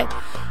 but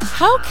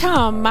how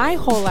come my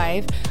whole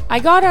life I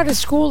got out of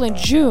school in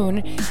June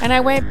and I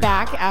went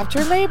back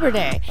after Labor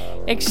Day?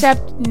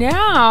 Except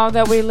now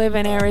that we live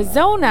in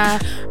Arizona,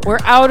 we're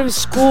out of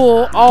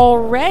school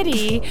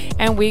already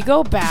and we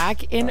go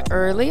back in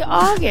early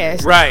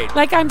August. Right.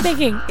 Like I'm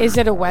thinking, is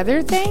it a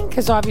weather thing?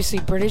 Because obviously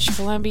British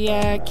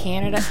Columbia,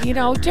 Canada,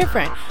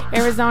 different.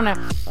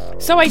 Arizona.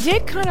 So I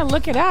did kind of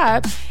look it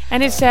up,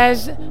 and it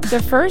says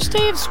the first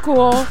day of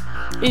school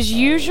is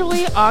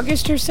usually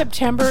August or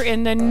September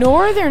in the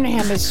northern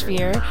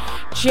hemisphere,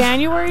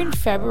 January and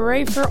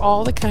February for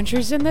all the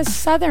countries in the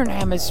southern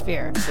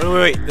hemisphere.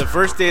 Wait. The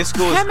first day of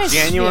school is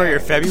January or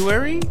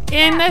February?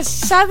 In the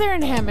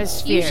southern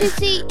hemisphere. You should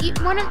see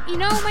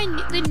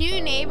the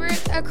new neighbor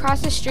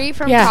across the street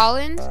from Yeah.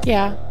 Collins.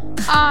 Yeah.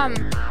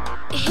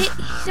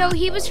 So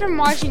he was from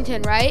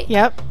Washington, right?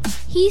 Yep.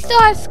 He still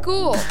has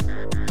school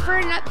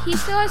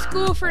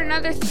for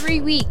another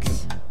 3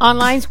 weeks.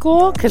 Online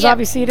school? Because Yep.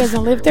 obviously he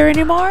doesn't live there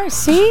anymore.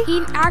 See?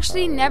 He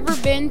actually never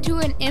been to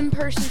an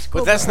in-person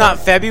school. But that's before. not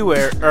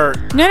February or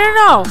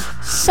No.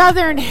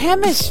 Southern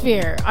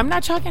hemisphere. I'm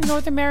not talking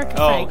North America,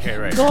 Oh, Frank. okay,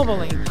 right.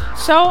 Globally.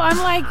 So I'm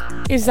like,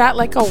 is that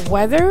like a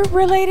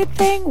weather-related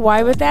thing?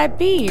 Why would that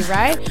be,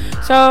 right?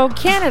 So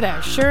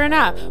Canada, sure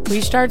enough, we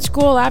start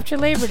school after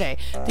Labor Day.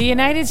 The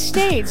United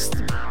States,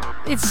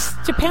 it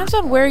depends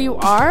on where you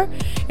are.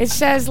 It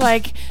says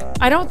like,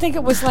 I don't think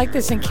it was like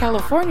this in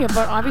California,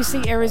 but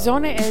obviously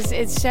Arizona is.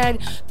 It said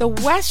the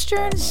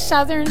western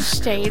southern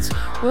states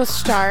will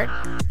start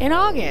in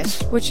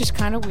August, which is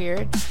kind of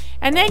weird.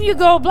 And then you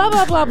go blah,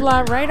 blah, blah,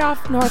 blah, right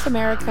off North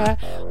America.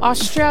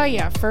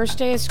 Australia, first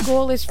day of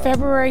school is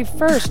February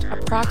 1st,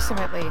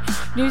 approximately.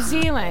 New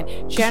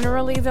Zealand,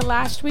 generally the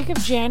last week of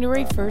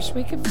January, first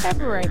week of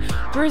February.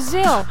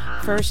 Brazil,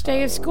 first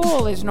day of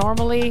school is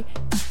normally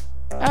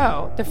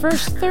the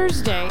first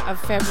Thursday of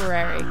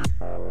February.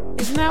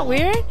 Isn't that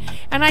weird?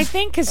 And I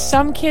think because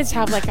some kids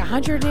have like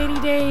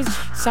 180 days,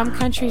 some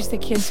countries the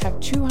kids have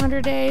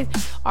 200 days.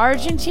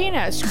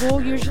 Argentina,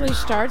 school usually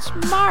starts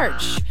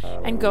March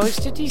and goes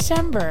to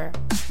December.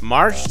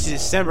 March to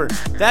December.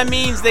 That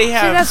means they See,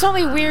 have that's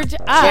only weird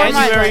to us.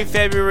 January,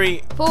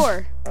 February,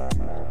 4.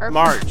 Or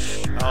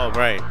March. Oh,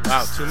 right.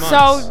 Wow, 2 months.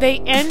 So they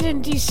end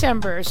in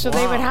December. So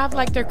they would Wow. have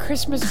like their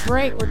Christmas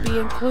break would be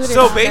included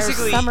So on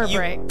basically, their summer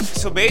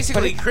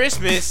break.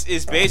 Christmas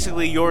is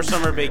basically your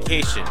summer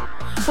vacation.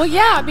 Well,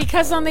 yeah,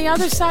 because on the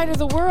other side of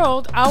the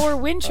world, our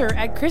winter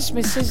at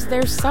Christmas is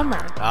their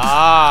summer.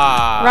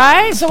 Ah.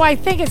 Right? So I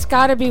think it's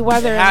got to be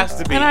weather. It has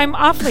to be. And I'm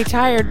awfully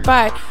tired,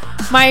 but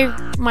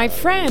my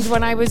friend,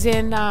 when I was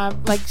in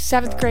like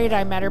 7th grade,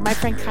 I met her. My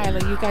friend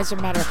Kylie, you guys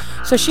have met her.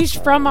 So she's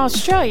from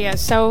Australia.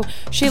 So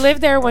she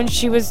lived there when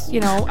she was,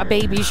 a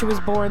baby. She was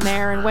born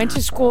there and went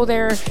to school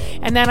there.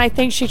 And then I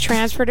think she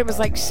transferred. It was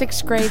like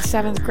 6th grade,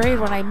 7th grade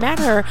when I met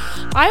her.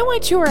 I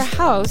went to her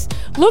house,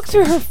 looked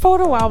through her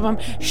photo album.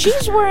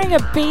 She's wearing a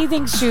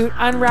bathing suit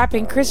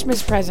unwrapping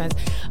Christmas presents.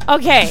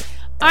 Okay.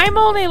 I'm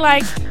only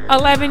like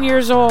 11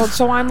 years old,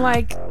 so I'm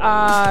like,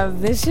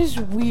 this is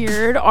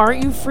weird.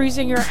 Aren't you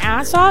freezing your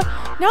ass off?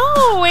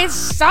 No, it's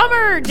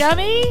summer,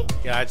 dummy.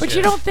 Gotcha. But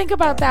you don't think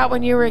about that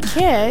when you were a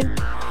kid.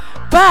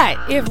 But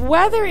if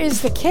weather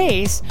is the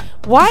case,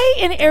 why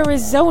in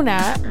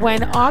Arizona,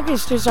 when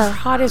August is our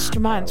hottest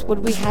month, would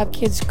we have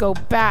kids go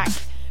back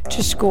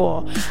to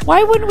school?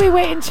 Why wouldn't we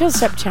wait until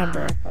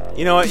September?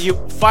 You know what? You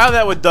file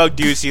that with Doug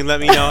Ducey and let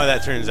me know how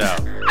that turns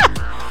out.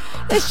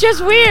 It's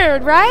just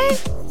weird,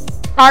 right?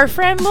 Our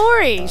friend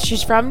Lori,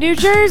 she's from New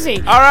Jersey.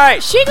 All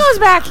right. She goes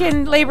back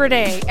in Labor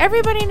Day.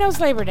 Everybody knows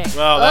Labor Day.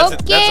 Well,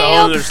 that's a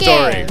whole other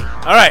story.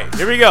 All right,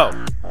 here we go.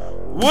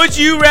 Would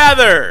you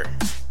rather?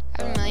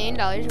 Have $1 million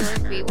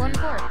or be one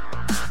poor?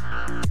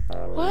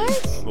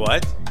 What?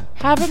 What?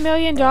 Have $1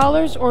 million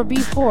or be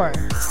poor?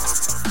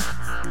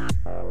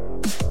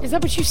 Is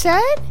that what you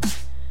said?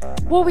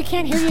 Well, we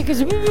can't hear you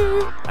because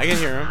I can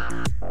hear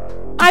him.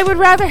 I would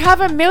rather have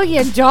 $1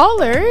 million.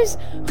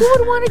 Who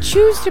would want to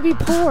choose to be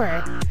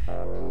poor?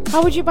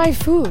 How would you buy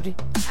food?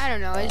 I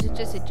don't know. It's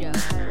just a joke.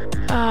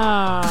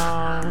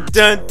 Oh.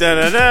 Dun dun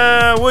dun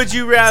dun. Would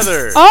you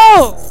rather?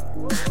 Oh!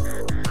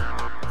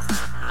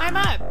 I'm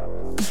up.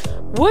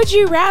 Would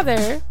you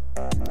rather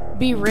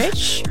be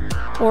rich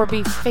or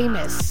be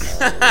famous?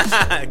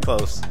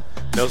 Close.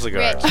 No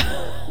cigars. Rich.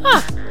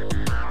 Huh.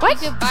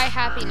 What? You could buy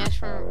happiness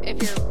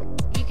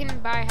you can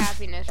buy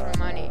happiness from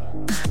money.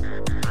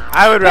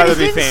 I would But rather it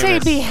be didn't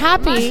famous. say be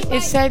happy.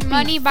 It said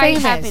money be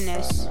buys famous.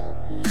 happiness.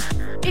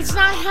 It's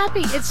not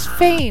happy. It's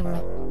fame.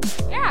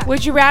 Yeah.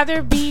 Would you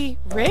rather be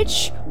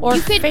rich or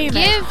You could famous?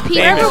 give people-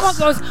 Where everyone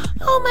Famous. goes,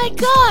 oh my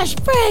gosh,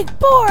 Frank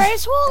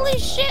Boris, holy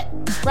shit.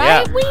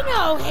 Right? Yeah. We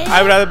know him.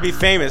 I would rather be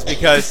famous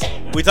because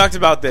we talked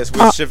about this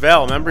with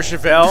Chevelle. Remember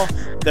Chevelle?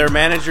 Their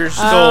manager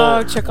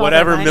stole took all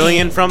whatever their money.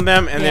 million from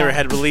them, and Yeah. they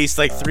had released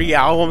like 3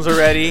 albums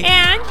already.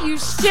 And you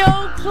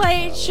still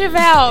played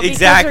Chevelle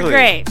Exactly. because you're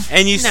great.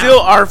 And you No. still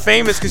are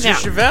famous because No. you're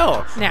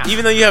Chevelle. No.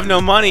 Even though you have no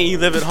money, you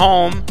live at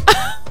home.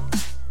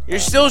 You're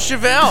still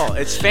Chevelle.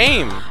 It's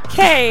fame.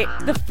 Okay,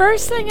 the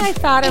first thing I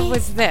thought of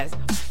was this.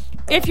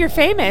 if you're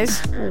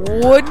famous,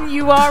 wouldn't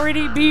you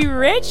already be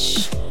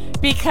rich?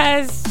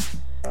 Because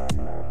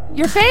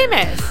you're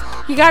famous.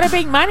 You got to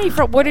make money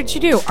for. What did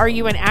you do? Are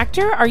you an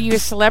actor? Are you a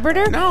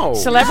celebrity? No.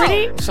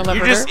 Celebrity? You're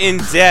Celebrity. just in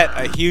debt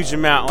a huge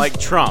amount, like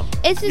Trump.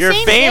 It's the You're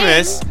same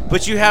famous,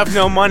 but you have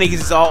no money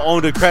because it's all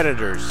owned to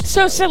creditors.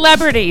 So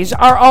celebrities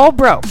are all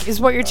broke, is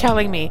what you're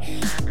telling me.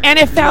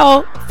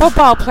 NFL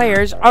football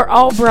players are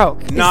all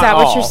broke. Is Not that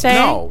all. what you're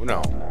saying?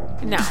 No.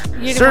 No.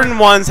 You Certain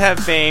ones have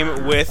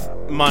fame with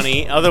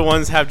money. Other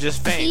ones have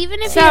just fame.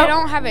 Even if So- you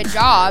don't have a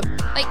job,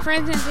 like for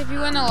instance, if you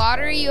win the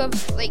lottery, you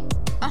have like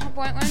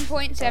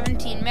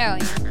 1.17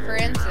 million, for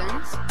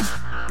instance,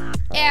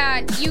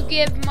 and you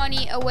give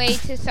money away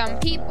to some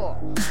people,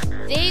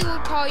 they will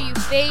call you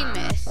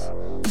famous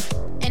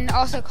and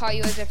also call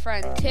you as a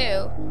friend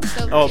too.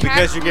 So Oh,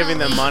 because you're giving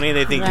them money,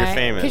 they think you're Because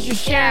famous. you're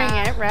sharing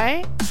Yeah. it,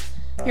 right?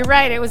 You're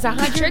right. It was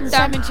tricked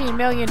them. $117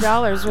 million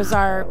was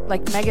our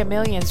like mega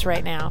millions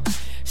right now.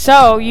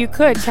 So you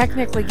could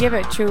technically give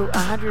it to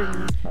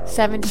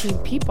 117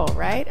 people,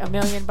 right? $1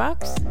 million.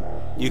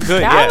 You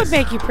could, That yes. would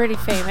make you pretty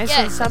famous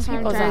in Yes, some that's what I'm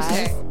people's trying to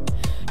eyes. say.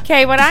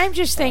 Okay, what I'm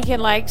just thinking,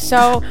 like,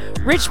 so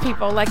rich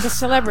people, like a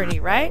celebrity,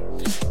 right?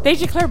 They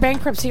declare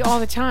bankruptcy all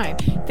the time.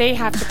 They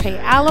have to pay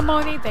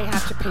alimony. They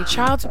have to pay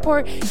child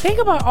support. Think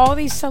about all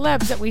these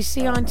celebs that we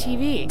see on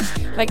TV.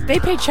 Like, they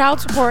pay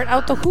child support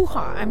out the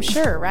hoo-ha, I'm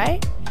sure,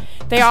 right?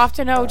 They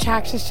often owe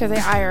taxes to the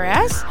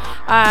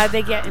IRS.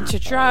 They get into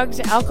drugs,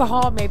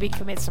 alcohol, maybe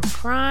commit some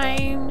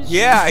crimes.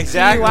 Yeah,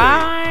 exactly.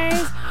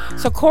 DUIs.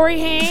 So Corey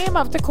Haim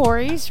of the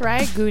Coreys,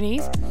 right?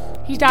 Goonies.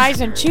 He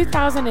dies in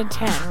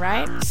 2010,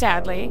 right?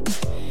 Sadly.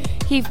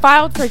 He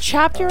filed for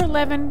Chapter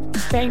 11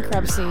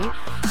 bankruptcy.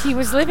 He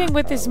was living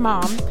with his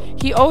mom.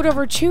 He owed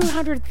over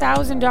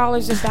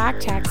 $200,000 in back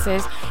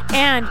taxes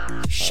and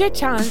shit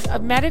tons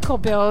of medical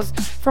bills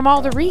from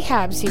all the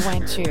rehabs he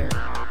went to.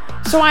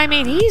 So, I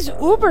mean, he's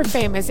uber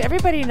famous.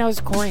 Everybody knows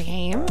Corey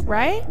Haim,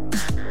 right?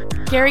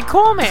 Gary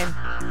Coleman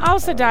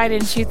also died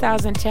in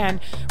 2010,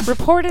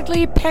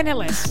 reportedly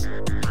penniless.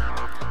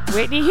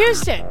 Whitney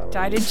Houston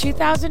died in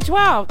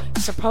 2012,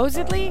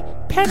 supposedly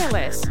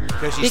penniless.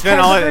 Because she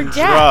spent all of it her in debt.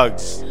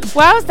 drugs.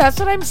 Well, that's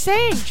what I'm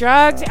saying.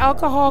 Drugs,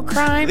 alcohol,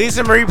 crime.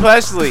 Lisa Marie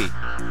Presley,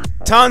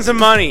 tons of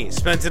money,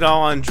 spent it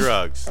all on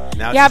drugs.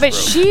 Now Yeah, she's but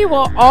broke. she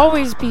will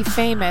always be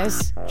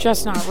famous,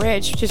 just not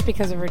rich, just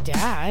because of her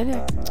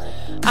dad.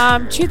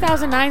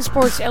 2009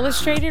 Sports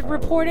Illustrated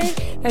reported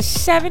that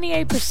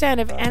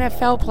 78% of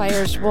NFL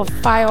players will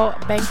file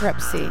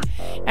bankruptcy,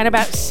 and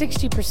about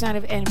 60%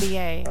 of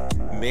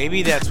NBA.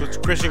 Maybe that's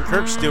what Christian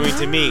Kirk's doing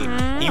to me.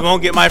 He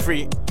won't get my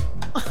free.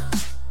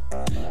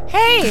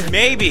 Hey!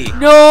 Maybe.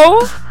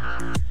 No!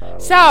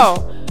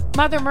 So,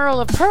 Mother Merle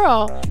of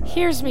Pearl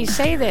hears me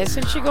say this,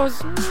 and she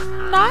goes,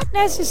 not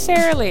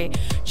necessarily.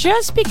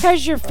 Just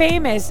because you're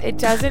famous, it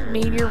doesn't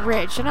mean you're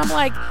rich. And I'm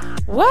like,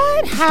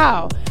 what?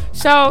 How?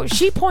 So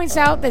she points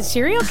out that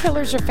serial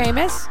killers are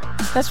famous.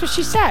 That's what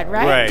she said,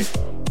 right? Right.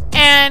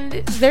 And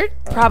they're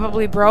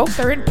probably broke.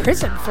 They're in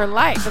prison for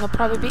life, and they'll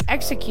probably be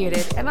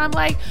executed. And I'm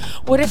like,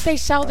 what if they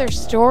sell their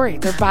story,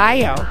 their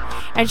bio?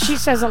 And she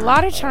says a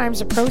lot of times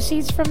the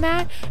proceeds from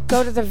that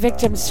go to the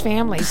victim's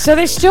family. So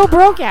they're still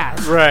broke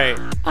ass. Right.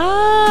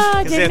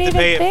 Ah, 'Cause they have didn't to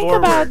pay even it think forward.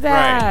 about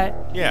that.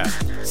 Right. Yeah.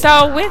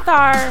 So with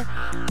our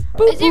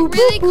boop, Is it boop,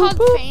 really boop, called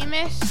boop, boop.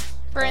 famous?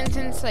 For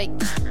instance, like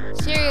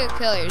serial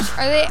killers,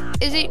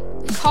 is it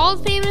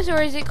called famous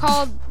or is it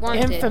called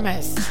wanted?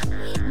 Infamous.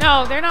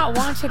 No, they're not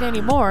wanted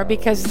anymore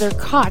because they're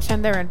caught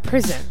and they're in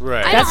prison.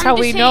 Right. I That's know, how I'm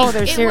we just know saying,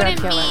 they're serial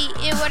killer.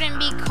 It wouldn't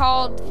be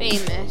called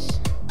famous.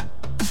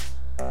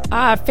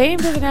 Fame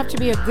doesn't have to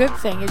be a good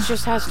thing. It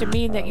just has to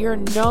mean that you're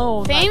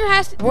known Fame like,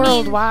 has to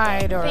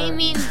worldwide. Or Fame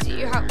means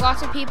you have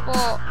lots of people,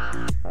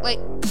 like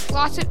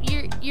lots of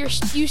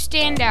you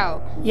stand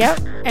out. Yep,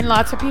 and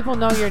lots of people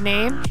know your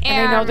name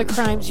and they know the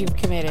crimes you've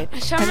committed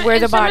and where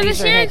the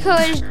bodies are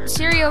hidden.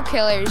 Serial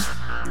killers,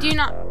 do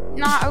not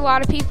a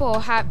lot of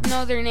people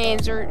know their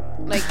names or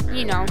like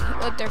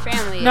what their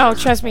family No,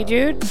 is. trust me,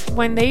 dude.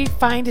 When they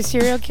find a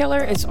serial killer,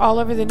 it's all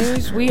over the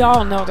news. We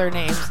all know their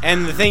names.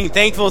 And the thing,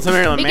 thankful to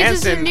Marilyn Because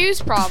it's Manson. the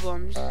news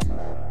problems.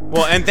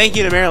 Well, and thank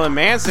you to Marilyn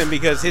Manson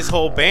because his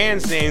whole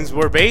band's names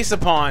were based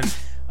upon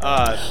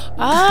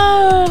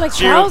Oh, like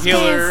serial Charles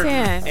killer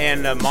Manson.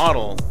 and a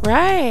model.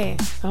 Right.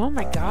 Oh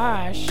my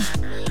gosh.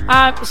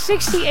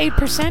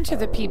 68% of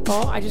the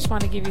people, I just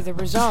want to give you the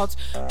results,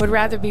 would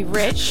rather be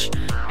rich,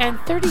 and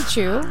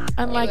 32,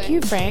 unlike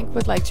you, Frank,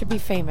 would like to be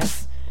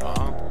famous.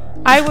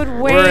 I would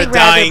way We're a rather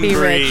dying be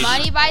breed. rich.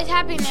 Money buys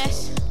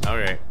happiness.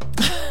 Okay.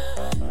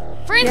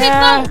 For instance,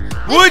 Yeah.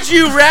 no, Would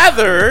you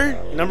rather,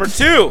 number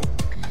 2,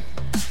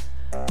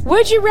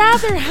 Would you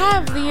rather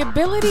have the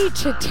ability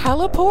to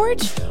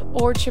teleport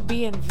or to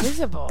be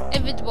invisible?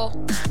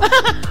 invisible.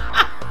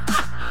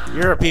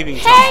 you're a peeping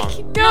Heck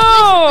Tom.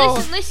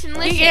 No, listen.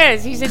 He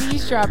is. He's an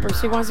eavesdropper,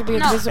 so he wants to be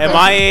No. invisible. At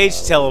my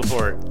age,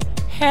 teleport.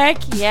 Heck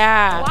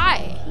yeah.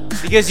 Why?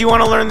 Because you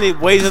want to learn the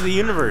ways of the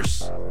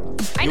universe.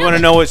 I You know, want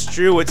to but- know what's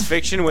true, what's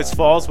fiction, what's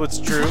false, what's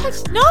true?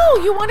 No,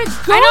 you want to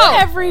go I know,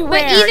 everywhere.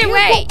 but either You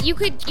way, go-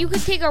 you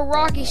could take a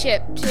rocket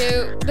ship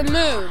to the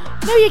moon.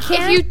 no, you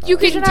can't. If you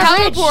because can you're not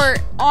rich. teleport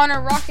on a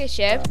rocket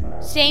ship,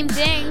 same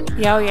thing.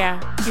 Yeah, oh, yeah.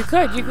 You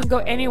could. You can go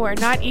anywhere,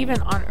 not even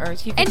on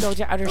Earth. You can And go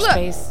to outer look,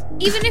 space.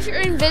 Even if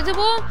you're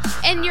invisible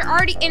and you're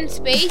already in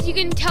space, you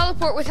can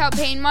teleport without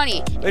paying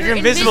money. If you're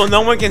invisible, no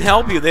one can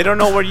help you. They don't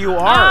know where you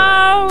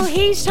are. Oh,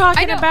 he's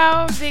talking know.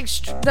 about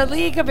the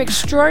League of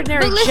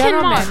Extraordinary But listen,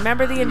 Gentlemen. Mom.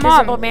 Remember the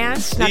Invisible Mom. Man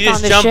So snuck you on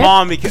just the jump ship?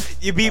 on because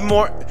you be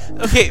more.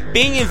 Okay,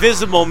 being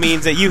invisible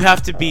means that you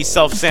have to be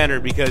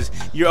self-centered because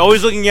you're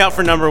always looking out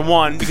for number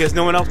one because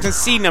no one else can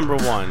see number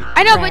one.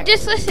 I know, Right. but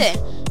just listen.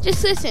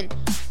 Just listen.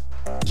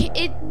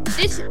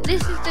 This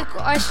is the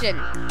question.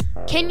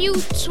 Can you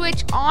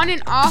switch on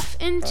and off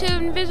into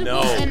invisible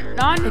No. and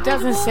non-invisible? It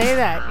doesn't say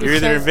that. It You're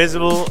either says-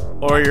 invisible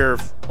or you're.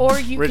 or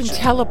you Rich- can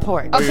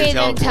teleport. Oh, Okay, you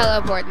then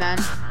teleport. teleport then.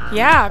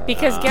 Yeah,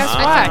 because guess Ah.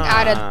 I what? took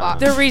out of the box.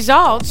 The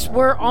results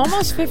were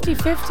almost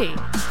 50-50.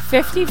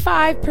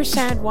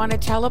 55% want to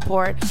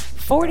teleport,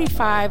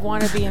 45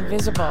 want to be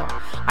invisible.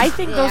 I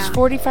think those Yeah.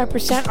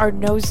 45% are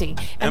nosy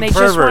and And they just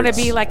want to perverts.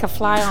 be like a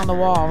fly on the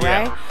wall, Yeah.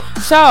 right?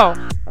 So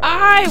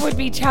I would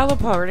be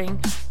teleporting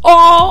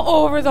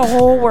all over the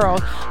whole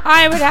world.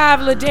 I would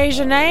have Le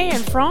Déjeuner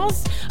in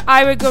France.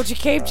 I would go to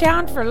Cape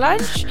Town for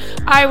lunch.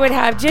 I would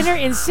have dinner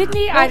in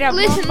Sydney. I'd have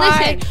listen,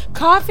 Mumbai listen.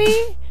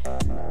 coffee.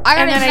 I got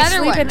And then I another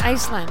sleep one. in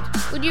Iceland.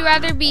 Would you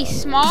rather be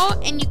small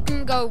and you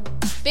can go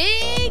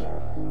big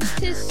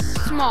to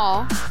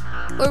small,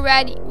 or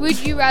would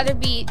you rather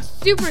be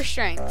super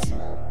strength?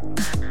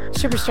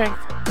 Super strength.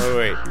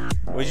 Wait.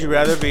 Would you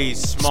rather be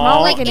small?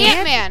 Small like Like an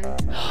ant?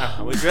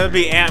 Ant-Man. Would you rather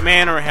be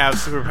Ant-Man or have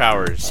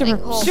superpowers? Super,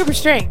 Like Hulk. super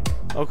strength.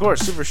 Of course,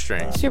 super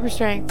strength. Super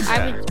strength.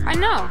 I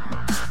know.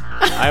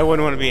 I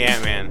wouldn't want to be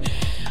Ant-Man.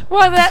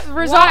 Well, that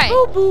result. Why?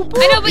 Boop, boop, boop.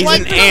 I know, but He's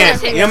like, an ant.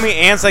 listen. You know how many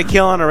ants I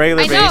kill on a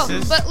regular I know,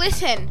 basis? but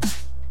listen.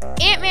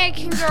 Ant-Man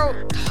can grow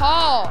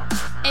tall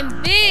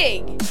and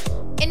big.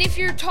 And if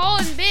you're tall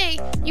and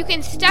big, you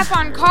can step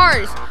on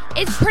cars.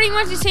 It's pretty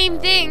much the same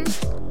thing.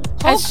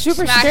 Hulk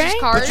super smashes strength?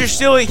 cars. But you're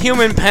still a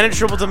human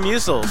penetrable to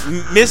missiles.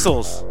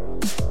 Missiles.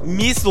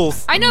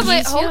 I know,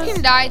 but Hulk Missiles?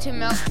 can die to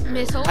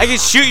missiles. I could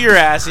shoot your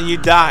ass and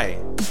you'd die.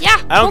 Yeah, I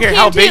don't Hulk care can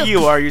how big too.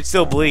 you are, you'd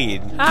still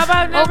bleed. How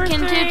about number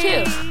can do 3?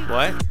 too.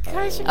 What?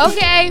 Guys, you're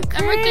Okay,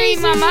 number 3,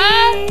 crazy.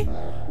 Mama.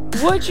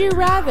 Would you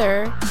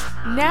rather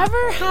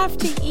never have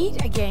to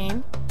eat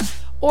again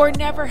or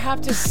never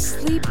have to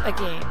sleep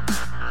again?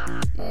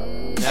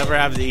 Never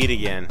have to eat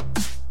again.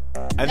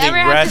 I Never think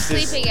have to rest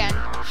sleep is. again.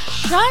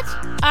 Shut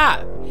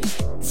up.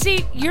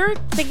 See, you're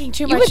thinking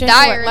too You much would into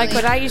die it, like early.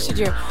 what I used to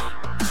do.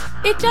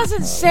 It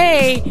doesn't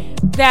say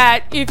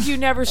that if you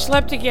never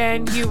slept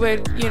again, you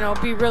would,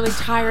 be really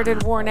tired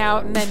and worn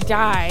out and then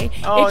die.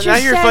 Oh, It now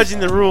just you're says- fudging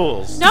the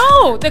rules.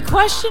 No, the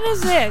question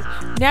is this: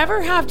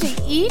 never have to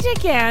eat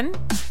again,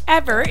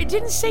 ever. It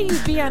didn't say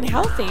you'd be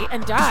unhealthy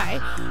and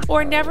die,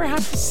 or never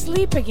have to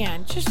sleep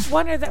again. Just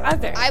one or the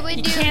other. I would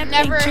you do can't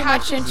never think too have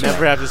much to into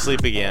Never it. have to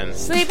sleep again.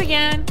 Sleep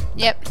again.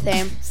 Yep,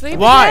 same. Sleep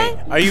Why?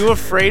 again. Are you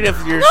afraid of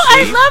your No,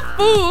 sleep? I love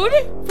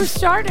food for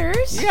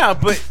starters. Yeah,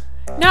 but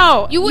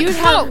No, You would you'd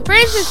no, have for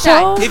instance,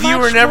 so if you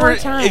were much never, more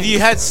time. if you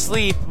had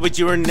sleep, but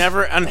you were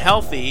never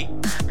unhealthy,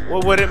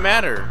 what would it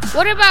matter?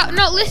 what about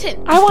no?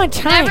 Listen, I want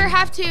time. never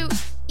have to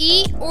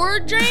eat or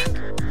drink,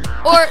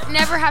 or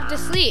never have to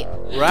sleep.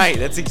 Right,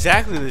 that's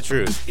exactly the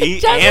truth.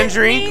 Eat Doesn't and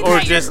drink, mean or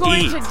that just you're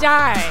going eat. to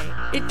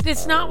die.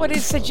 It's not what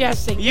it's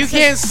suggesting. You It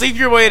can't says sleep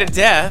your way to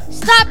death.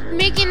 Stop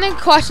making the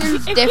questions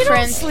If you don't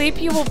different.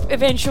 sleep, you will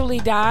eventually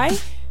die.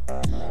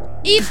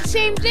 Eat the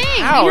same thing.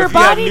 How? Your if you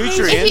have body needs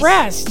nutrients.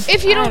 rest.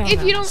 If you I don't, if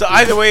know. you don't, So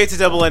either way, it's a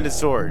double-ended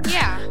sword.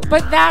 yeah.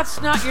 But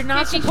that's not. You're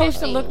not 50-50. supposed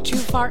to look too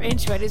far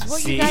into it. Is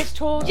what See? you guys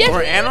told Yes, me. We're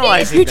you did.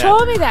 analyzing You that.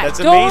 told me that. That's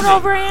Don't amazing.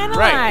 overanalyze.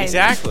 Right,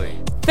 exactly.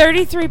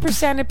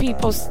 33% of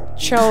people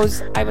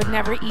chose I would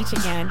never eat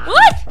again.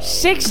 What?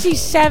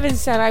 67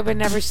 said I would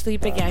never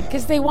sleep again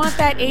because they want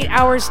that 8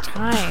 hours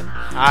time.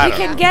 I You don't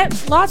can know.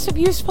 get lots of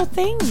useful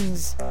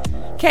things.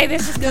 Okay,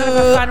 this is kind of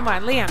a fun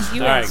one. Liam,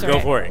 you All right, answer go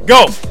it. for it.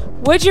 Go.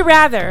 Would you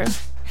rather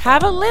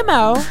have a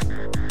limo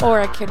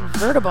or a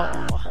convertible?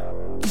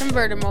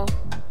 Convertible.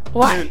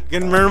 Why?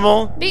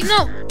 Convertible.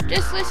 No,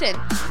 just listen.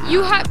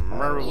 You have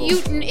Convertible.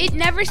 you. It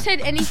never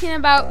said anything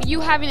about you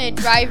having a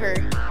driver.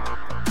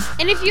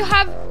 And if you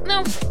have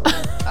no,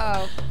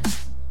 oh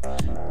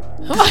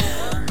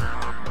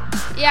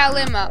yeah,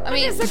 limo. I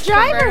mean, It's a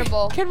driver.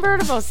 convertible.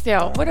 Convertible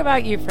still. What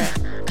about you, Fred?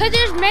 Because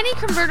there's many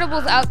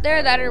convertibles out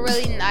there that are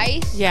really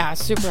nice. Yeah,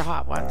 super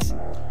hot ones.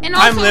 And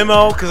also, I'm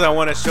limo because I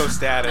want to show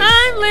status.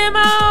 I'm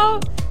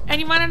limo. And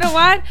you want to know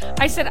what?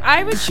 I said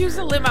I would choose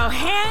a limo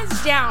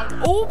hands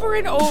down over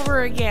and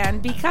over again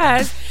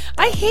because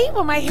I hate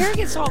when my hair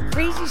gets all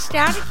crazy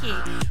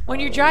staticky when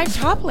you drive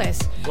topless.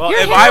 Well,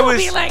 Your if hair I will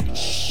was- be like,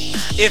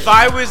 shh. If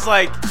I was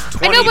like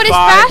 25, know, but it's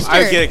I'd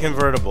faster. get a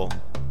convertible.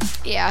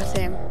 Yeah,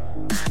 same.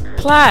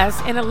 Plus,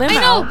 in a limo. I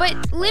know, but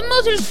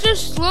limos are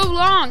just so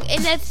long,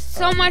 and that's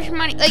so much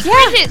money. Like, Yeah. for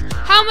instance,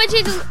 how much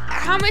is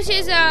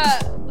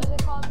what's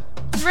it called?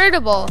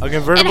 convertible. A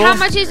convertible? And how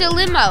much is a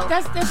limo?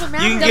 That doesn't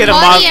matter. You can The get a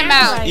money Mazda.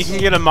 amount. You can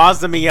get a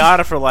Mazda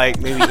Miata for like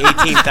maybe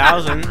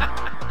 18,000.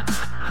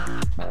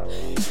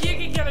 You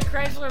can get a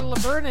Chrysler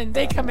LeBaron.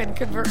 They come in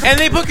convertible. And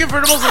they put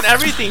convertibles in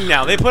everything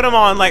now. They put them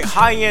on like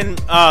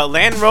high-end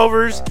Land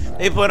Rovers.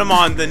 They put them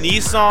on the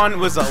Nissan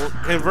was a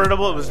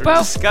convertible. It was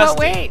disgusting. But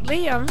wait,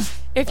 Liam.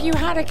 If you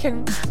had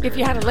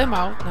a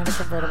limo, not a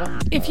convertible.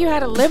 If you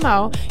had a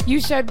limo, you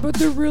said, but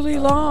they're really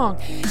long.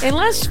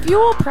 Unless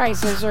fuel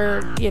prices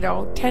are,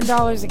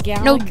 $10 a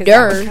gallon. No 'cause that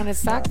dirt. would kind of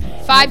suck.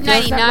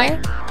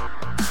 $5.99.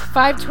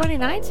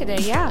 $5.29 today.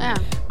 Yeah.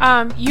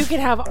 You could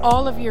have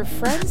all of your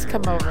friends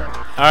come over.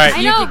 All right.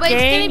 I know, could but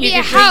it's game, gonna be you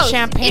a could drink house.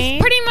 champagne.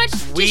 It's pretty much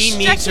just We need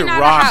to stretching out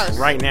a rock house.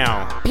 right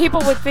now. People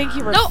would think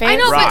you were No, fancy. I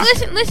know, Rock.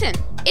 but listen.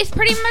 It's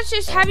pretty much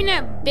just having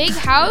a big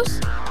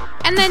house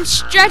and then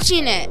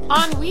stretching it.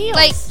 On wheels.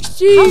 Like,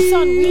 house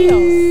on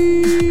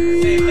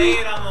wheels. Say, lay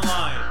it on the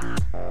line.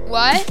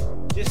 what?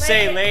 Just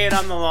say, lay it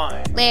on the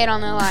line. Lay it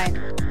on the line.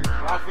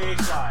 Rock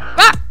Phoenix Live.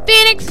 Rock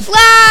Phoenix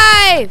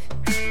Live!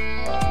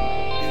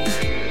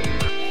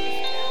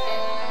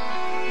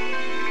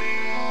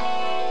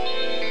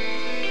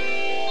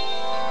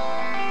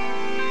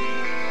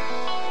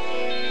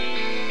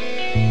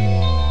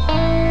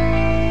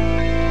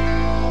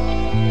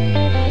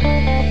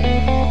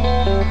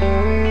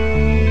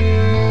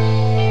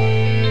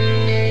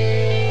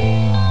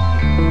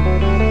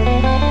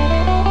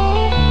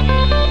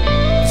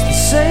 It's the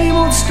same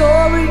old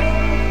story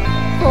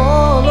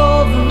all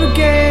over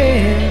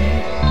again.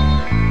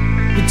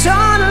 You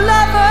turn a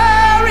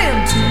lover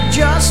into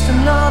just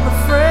another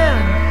friend.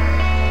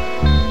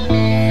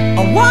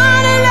 I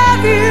wanna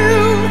love you,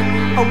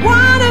 I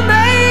wanna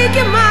make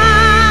you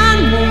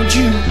mine. Won't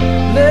you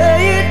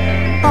lay it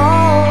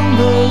on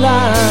the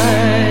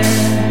line?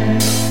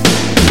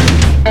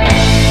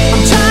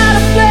 I'm tired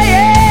of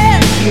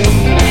playing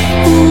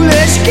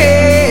foolish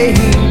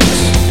games.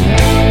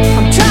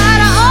 I'm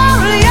tired of all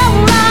of your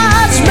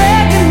lies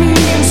making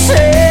me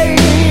insane.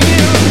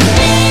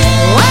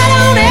 I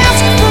don't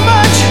ask for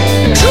much,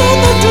 the truth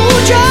will do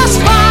just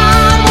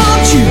fine.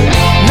 Won't you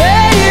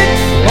lay it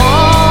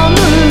on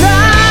the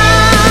line?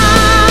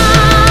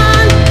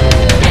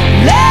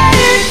 Lay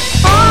it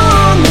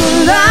on the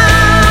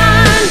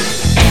line.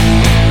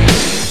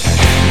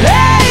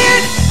 Lay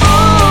it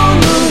on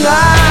the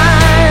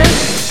line.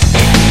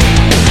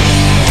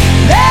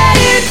 Lay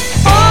it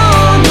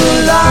on the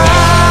line.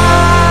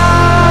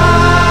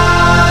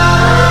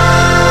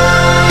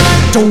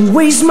 Don't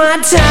waste my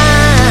time.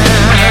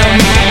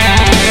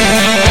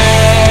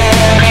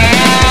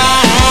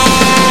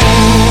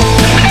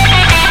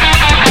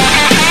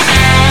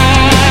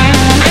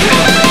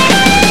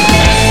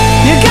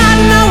 You got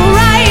no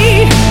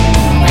right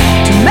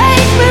to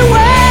make me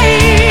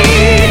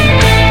wait.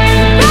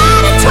 You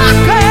better talk,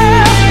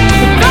 girl,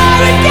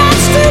 before it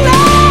gets too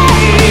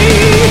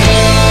late.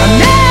 I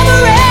never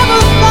ever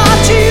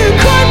thought you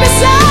could be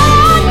so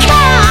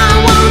unkind.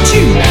 Won't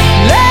you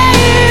lay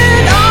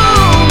it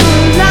on the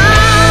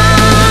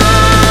line?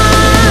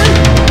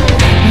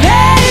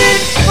 Lay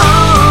it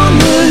on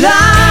the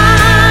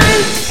line.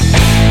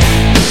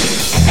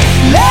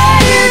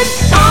 Lay it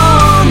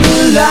on the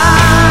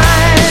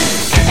line.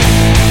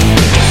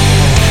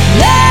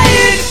 Lay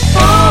it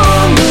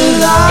on the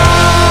line.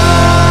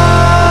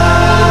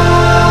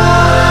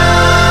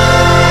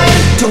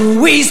 Don't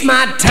waste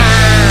my time.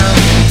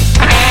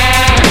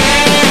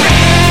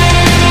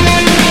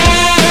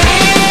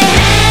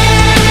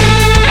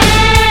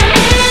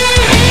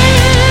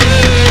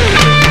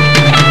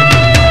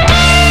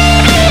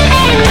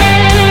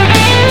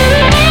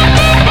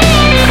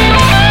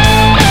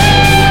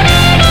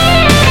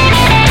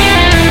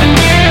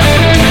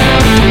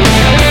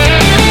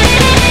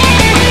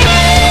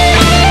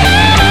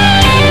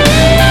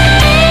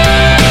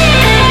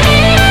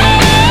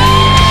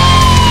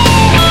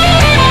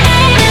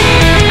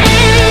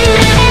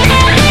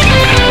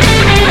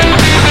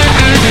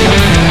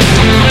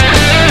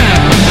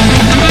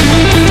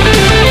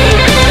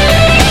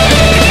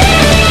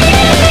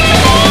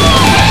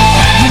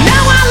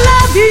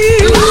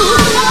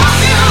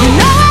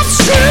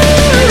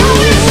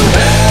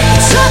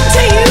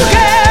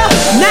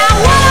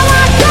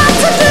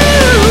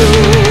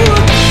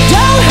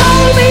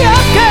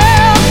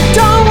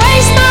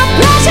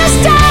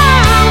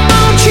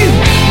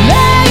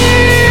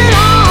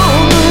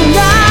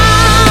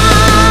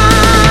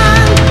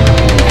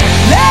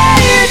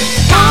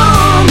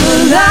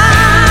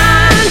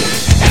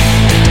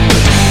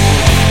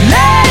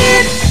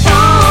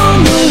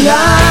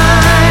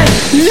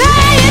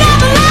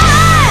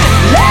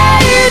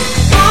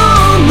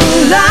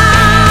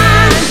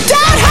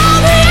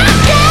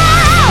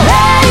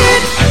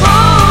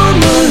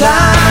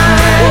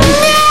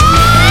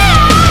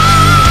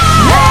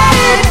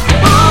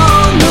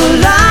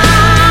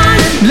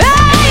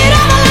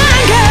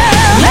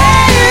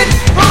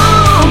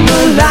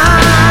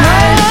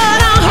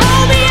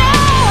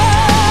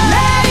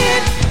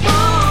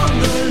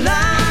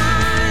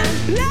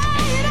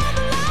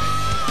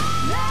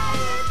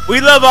 We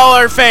love all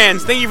our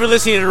fans. Thank you for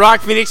listening to Rock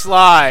Phoenix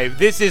Live.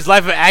 This is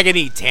Life of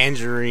Agony,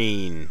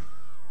 Tangerine.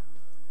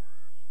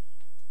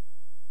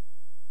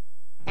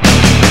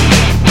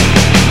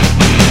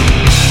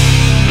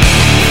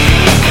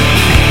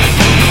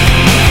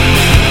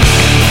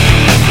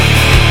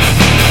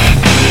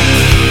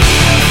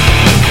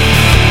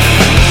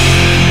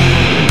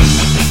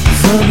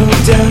 Funnel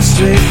down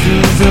straight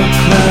through the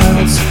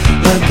clouds,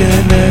 like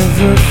an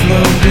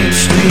ever-flowing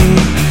stream,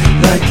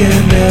 like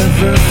an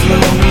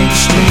ever-flowing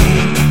stream.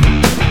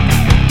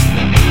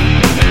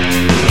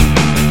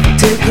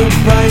 Take a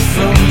bite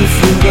from the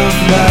fruit of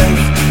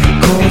life,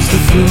 'cause the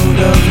fruit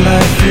of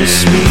life is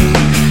sweet,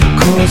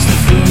 'cause the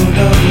fruit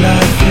of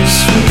life is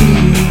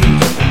sweet.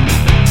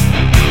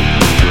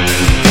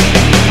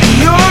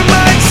 You're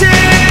my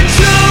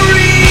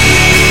tangerine.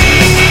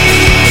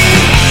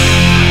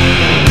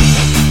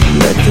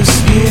 Let the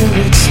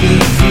spirit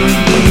speak through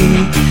me,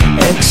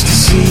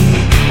 ecstasy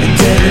and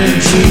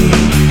energy.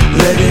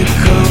 Let it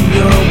come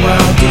your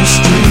wildest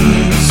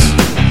dreams.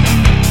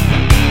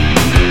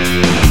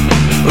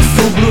 A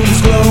full bloom's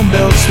glow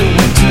melts the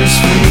winter's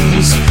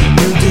freeze.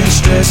 New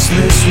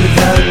distressless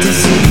without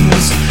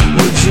disease.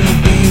 Would you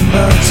be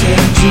my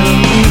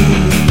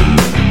tangerine?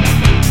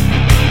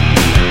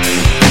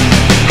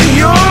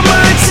 You're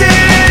my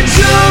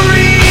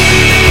tangerine.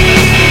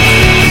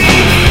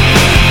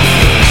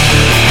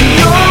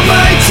 You're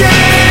my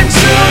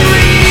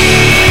tangerine.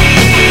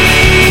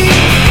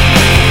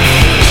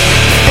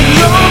 And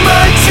you're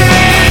my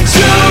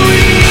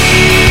tangerine.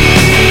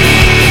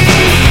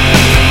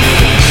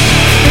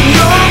 And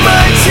you're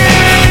my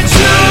tangerine.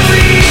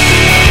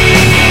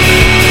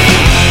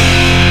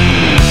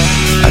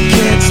 I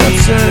can't stop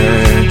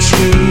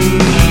searching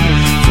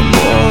for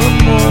more and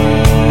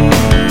more.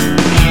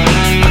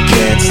 I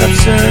can't stop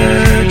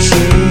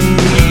searching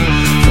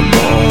for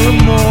more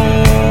and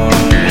more.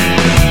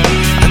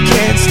 I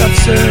can't stop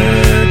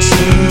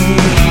searching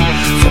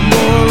for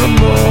more and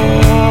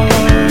more.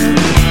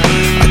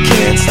 I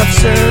can't stop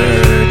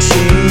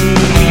searching.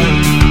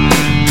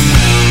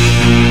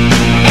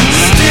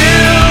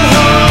 Still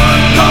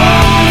hungover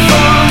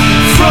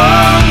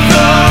from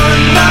the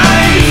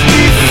night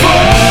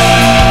before.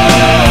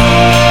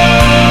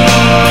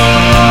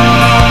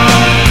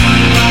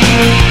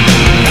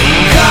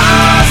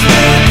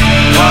 Cosmic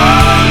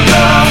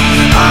hunger,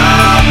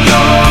 I'm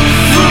your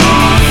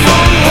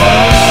fruitful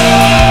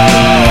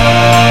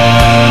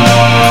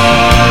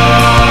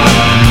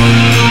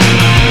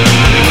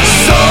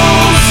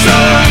soul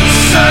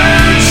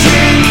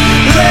searching,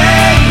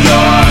 let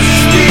your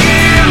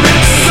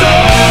spirit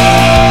soar.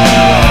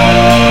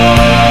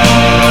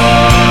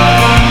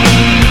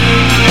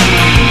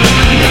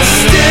 It's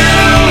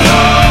still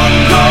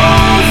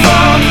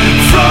hungover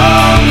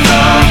from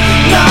the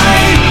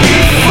night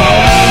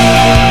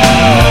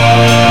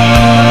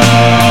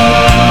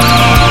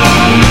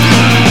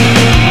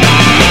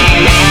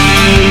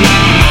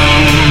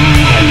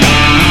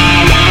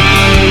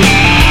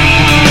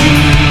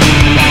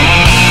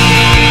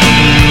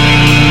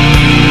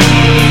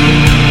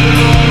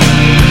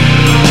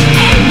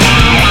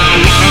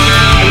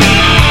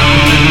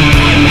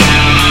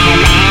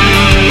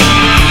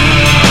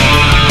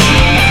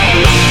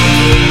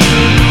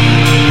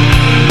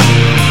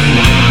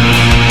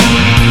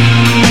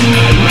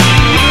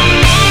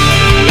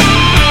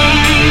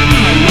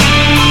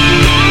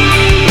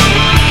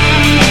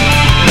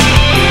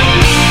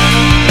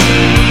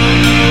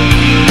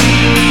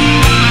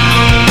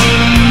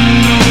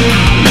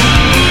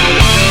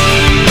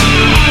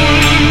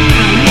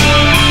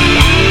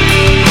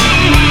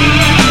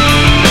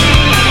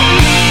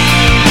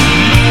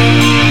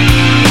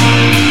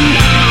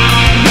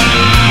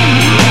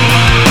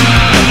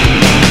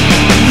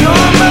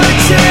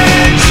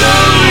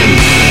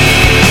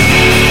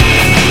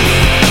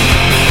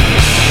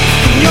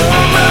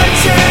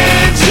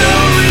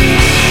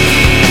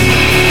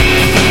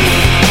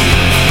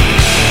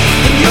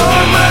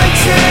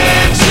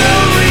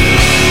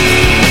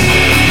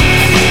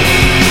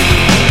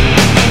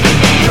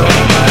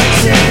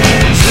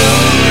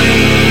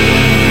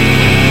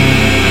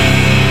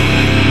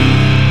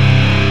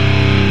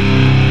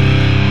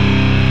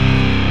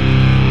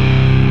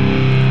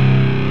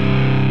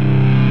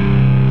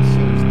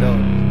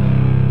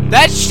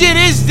That shit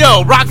is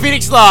dope. Rock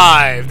Phoenix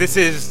Live. This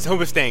is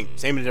Hoobastank.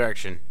 Same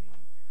direction.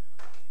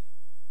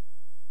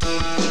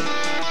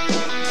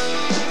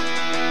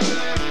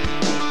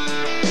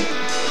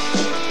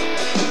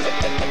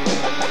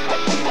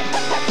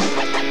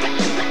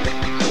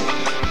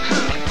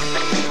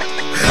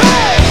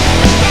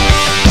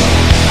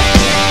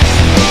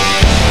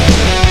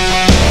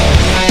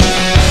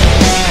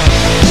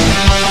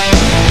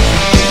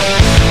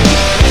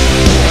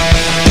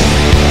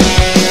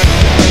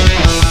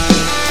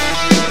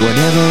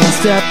 Whenever I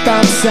step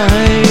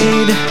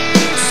outside,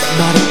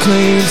 somebody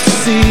claims to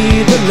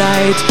see the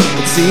light.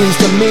 It seems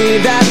to me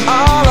that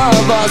all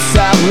of us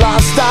have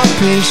lost our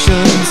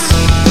patience,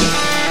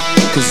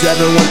 'cause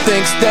everyone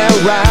thinks they're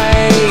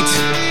right,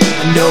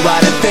 and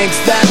nobody thinks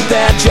that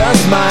they're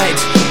just might.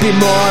 be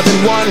more than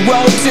one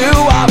road to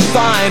our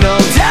final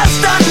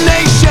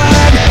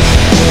destination.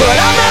 But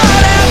I'm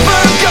not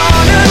ever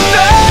gonna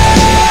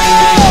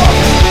know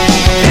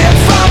if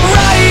I'm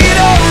right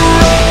or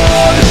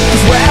wrong,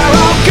 'cause we're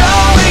all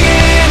going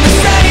in the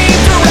same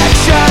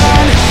direction,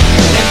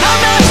 and I'm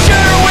not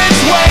sure which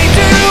way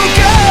to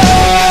go,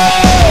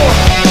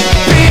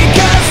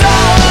 because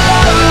all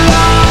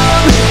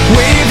along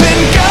we've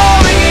been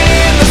going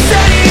in the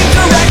same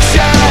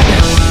direction.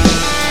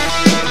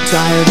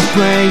 Tired of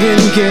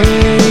playing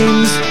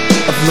games,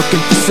 of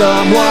looking for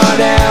someone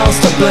else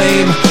to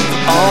blame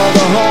for all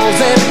the holes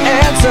and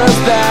answers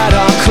that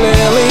are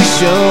clearly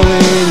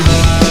showing.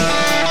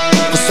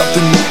 For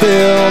something to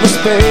fill the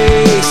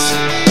space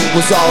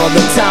was all of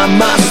the time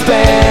I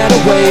spent a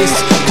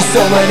waste, 'cause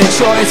so many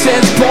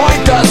choices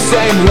point the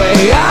same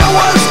way I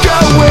was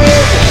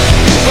going.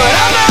 But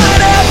I'm not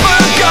ever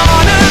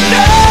gonna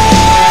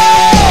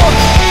know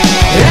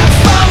if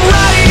I'm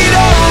right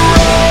or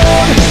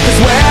wrong, 'cause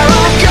we're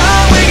all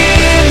going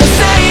in the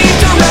same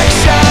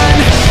direction,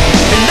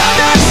 and I'm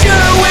not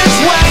sure which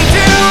way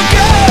to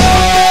go,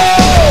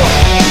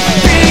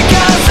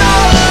 because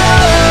all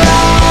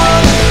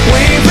along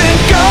we've been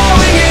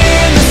going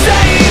in the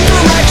same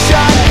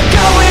direction,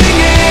 going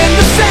in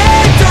the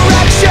same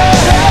direction,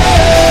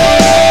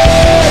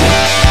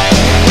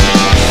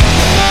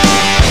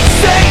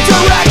 same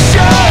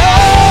direction.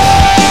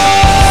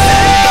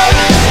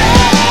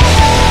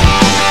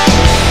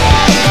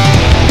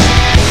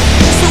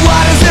 So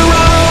why does there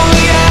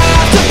only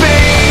have to be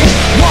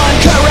one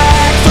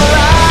correct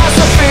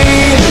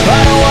philosophy? I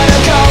don't wanna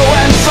go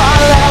and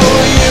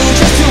follow you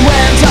just to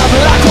end up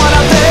like one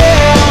of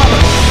them.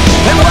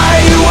 And why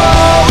are you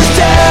always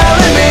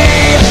telling me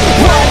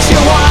what you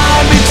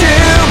want me to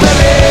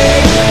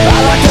believe? I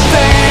like to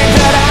think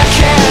that I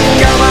can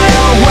go my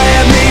own way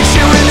and meet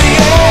you in the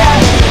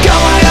end. Go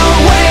my own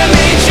way and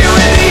meet you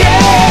in the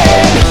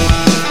end.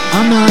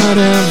 I'm not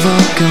ever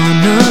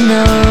gonna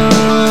know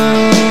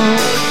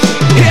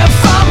if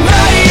I'm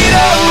right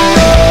or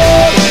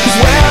wrong, 'cause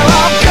we're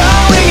all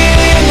going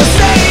in the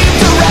same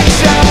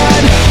direction,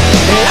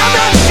 and I'm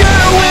not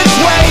sure which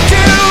way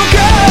to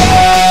go,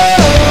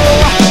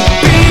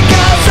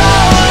 because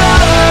all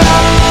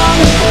along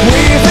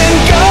we've been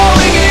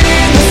going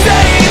in the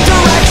same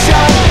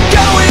direction,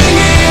 going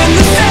in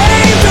the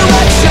same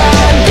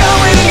direction,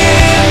 going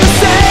in the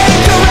same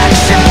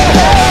direction,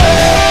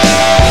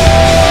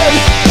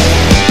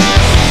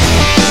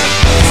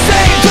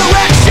 same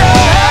direction.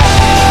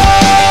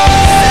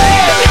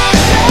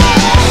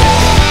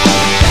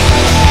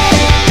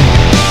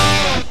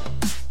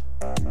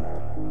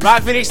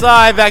 Rock Phoenix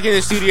Live back in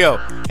the studio.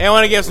 Hey, I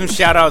want to give some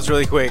shout outs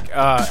really quick.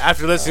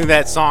 After listening to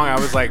that song, I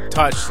was like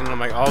touched, and I'm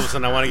like, all of a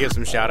sudden, I want to give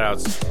some shout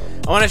outs.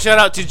 I want to shout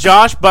out to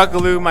Josh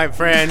Buckaloo, my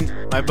friend,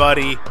 my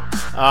buddy.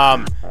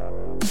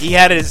 He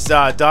had his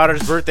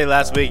daughter's birthday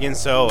last weekend,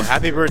 so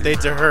happy birthday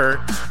to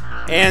her.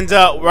 And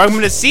I'm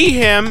going to see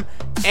him,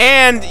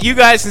 and you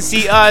guys can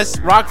see us,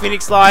 Rock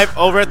Phoenix Live,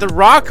 over at the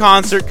Raw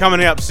concert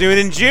coming up soon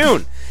in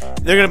June.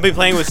 They're going to be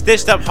playing with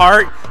Stitched Up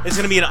Heart. It's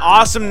going to be an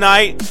awesome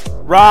night.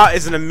 Raw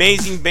is an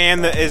amazing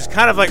band that is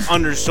kind of like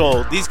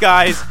undersold. These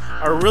guys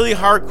are really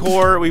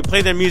hardcore. We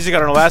played their music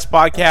on our last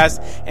podcast,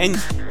 and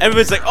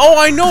everybody's like, oh,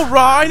 I know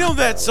Raw. I know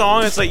that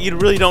song. It's like you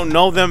really don't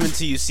know them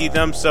until you see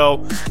them. So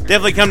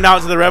definitely come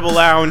down to the Rebel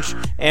Lounge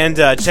and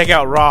check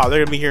out Raw. They're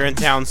going to be here in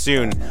town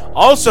soon.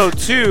 Also,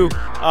 too,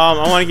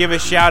 I want to give a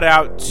shout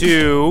out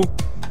to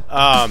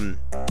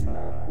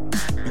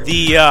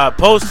the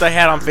post I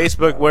had on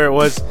Facebook where it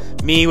was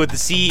me with the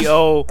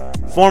CEO,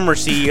 former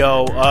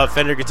CEO of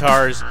Fender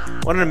Guitars.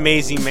 What an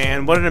amazing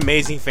man. What an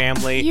amazing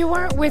family. You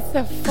weren't with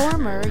the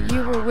former,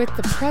 you were with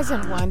the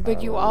present one,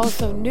 but you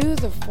also knew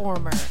the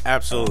former.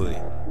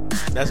 Absolutely.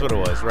 That's what it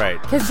was,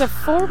 right. Because the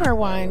former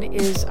one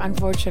is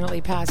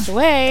unfortunately passed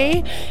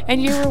away,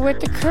 and you were with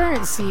the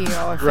current CEO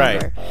of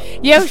Fender.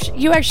 Right.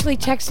 You actually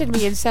texted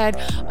me and said,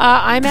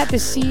 I'm at the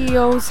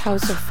CEO's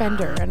house of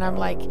Fender. And I'm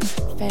like,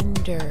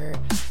 Fender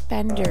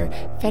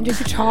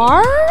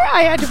Guitar?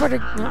 I had to put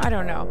I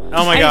don't know.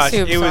 Oh my gosh,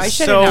 it I was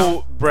should've known.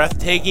 so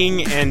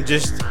breathtaking and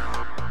just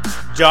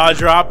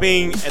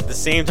jaw-dropping at the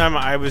same time.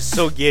 I was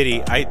so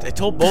giddy. I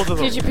told both of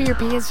them. Did you pee your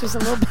pants just a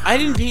little bit? I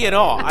didn't pee at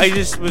all. I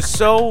just was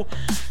so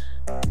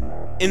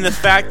in the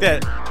fact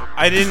that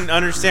I didn't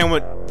understand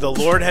what the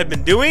Lord had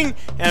been doing,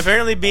 and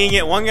apparently being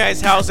at one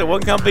guy's house at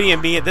one company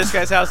and being at this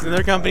guy's house at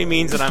another company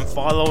means that I'm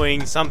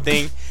following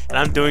something and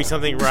I'm doing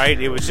something right.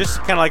 It was just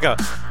kind of like a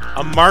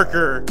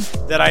marker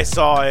that I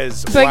saw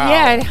as But wow.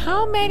 yet,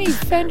 how many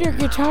Fender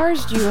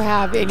guitars do you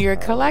have in your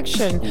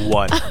collection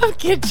One. of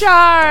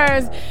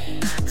guitars?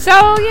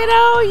 So,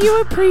 you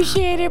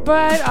appreciate it,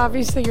 but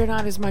obviously you're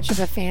not as much of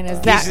a fan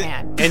as that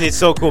man. And it's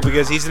so cool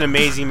because he's an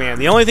amazing man.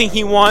 The only thing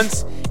he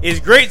wants is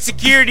great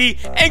security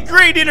and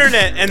great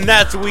internet, and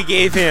that's what we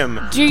gave him.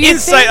 Do you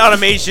Insight think-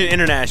 Automation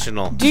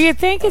International. Do you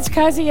think it's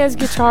because he has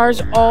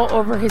guitars all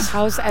over his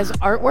house as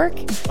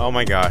artwork? Oh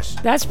my gosh.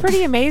 That's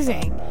pretty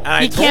amazing.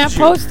 I He told can't you.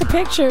 post the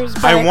pictures.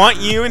 But I want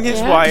you and his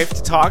Yeah. wife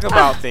to talk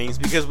about things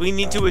because we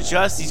need to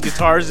adjust these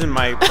guitars in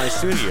my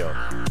studio.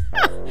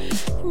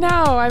 No,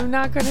 I'm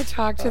not going to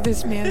talk to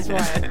this man's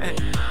wife.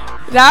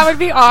 That would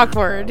be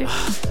awkward.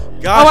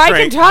 God, Oh, I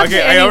Frank. can talk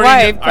to any I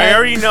wife, I but-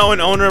 already know an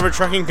owner of a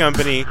trucking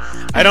company.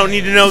 I don't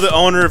need to know the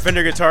owner of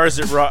Fender Guitars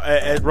at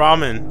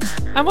Ramen.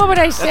 And what would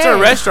I say? That's our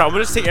restaurant.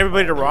 We'll just take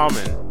everybody to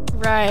Ramen.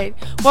 Right.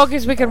 Well,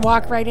 because we can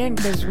walk right in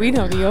because we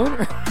know the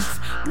owner.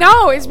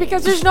 No, it's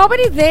because there's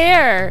nobody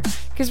there.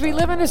 Because we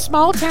live in a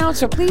small town,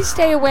 so please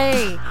stay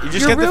away. You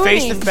just have to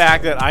face the ruining-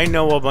 fact that I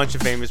know a bunch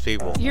of famous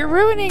people. You're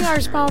ruining our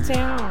small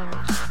town.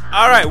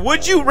 All right,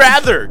 would you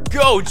rather?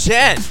 Go,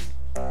 Jen.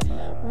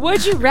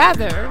 Would you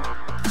rather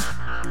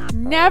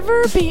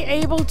never be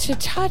able to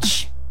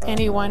touch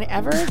anyone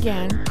ever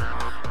again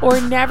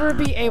or never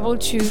be able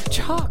to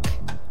talk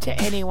to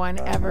anyone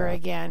ever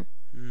again?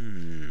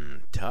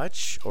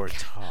 Touch or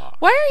talk?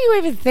 Why are you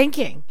even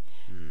thinking?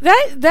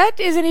 That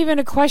isn't even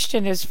a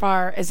question as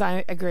far as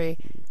I agree.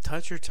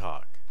 Touch or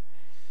talk?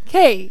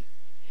 Okay,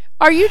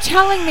 are you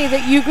telling me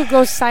that you could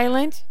go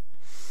silent?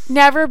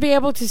 Never be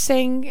able to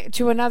sing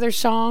to another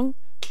song?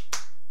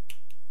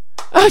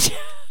 Oh,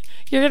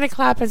 you're going to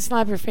clap and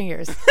snap your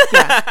fingers.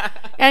 Yeah.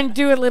 And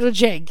do a little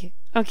jig.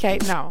 Okay,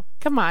 no.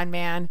 Come on,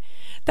 man.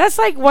 That's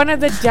like one of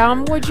the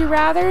dumb would you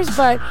rathers,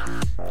 but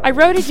I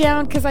wrote it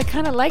down because I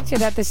kind of liked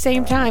it at the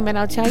same time, and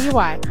I'll tell you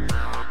why.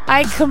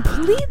 I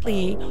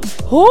completely,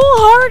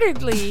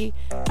 wholeheartedly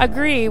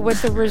agree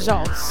with the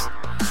results.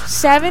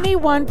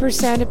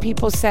 71% of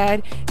people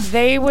said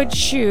they would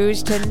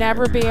choose to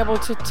never be able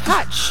to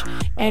touch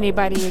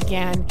anybody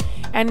again.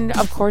 And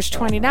of course,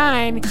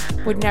 29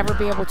 would never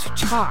be able to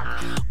talk.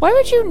 Why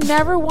would you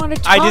never want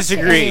to talk I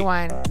disagree. to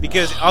anyone?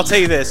 Because I'll tell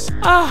you this.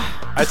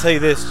 Ah, I'll tell you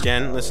this,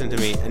 Jen. Listen to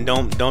me, and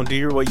don't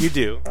do what you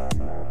do.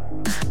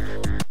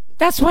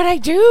 that's what I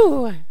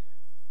do.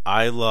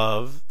 I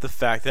love the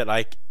fact that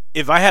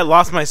if I had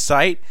lost my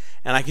sight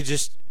and I could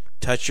just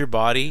touch your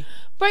body.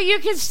 But you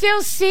can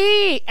still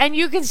see and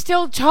you can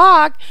still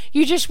talk.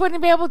 You just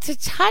wouldn't be able to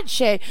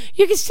touch it.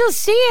 You can still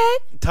see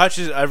it. Touch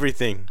is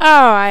everything. Oh,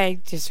 I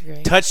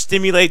disagree. Touch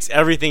stimulates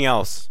everything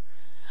else.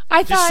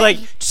 I Just thought like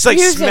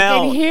music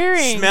smell. and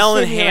hearing Smell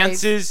stimulates.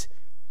 enhances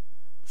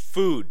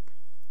food.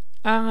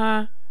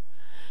 Uh-huh.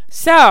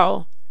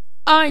 So,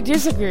 I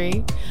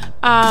disagree.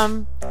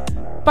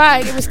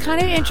 But it was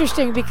kind of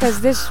interesting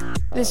because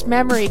this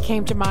memory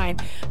came to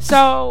mind.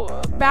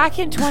 So, back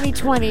in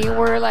 2020,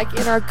 we're like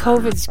in our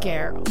COVID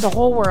scare, the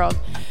whole world.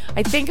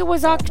 I think it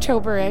was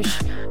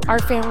October-ish. Our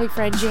family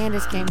friend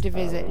Janice came to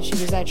visit. She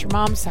was at your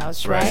mom's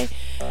house, right?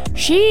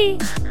 She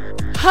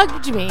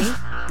hugged me,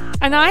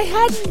 and I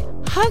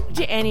hadn't hugged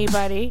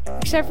anybody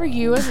except for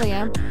you and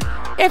Liam.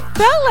 It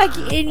felt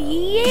like in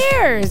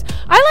years.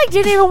 I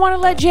didn't even want to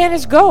let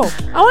Janice go.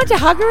 I wanted to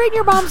hug her in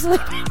your mom's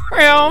living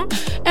room,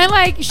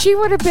 and she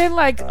would have been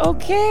like,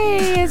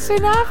 "Okay, it's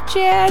enough,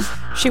 Jen."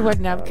 She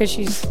wouldn't have because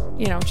she's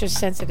just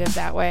sensitive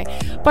that way.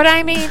 But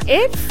I mean,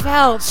 it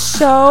felt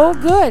so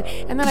good.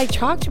 And then I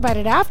talked about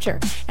it after.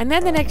 And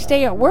then the next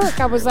day at work,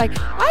 I was like,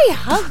 I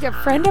hugged a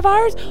friend of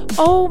ours.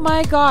 Oh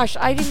my gosh,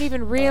 I didn't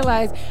even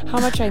realize how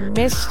much I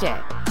missed it.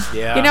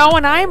 Yeah.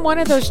 When I'm one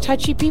of those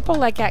touchy people,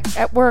 like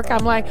at work,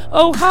 I'm like,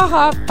 oh,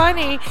 haha,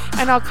 funny.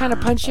 And I'll kind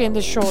of punch you in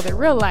the shoulder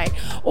real light.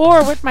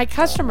 Or with my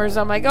customers,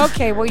 I'm like,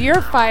 okay, well,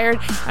 you're fired.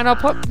 And I'll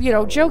put,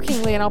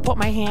 jokingly, and I'll put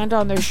my hand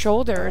on their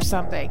shoulder or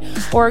something.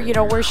 Or,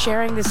 we're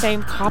sharing the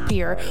same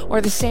copier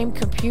or the same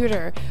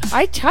computer.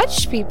 I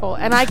touched people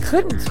and I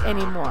couldn't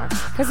anymore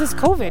because it's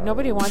COVID.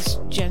 Nobody wants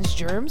Jen's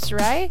germs,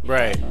 right?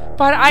 Right.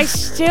 But I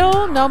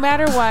still, no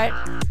matter what,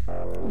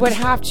 would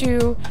have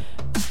to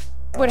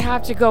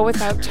go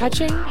without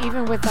touching,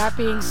 even with that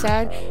being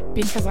said,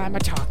 because I'm a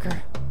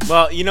talker.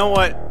 Well, you know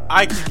what?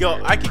 I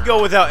could go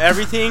without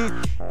everything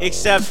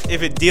except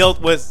if it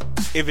dealt with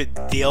going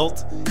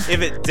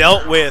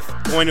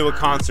to a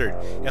concert.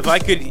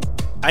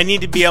 I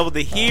need to be able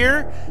to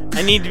hear,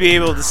 I need to be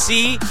able to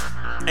see,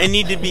 I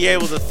need to be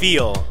able to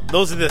feel.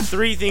 Those are the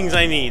three things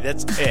I need.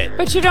 That's it.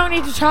 But you don't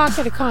need to talk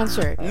at a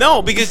concert.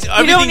 No, because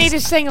You don't need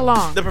to sing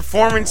along. the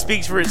performance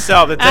speaks for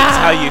itself. That's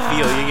how you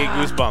feel. You get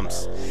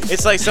goosebumps.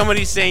 It's like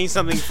somebody saying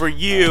something for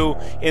you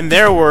in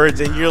their words,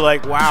 and you're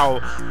like, wow,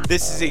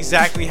 this is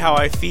exactly how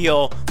I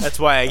feel. That's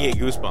why I get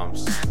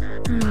goosebumps.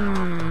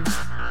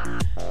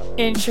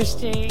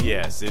 Interesting.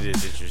 Yes, it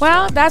is interesting.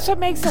 Well, that's what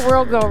makes the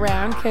world go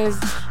round,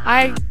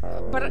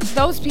 but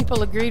those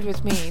people agreed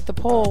with me. The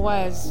poll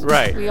was,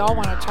 Right. we all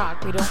want to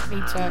talk. We don't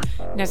need to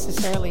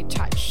necessarily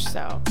touch,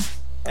 so.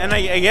 And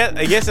I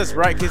guess that's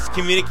right, because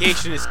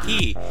communication is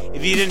key.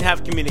 If you didn't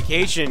have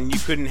communication, you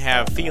couldn't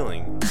have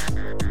feeling.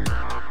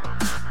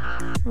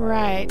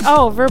 Right.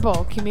 Oh,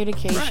 verbal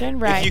communication.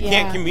 Right. If you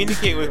can't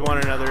communicate with one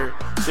another,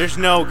 there's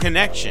no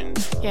connection.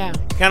 Yeah.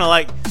 Kind of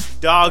like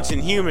dogs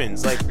and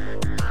humans.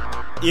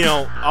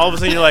 All of a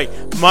sudden you're like,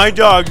 my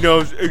dog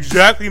knows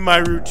exactly my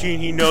routine.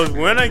 He knows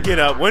when I get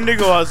up, when to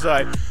go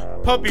outside.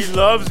 puppy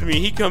loves me.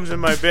 He comes in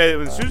my bed.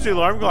 As soon as the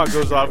alarm clock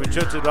goes off, it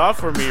shuts it off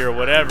for me or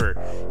whatever.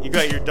 You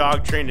got your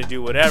dog trained to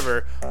do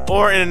whatever.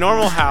 Or in a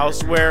normal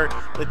house where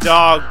the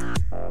dog,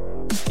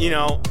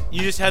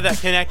 you just have that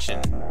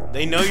connection.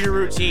 They know your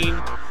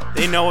routine.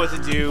 They know what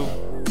to do.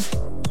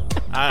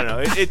 I don't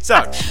know. It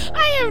sucks.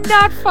 I am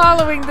not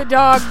following the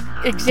dog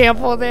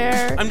example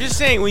there. I'm just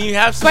saying, when you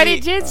have But somebody...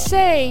 it did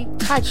say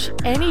touch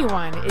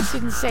anyone. It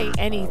didn't say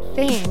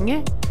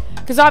anything.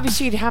 Because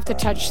obviously you'd have to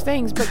touch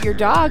things. But your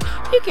dog,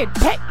 you could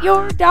pet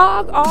your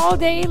dog all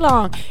day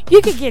long.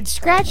 You could get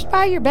scratched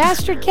by your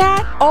bastard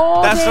cat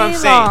all That's day what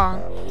I'm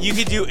long. saying. You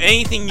could do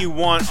anything you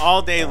want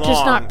all day long.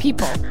 Just not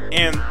people.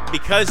 And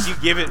because you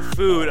give it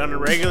food on a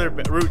regular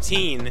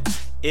routine,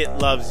 it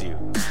loves you.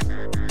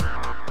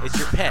 It's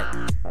your pet.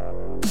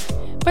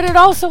 But it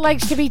also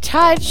likes to be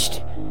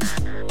touched.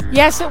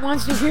 Yes, it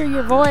wants to hear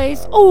your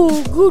voice.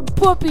 Oh, good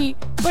puppy.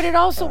 But it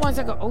also wants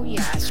to go, oh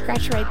yeah,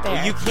 scratch right there.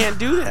 Well, you can't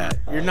do that.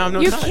 You're not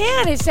You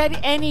can't. It said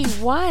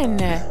anyone.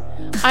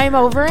 I'm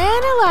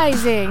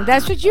overanalyzing.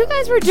 That's what you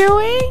guys were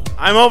doing.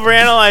 I'm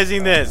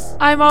overanalyzing this.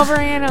 I'm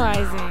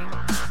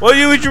overanalyzing. What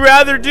would you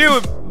rather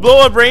do?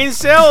 Blow a brain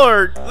cell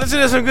or listen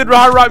to some good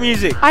hard rock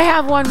music? I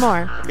have one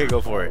more. Okay,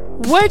 go for it.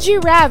 Would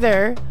you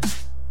rather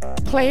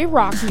play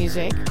rock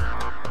music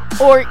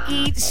or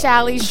eat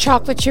Sally's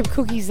chocolate chip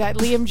cookies that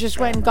Liam just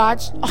went and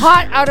got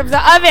hot out of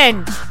the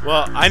oven?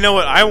 Well, I know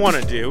what I want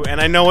to do, and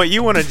I know what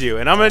you want to do,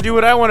 and I'm going to do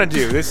what I want to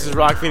do. This is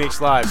Rock Phoenix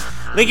Live.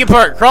 Linkin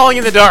Park, Crawling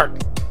in the Dark.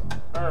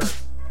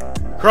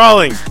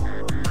 Crawling.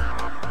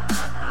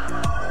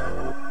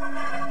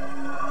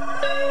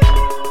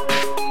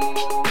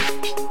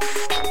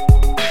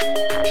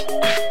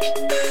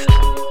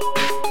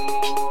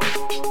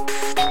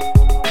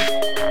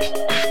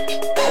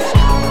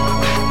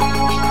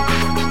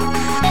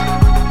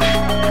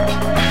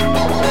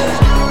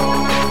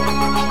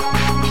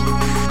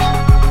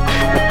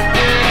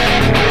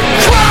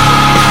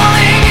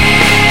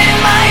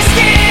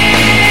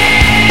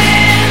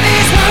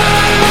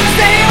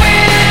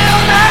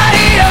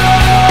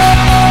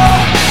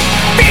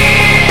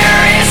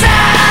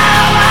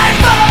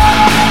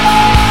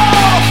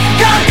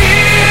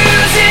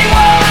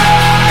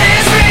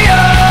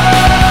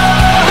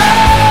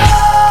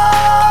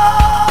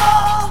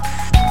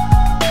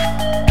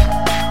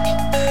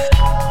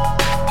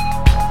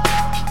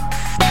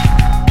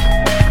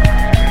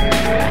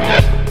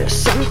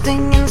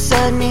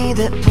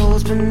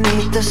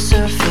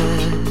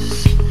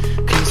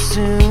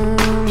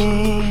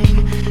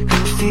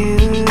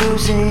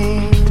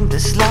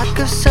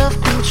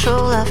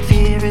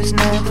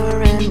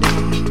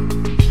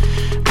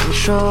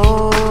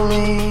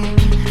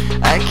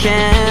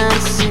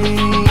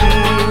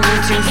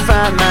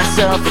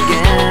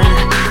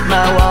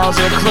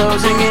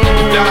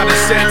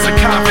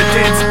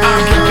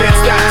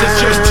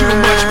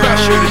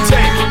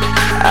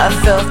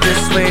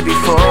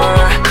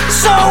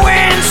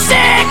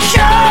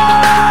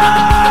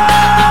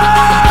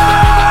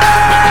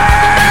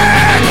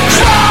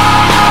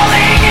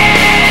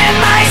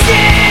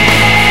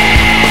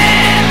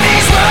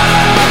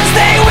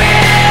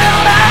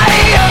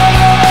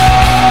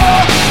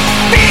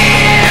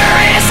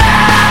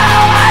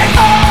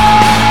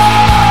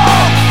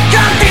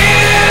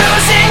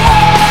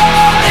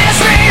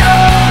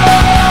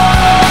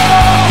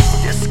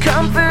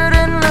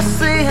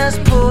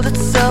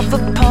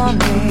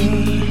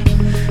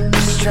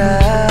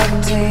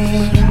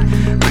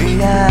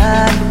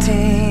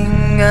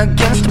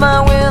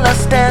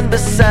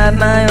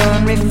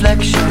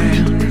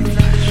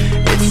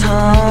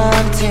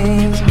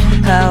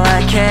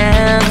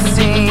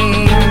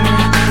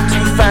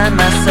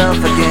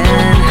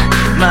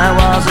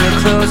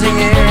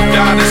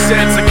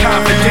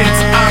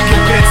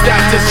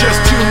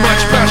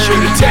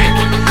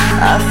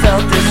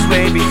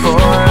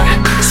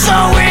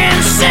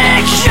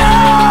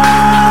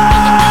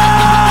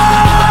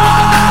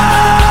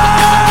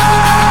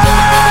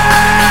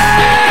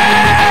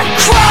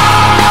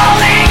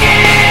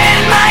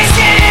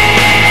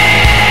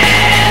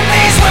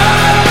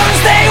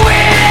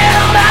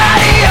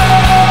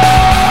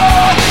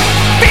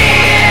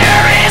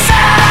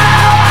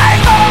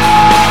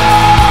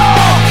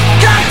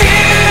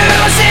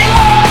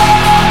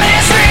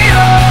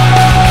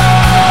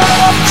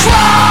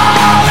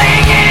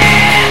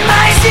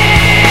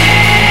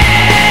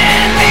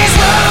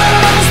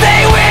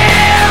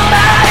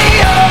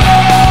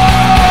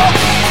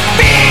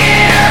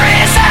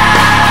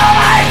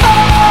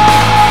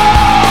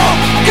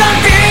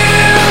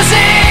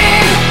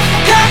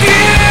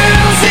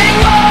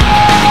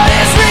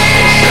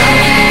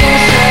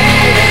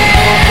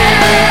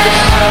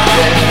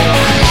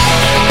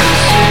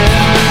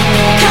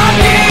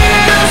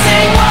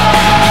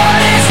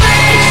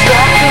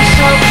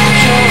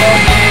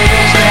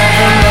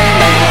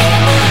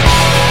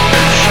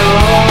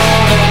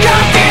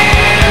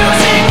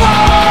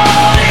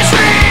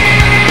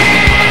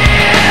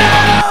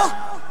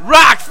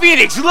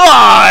 Phoenix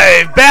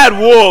Live! Bad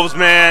Wolves,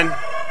 man.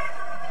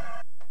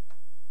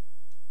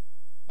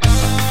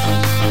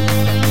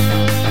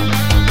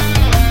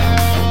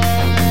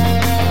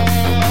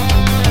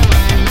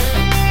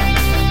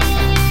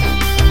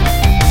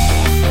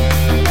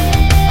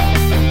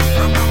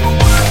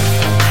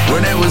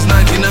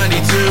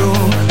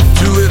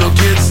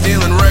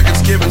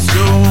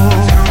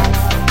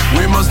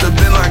 must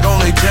have been like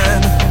only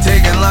 10.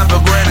 Taking life for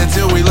granted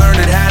till we learned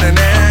it had an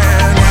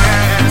end.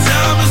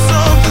 Time is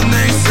something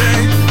they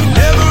say you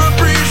never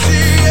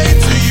appreciate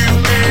till you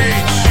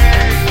age.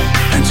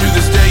 And to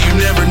this day you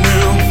never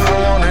knew I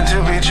wanted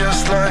to be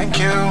just like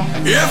you.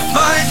 If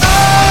I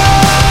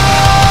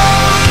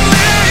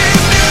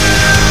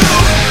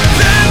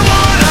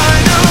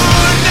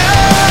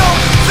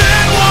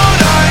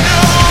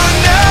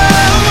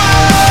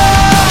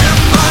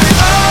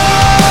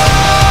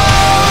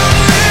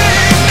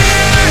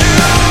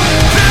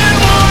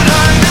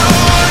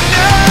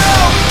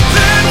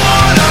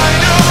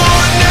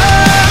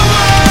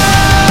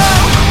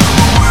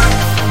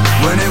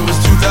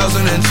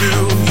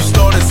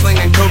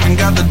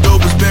got the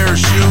dopest pair of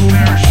shoes.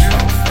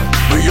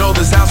 But yo,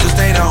 this house just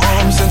ain't a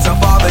home since our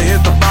father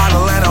hit the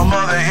bottle and our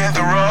mother hit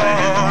the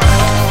road.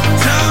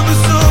 Time is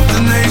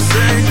something they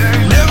say,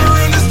 never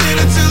understand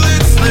it till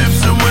it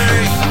slips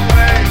away.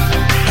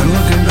 And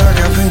looking back,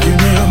 I think you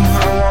knew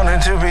I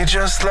wanted to be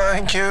just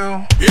like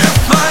you.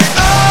 If I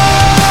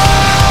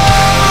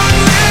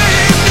only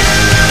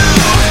knew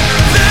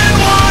then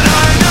what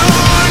I know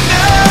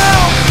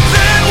now,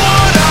 then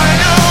what I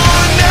know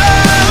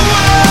now.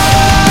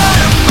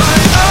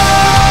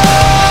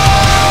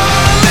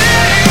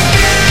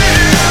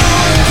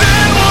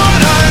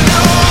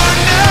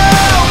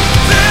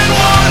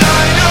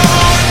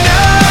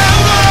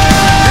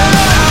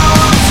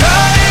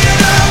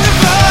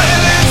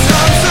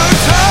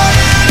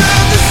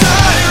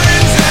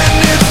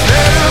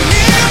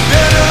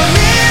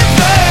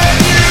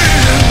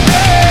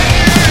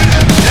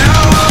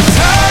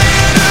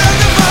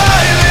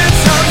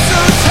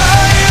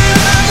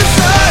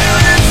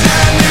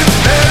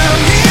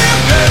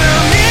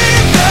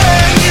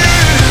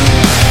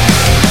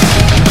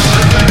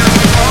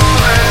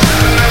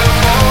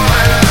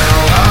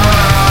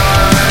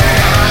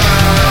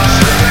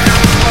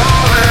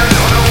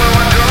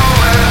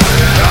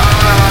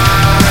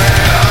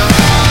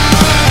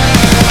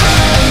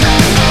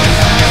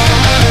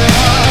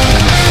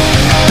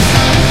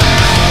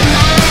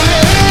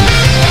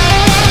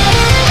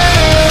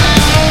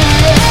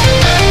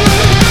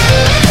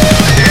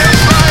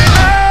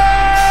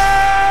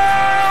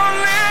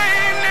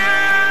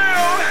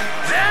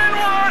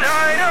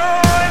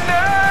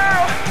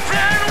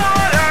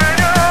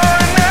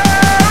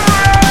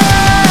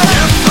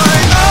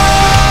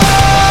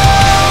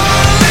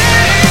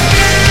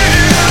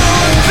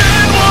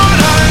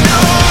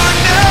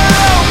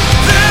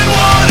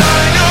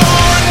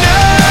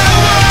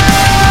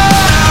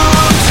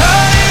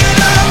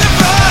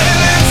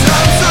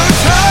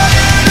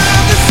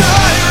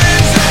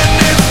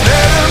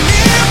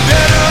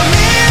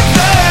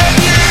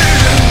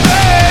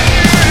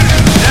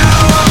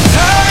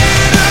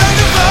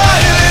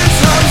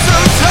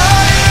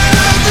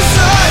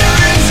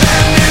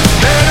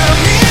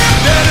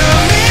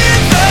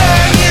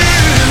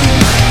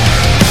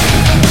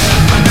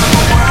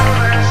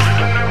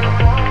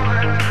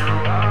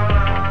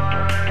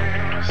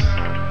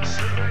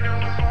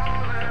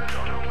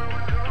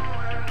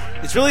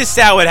 It's really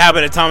sad what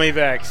happened to Tommy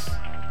Vex.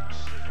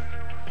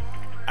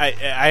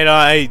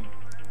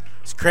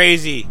 It's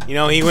crazy. You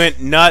know, he went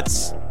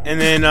nuts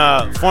and then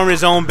formed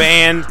his own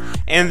band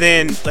and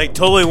then like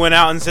totally went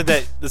out and said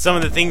that some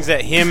of the things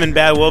that him and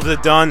Bad Wolves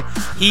had done,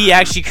 he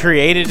actually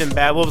created, and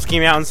Bad Wolves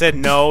came out and said,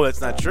 no,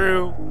 that's not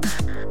true.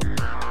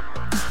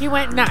 He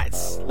went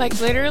nuts. Like,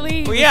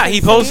 literally? Well, yeah,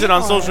 he posted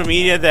on social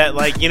media that,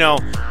 like, you know,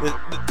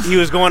 he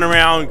was going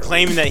around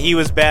claiming that he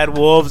was Bad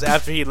Wolves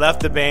after he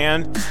left the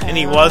band, and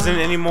he wasn't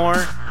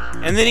anymore.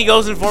 And then he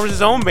goes and forms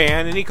his own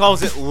band, and he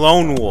calls it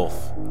Lone Wolf.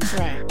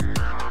 Right.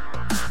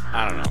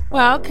 I don't know.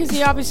 Well, because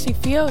he obviously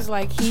feels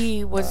like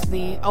he was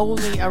the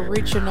only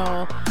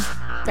original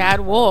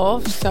Bad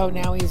Wolf, so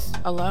now he's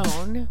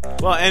alone.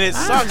 Well, and it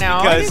sucks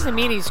because because it doesn't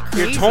mean he's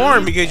crazy. you're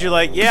torn because you're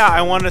like, yeah,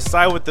 I want to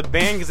side with the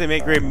band because they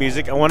make great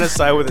music. I want to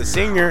side with the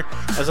singer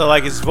as I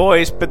like his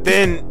voice, but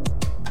then,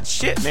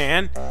 shit,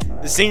 man,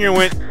 the singer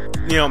went,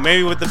 you know,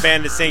 maybe what the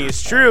band is saying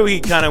is true.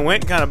 He kind of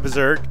went kind of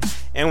berserk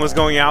and was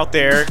going out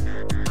there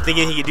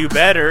thinking he could do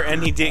better,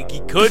 and he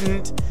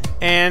couldn't,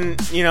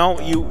 and you know,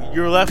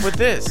 you're left with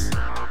this.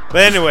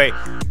 But anyway,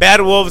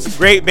 Bad Wolves,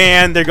 great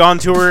band. They're on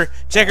tour.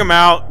 Check them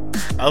out.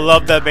 I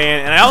love that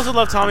band. And I also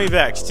love Tommy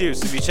Vex, too,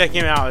 so if you check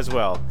him out as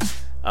well.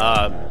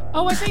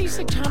 Oh, I thought you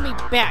said Tommy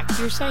Beck.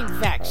 You're saying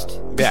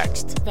Vexed.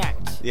 Vexed.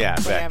 Vexed. Yeah,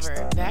 Vexed.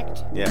 Whatever.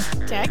 Vexed? Yeah.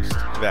 Text?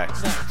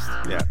 Vexed. Vexed.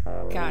 Yeah.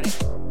 Got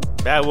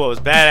it. Bad Wolves.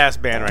 Badass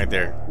band right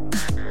there.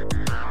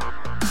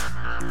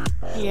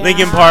 Yeah.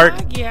 Linkin Park.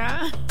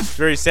 Yeah. It's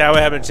very sad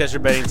what happened to Chester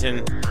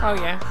Bennington. Oh,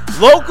 yeah.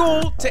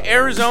 Local to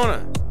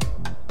Arizona.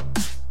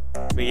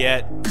 But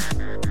yet,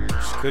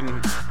 just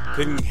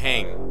couldn't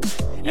hang.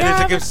 And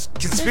Yeah, there's a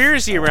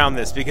conspiracy around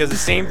this because the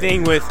same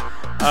thing with,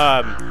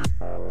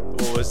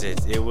 what was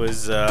it? It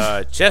was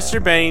Chester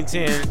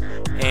Bennington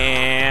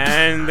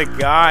and the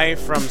guy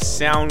from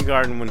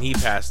Soundgarden when he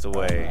passed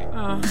away.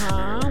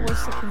 Uh-huh.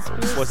 What's the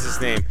conspiracy? What's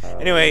his name?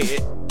 Anyway,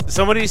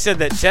 somebody said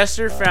that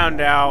Chester found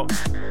out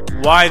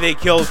why they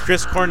killed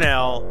Chris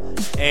Cornell,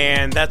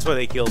 and that's why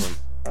they killed him.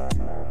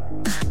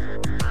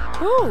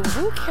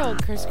 Who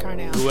killed Chris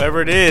Cornell?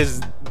 Whoever it is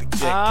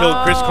that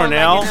killed Chris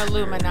Cornell. Like an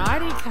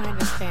Illuminati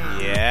kind of thing.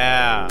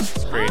 Yeah,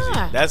 it's crazy.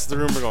 Ah. That's the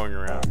rumor going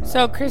around.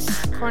 So Chris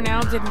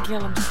Cornell didn't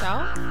kill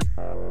himself?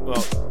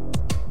 Well,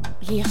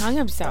 He hung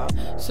himself.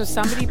 So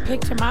somebody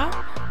picked him up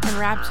and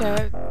wrapped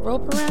a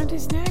rope around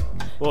his neck?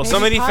 well, Maybe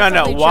somebody found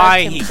out possibly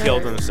why drugged him he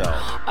killed first.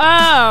 himself.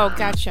 Oh,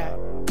 gotcha.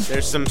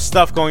 There's some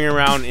stuff going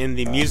around in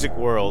the music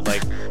world,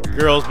 like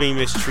girls being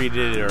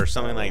mistreated or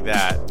something like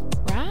that.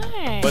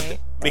 Right. But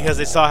because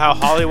they saw how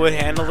Hollywood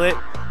handled it,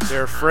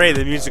 they're afraid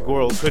the music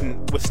world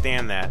couldn't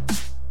withstand that.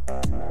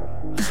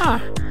 Huh.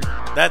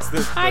 That's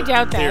the I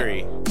doubt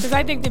theory. that. Because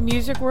I think the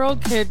music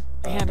world could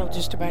handle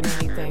just about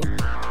anything.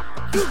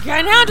 You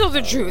can handle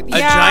the truth. A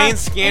giant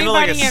scandal,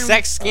 like a anybody in-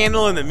 sex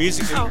scandal in the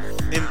music Oh.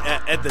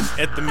 at the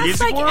That's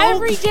music like world.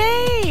 every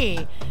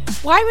day.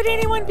 Why would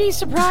anyone be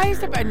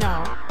surprised about?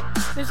 No,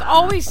 there's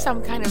always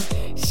some kind of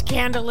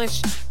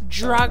scandalous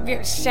drug,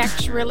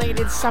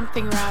 sex-related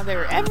something or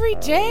other every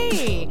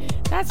day.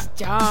 That's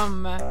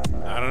dumb.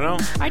 I don't know.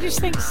 I just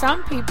think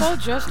some people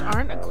just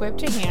aren't equipped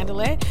to handle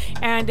it,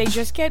 and they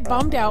just get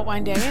bummed out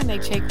one day and they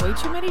take way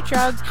too many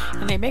drugs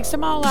and they mix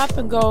them all up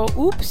and go,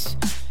 oops.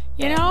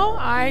 You know,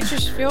 I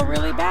just feel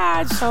really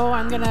bad, so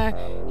I'm gonna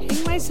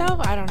hang myself.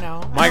 I don't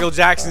know. Michael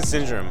Jackson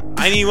syndrome.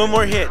 I need one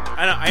more hit.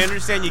 I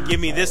understand you give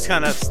me this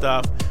kind of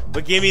stuff,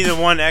 but give me the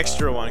one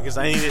extra one because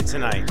I need it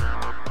tonight.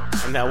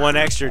 And that one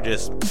extra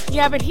just...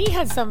 Yeah, but he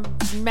had some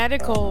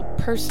medical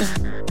person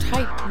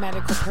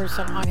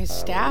on his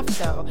staff,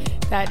 though,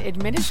 that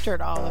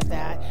administered all of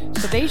that.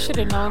 So they should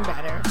have known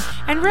better.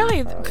 And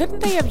really, couldn't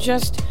they have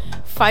just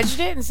fudged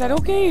it and said,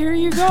 okay, here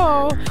you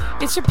go.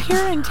 It's a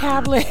Purine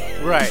tablet.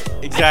 Right,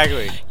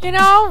 exactly. You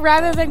know,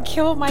 rather than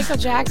kill Michael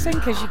Jackson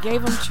because you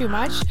gave him too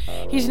much.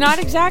 He's not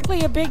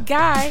exactly a big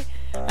guy.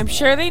 I'm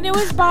sure they knew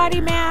his body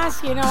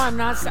mass. You know, I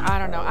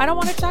don't know. I don't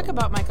want to talk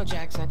about Michael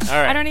Jackson. All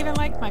right. I don't even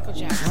like Michael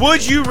Jackson.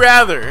 Would you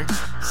rather...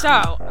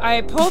 So,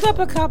 I pulled up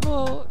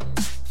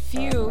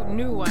few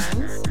new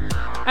ones.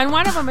 And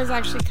one of them is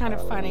actually kind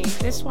of funny.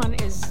 This one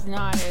is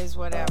not as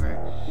whatever.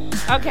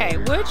 Okay,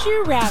 would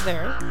you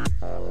rather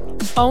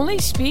only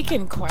speak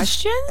in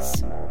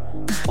questions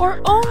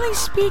or only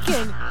speak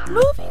in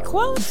movie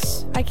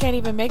quotes? I can't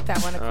even make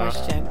that one a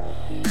question.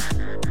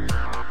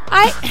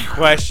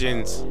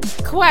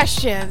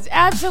 Questions,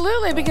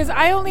 absolutely, because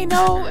I only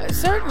know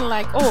certain,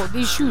 like, oh,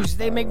 these shoes,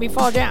 they make me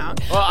fall down.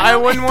 Well, I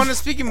wouldn't want to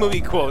speak in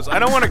movie quotes. I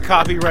don't want to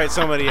copyright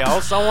somebody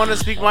else. I want to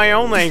speak my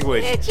own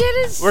language. It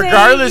didn't say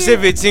Regardless you-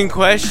 if it's in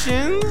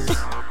questions.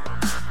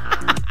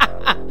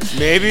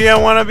 Maybe I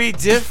want to be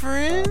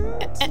different.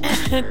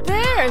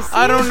 There, see?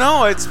 I don't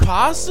know. It's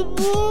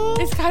possible.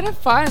 It's kind of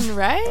fun,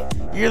 right?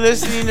 You're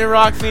listening to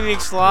Rock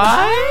Phoenix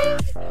Live.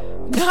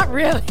 Not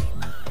really.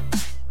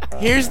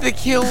 Here's the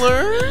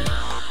killer.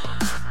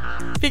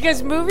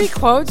 Because movie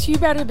quotes, you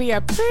better be a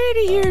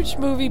pretty huge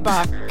movie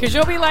buff. Because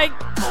you'll be like,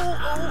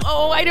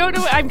 oh, I don't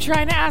know. I'm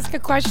trying to ask a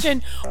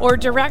question or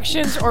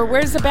directions or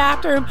where's the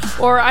bathroom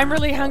or I'm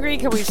really hungry.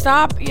 Can we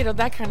stop? You know,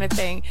 that kind of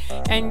thing.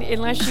 And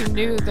unless you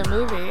knew the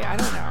movie, I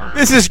don't know.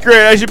 This is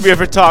great. I should be a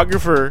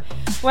photographer.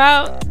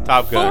 Well,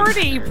 Top Gun.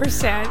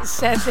 40%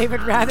 said they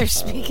would rather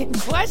speak in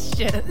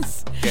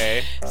questions.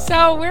 Okay.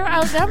 So we're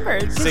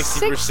outnumbered. 60%,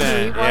 60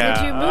 want yeah.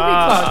 to do movie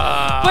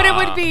quotes. But it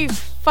would be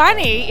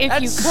funny if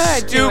That's you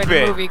could do it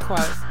stupid. in movie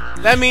quotes.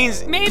 That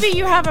means Maybe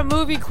you have a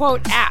movie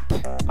quote app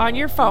on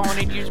your phone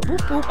and you just boop,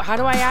 boop. How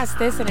do I ask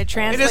this? And it it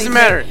translates. doesn't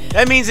matter.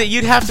 That means that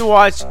you'd have to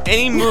watch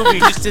any movie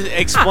just to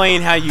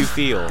explain how you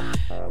feel.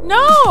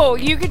 No,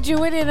 you could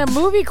do it in a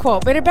movie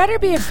quote, but it better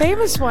be a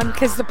famous one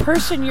because the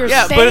person you're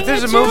Yeah, saying but if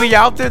there's it a to- movie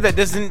out there that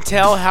doesn't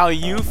tell how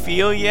you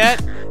feel yet,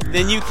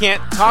 then you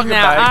can't talk No,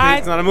 about it I- because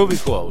it's not a movie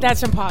quote.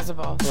 That's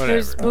impossible. Whatever.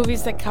 There's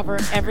movies that cover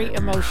every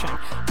emotion.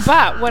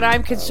 But what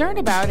I'm concerned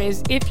about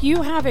is if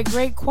you have a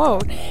great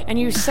quote and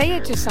you say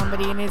it to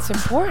somebody and it's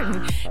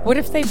important, what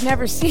if they've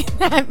never seen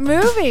that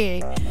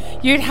movie?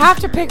 You'd have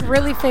to pick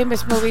really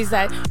famous movies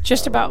that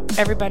just about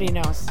everybody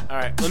knows. All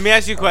right, let me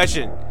ask you a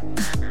question.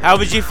 How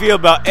would you feel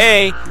about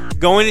A,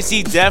 going to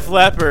see Def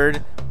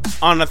Leppard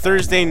on a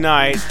Thursday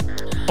night,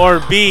 or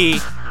B,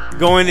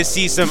 going to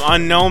see some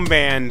unknown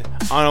band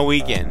on a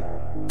weekend?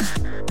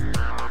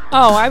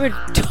 Oh, I would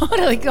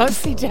totally go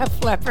see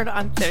Def Leppard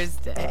on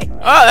Thursday.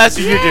 Oh, that's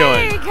what you're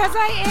doing. Because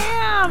I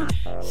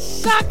am.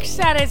 Sucks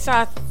that it's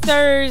a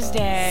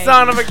Thursday.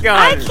 Son of a gun.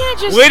 I can't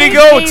just Way to take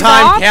go, days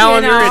time off, you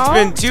calendar. know?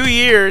 It's been 2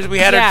 years. We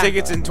had Yeah. our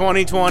tickets in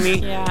 2020.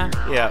 Yeah.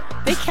 Yeah.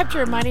 They kept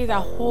your money the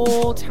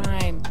whole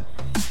time.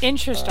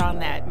 Interest on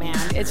that, man.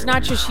 It's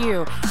not just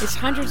you. It's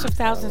hundreds of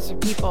thousands of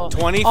people. all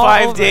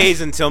 25 over.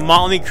 days until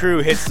Motley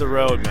Crue hits the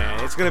road,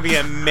 man. It's going to be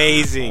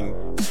amazing.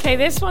 Okay,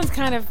 this one's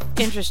kind of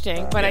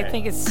interesting, but I Okay.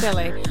 think it's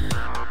silly.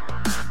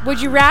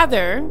 Would you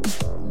rather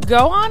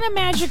go on a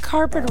magic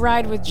carpet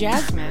ride with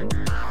Jasmine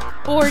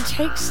or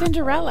take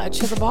Cinderella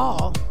to the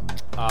ball?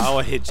 I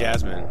would hit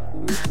Jasmine.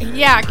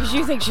 Yeah, because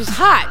you think she's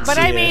hot. But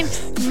She I mean,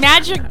 is.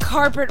 magic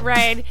carpet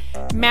ride,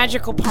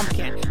 magical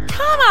pumpkin. Come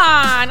Come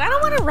on. I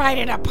don't want to ride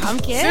in a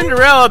pumpkin.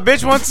 Cinderella,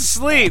 bitch wants to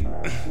sleep.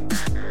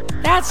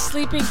 That's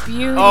Sleeping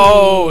Beauty.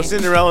 Oh,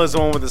 Cinderella's the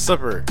one with the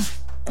slipper.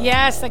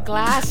 Yes, the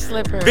glass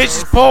slippers. Bitch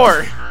is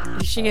poor.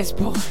 She is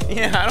poor.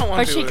 Yeah, I don't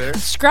want But to she go there.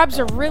 scrubs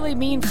a really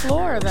mean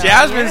floor, though.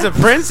 Jasmine's yeah? a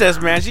princess,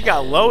 man. She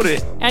got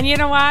loaded. And you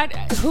know what?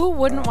 Who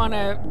wouldn't want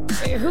to...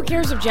 Who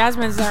cares if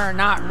Jasmine's there or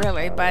not,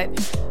 really? But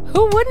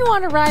who wouldn't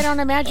want to ride on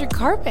a magic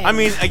carpet? I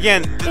mean,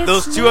 again,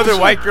 those two other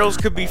magic. white girls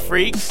could be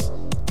freaks.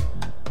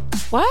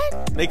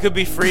 What? They could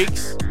be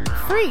freaks.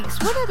 Freaks.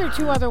 What other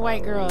two other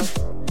white girls?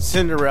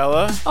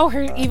 Cinderella. Oh,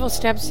 her evil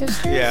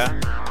stepsister? Yeah.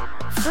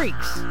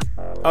 Freaks.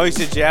 Oh, you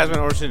said Jasmine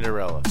or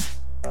Cinderella.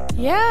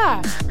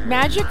 Yeah.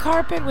 Magic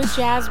carpet with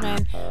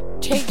Jasmine.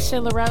 Take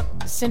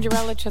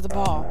Cinderella to the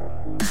ball.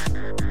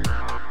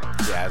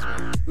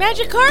 Jasmine.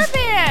 Magic carpet!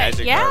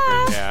 Magic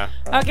carpet, yeah.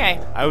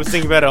 Okay. I was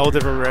thinking about a whole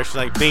different direction,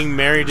 like being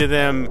married to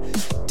them,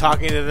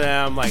 talking to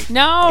them, like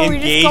No, we're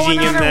just engaging going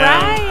on in a them.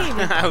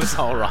 ride. I was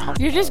all wrong.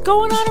 You're just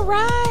going on a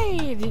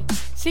ride.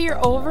 See, you're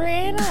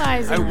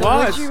overanalyzing. I the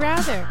was. Would you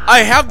rather? I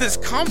have this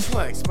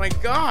complex. My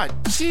God,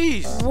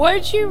 jeez.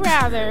 Would you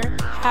rather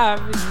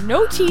have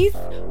no teeth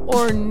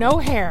or no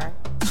hair?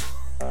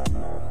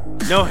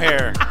 No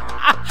hair,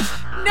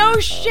 No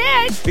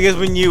shit. because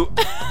when you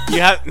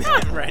have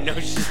right, no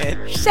shit.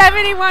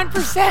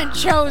 71%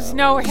 chose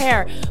no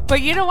hair.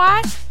 But you know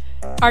what?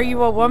 Are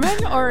you a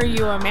woman or are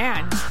you a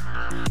man?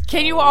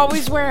 Can you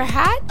always wear a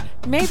hat?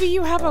 Maybe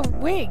you have a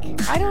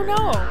wig. I don't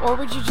know. Or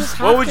would you just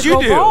have What would to you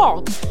go do?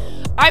 bald?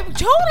 I would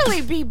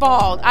totally be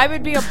bald. I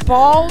would be a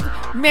bald,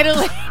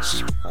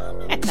 middle-aged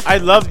woman.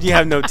 I'd love you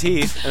have no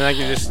teeth, and I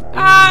can just.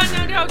 Oh,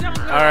 no, don't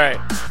go. All right.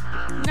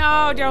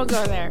 No, don't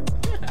go there.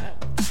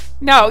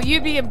 No,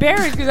 you'd be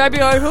embarrassed because I'd be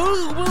like,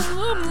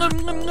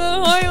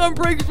 hi, I'm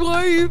Frank's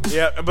wife.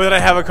 Yeah, but I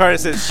have a card that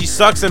says she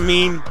sucks a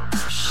mean.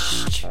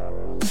 Shh.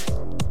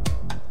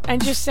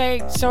 And just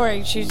say,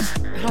 sorry, she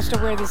has to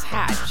wear this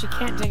hat. She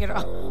can't take it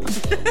off.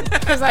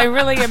 Because I'm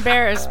really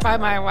embarrassed by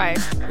my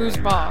wife, who's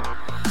bald.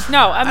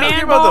 No, a don't care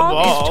man about the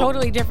bald bald. is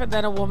totally different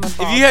than a woman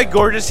bald. If you had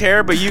gorgeous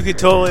hair, but you could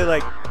totally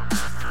like.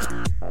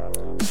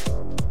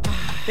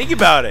 Think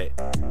about it.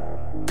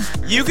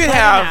 You could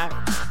have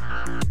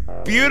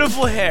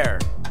beautiful hair,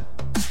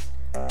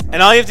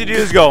 and all you have to do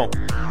is go,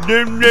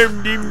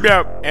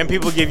 and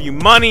people give you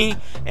money,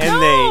 and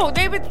No,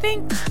 they would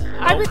think.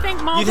 I would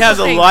think multiple you'd have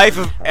the things. life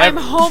of. I'm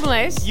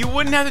homeless. You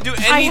wouldn't have to do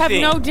anything. I have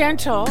no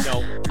dental.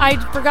 No. I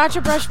forgot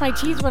to brush my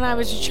teeth when I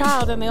was a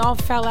child, and they all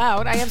fell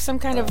out. I have some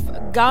kind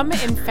of gum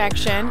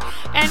infection,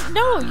 and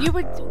no, you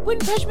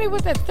wouldn't touch me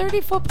with a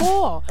 30-foot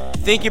pole.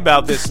 Think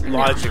about this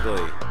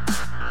logically.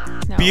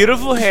 No.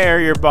 Beautiful hair,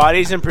 your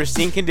body's in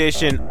pristine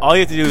condition. All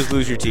you have to do is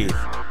lose your teeth.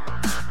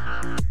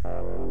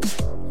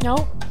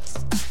 Nope.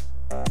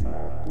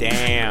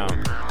 Damn.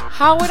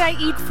 How would I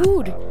eat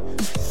food?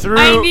 Through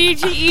I need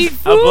to eat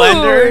food.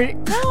 blender?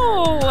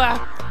 No.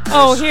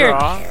 Oh, here.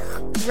 straw.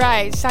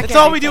 Right. Suck That's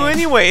all we do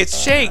everything. anyway. It's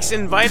shakes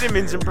and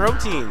vitamins and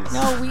proteins.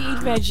 No, we eat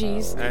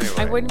veggies. Anyway.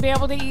 I wouldn't be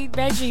able to eat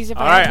veggies if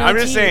All I right, had no I'm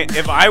just teeth. saying,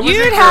 if I was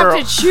You'd a have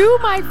girl, to chew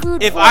my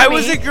food if for I me,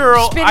 was a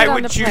girl, spit it I on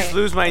would the choose plate. to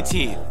lose my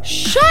teeth.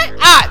 Shut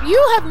up!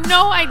 You have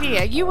no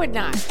idea. You would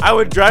not. I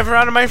would drive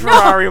around in my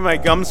Ferrari with my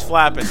gums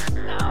flapping.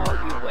 No,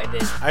 you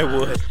wouldn't. I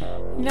would.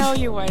 No,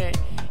 you wouldn't.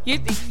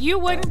 You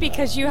wouldn't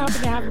because you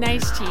happen to have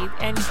nice teeth.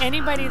 And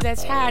anybody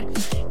that's had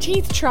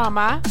teeth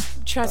trauma,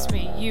 trust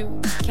me,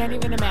 you can't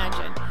even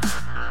imagine.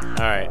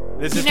 All right,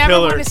 this You is never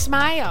Pillar. want to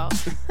smile.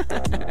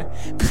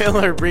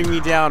 Pillar, Bring Me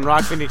Down,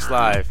 Rock Phoenix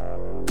Live.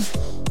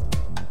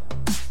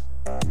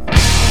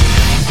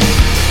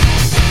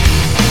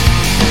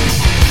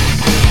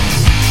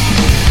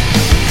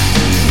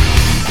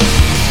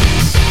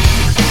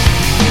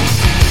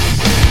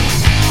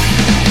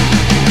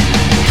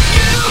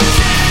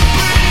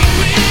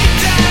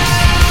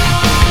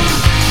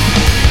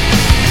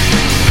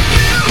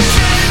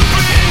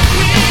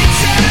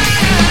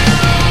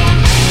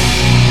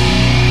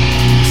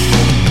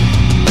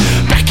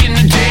 Back in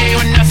the day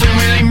when nothing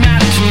really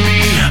mattered to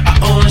me, I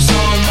only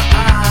saw my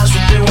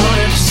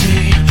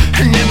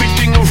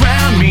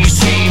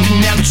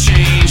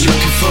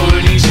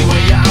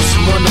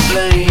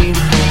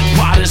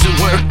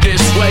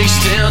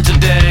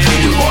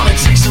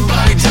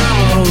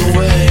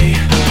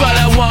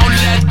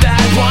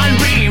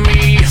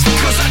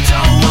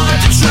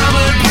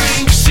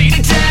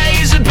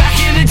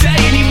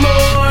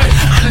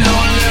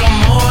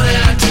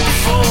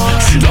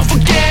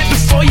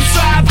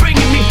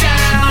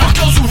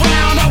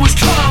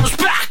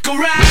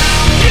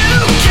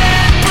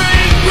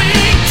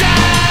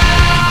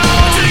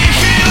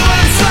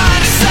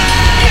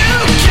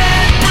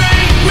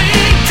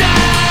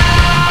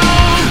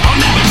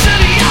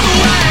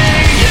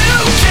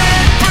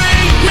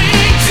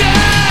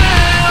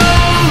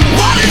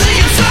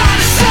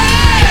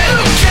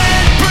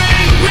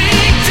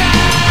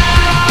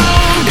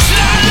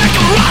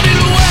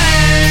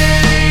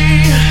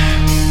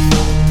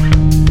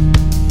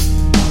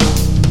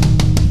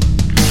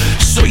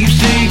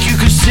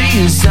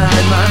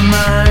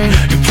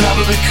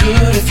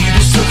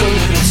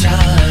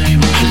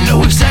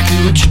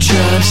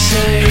trying to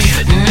say.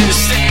 Sitting in the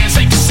stands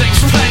like the Saints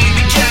playing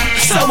the game.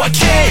 So I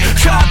can't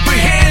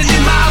comprehend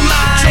in my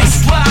mind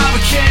just why we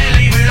can't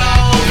leave it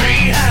all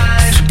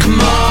behind. So come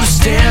on,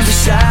 stand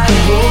beside and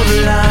hold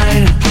the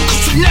line.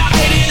 'Cause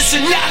tonight is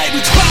the night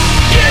we cry.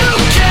 You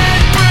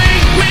can't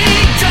bring me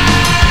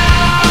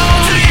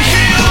down. Do you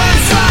hear what I'm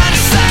trying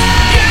to say?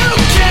 You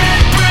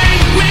can't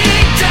bring me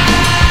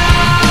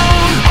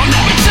down. I'll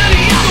never turn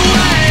the other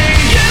way.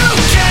 You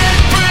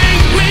can't bring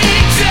me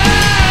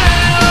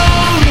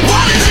down.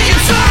 What is it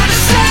you're trying to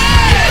say?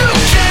 You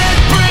can't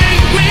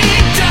bring me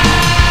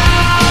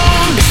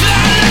down. It's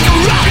not like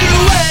I'm running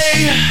away.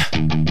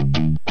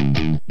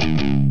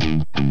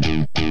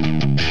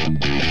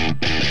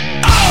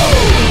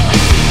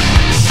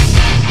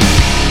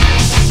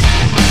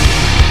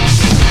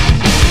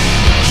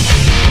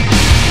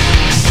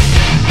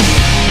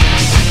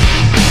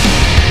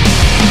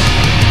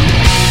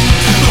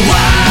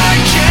 Why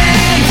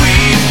can't we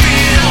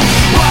feel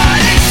what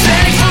it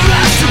takes for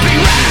us to be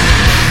right?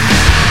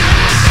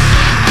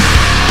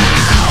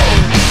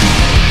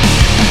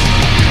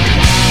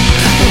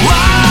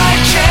 Why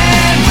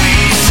can't we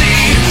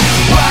see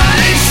what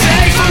it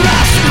takes for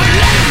us to be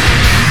alive?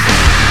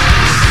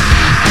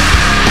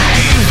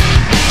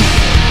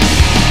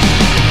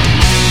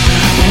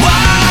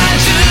 Why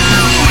do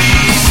we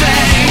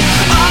say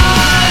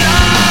all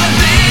of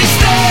these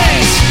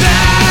things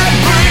that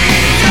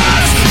bring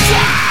us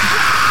down?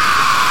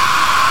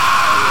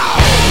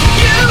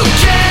 You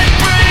can't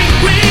bring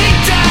me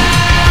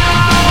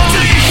down. Do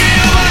you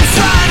hear what I'm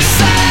trying to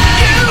say?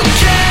 You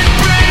can't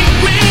bring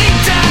me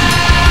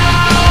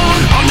down.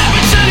 I'll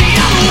never turn the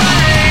other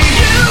way.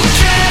 You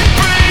can't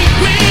bring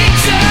me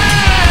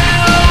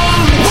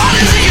down. What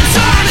is it you're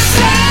trying to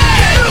say?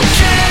 You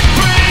can't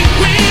bring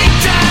me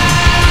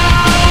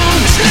down.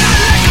 It's not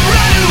like I'm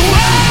running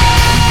away.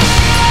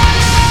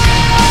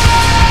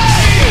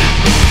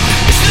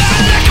 It's not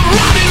like I'm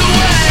running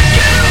away.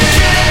 You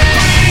can't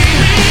bring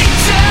me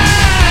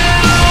down.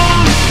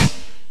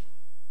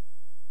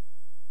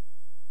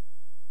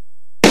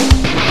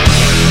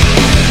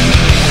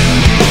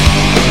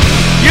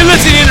 You're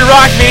listening to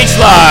Rock Mates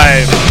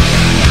Live.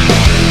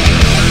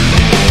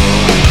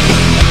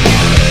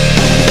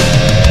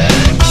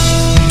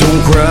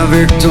 Don't cry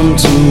victim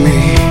to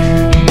me.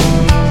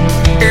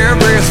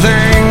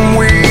 Everything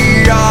we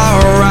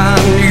are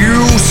and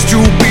used to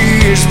be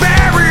is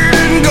buried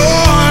and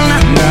gone.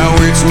 Now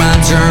it's my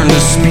turn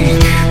to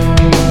speak.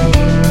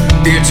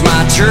 It's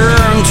my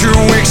turn to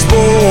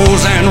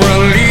expose and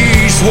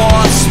release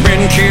what's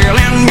been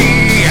killing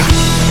me.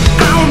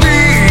 I'll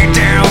be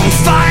down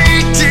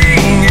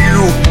fighting you.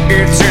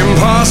 It's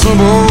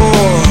impossible.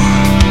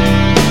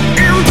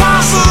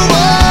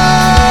 Impossible.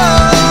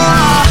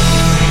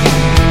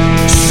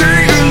 Say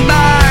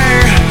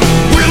goodbye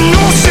with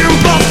no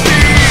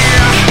sympathy.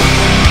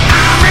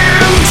 I'm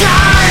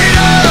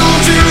entitled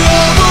to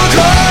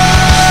overcome.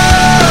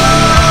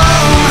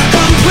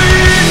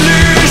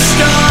 Completely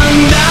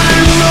stunned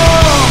and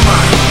numb.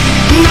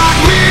 Knock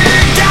me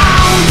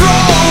down,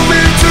 throw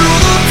me to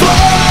the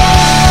floor.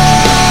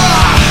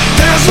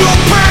 There's no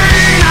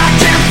pain I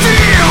can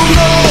feel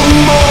no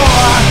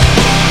more.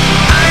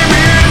 I'm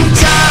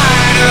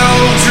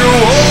entitled to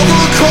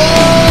overcome.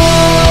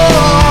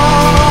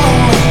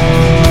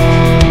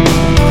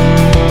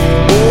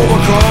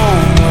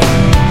 Overcome.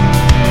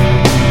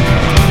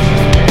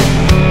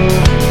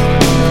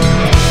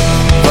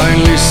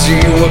 Finally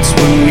see what's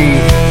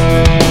beneath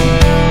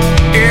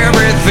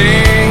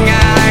everything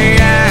I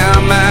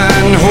am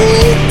and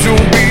hope to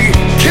be.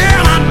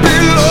 Cannot be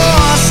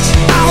lost.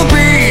 I'll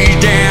be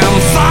damn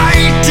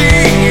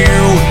fighting you.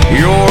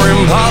 You're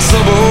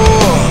impossible.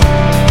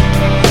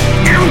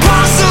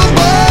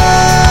 Impossible.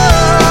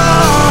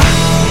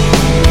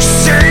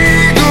 Say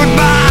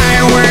goodbye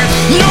with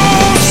no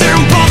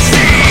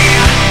sympathy.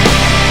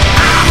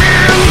 I'm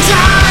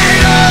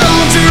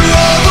entitled to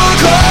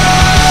overcome.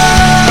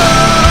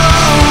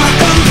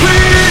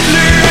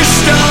 Completely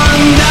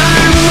stunned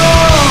and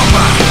numb.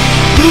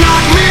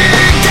 Knock me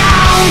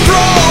down,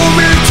 throw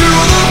me to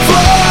the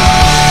floor.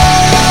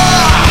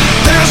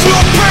 There's no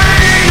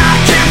pain I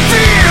can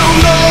feel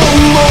no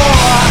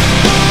more.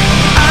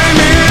 I'm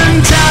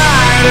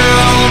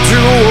entitled to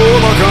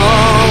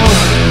overcome.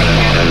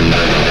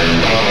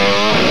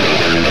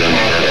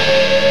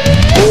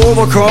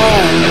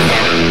 Overcome.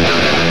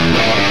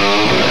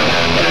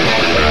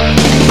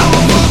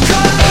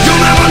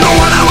 You'll never know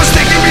what I was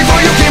thinking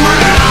before you came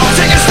around.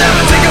 Take a step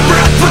and take a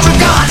breath, put your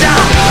guard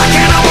down. I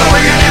cannot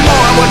worry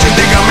anymore what you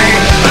think of me.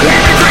 I may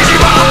be crazy,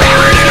 but I'm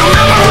buried in a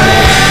memory.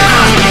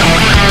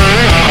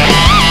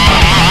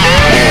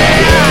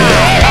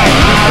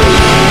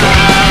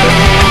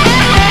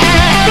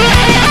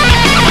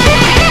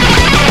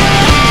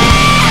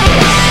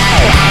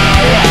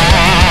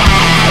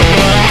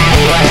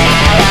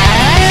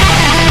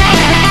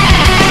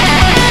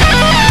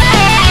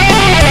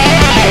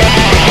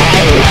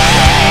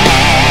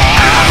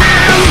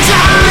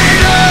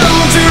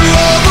 Entitled to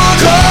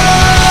overcome.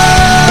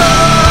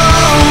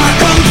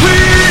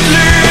 Complete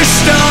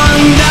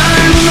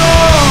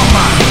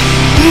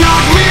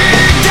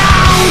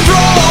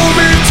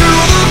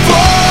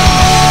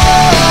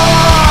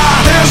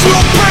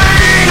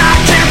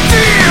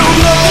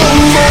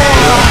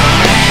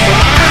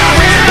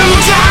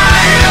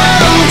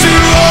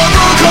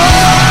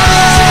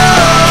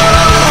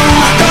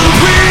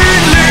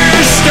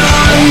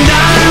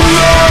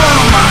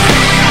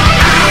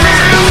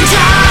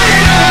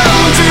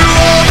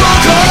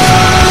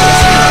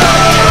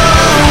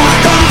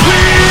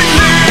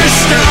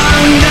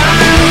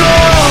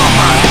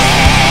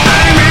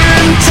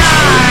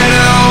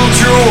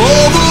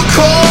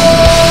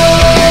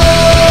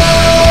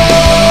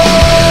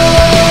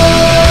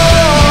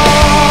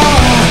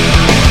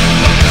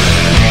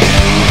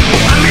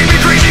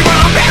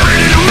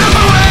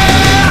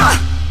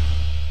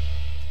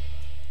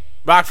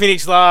Rock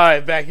Phoenix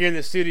Live back here in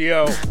the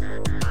studio.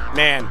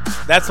 Man,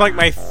 that's like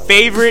my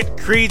favorite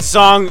Creed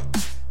song,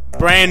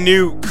 brand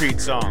new Creed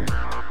song.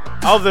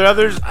 All the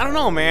others, I don't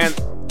know, man.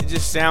 It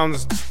just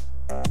sounds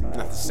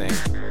not the same.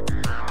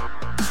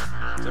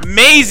 It's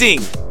amazing,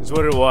 is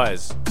what it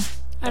was.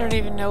 I don't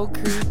even know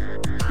Creed.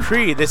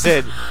 Creed, they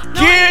said, I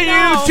 "Can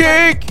know, you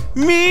take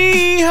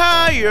me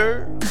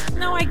higher?"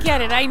 No, I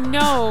get it. I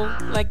know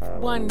like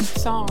one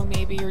song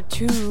maybe or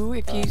two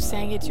if you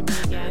sang it to me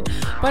again.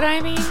 But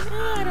I mean,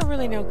 I don't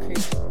really know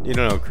Creed. You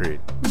don't know Creed.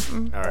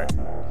 All right.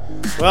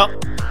 Well,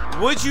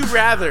 would you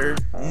rather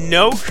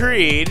know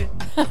Creed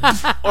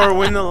or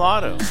win the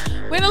lotto?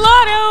 Win the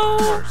lotto!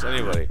 Of course,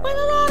 anybody. Win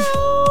the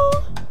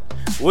lotto!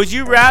 Would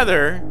you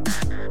rather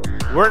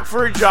work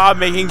for a job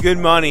making good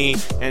money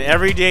and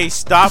every day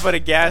stop at a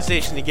gas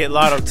station to get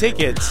lotto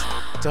tickets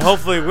to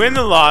hopefully win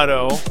the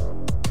lotto,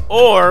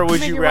 or would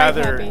Make you your wife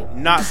rather happy.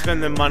 not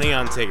spend the money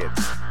on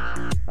tickets?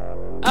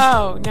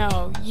 Oh,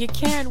 no. You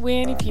can't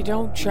win if you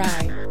don't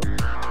try.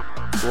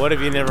 What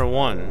if you never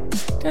won?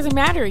 Doesn't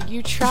matter.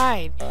 You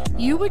tried.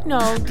 You would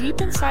know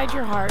deep inside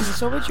your heart, and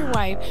so would your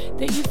wife,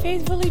 that you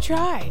faithfully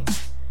tried.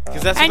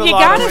 Because that's And what the you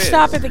lotto gotta is.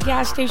 stop at the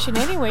gas station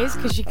anyways,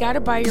 because you gotta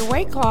buy your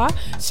White Claw.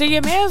 So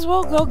you may as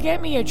well go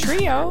get me a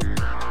trio,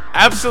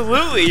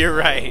 Absolutely, you're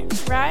right.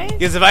 right?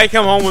 Because if I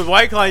come home with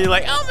White Claw, and you're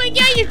like, "Oh my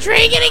God, you're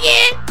drinking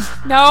again!"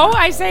 No,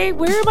 I say,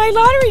 where are my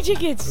lottery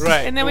tickets?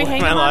 Right. And then we Where's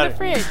hang my them on the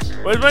lottery-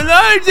 fridge. Where's my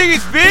lottery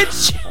tickets,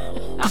 bitch?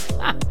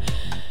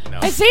 No.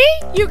 I see?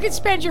 You could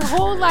spend your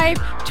whole life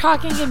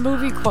talking in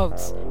movie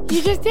quotes.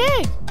 You just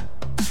did.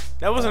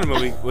 That wasn't a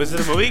movie. Was it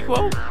a movie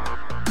quote?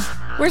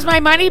 Where's my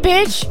money,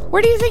 bitch?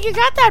 Where do you think you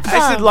got that from?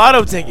 I said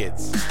lotto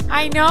tickets.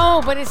 I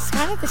know, but it's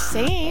kind of the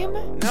same.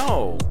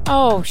 No.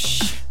 Oh,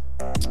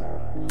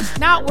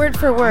 not word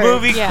for word.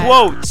 Movie yeah.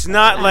 quotes,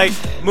 not like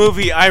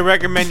movie. I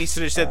recommend you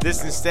should have said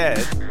this instead.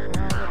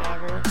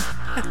 Oh,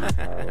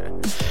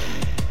 whatever.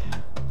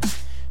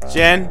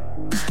 Jen,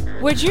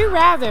 Would you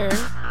rather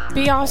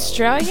be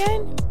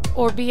Australian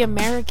or be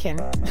American?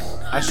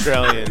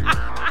 Australian.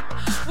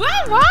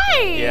 What?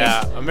 Why?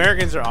 Yeah,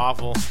 Americans are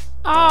awful.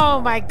 Oh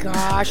my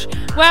gosh.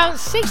 Well,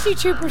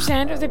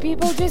 62% of the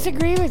people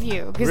disagree with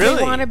you because Really?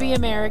 they want to be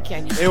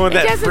American. They want it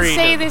that doesn't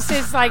say freedom. this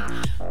is like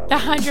the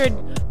 100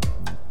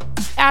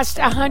 asked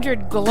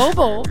 100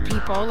 global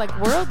people, like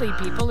worldly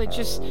people. It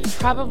just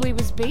probably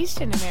was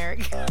based in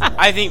America.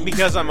 I think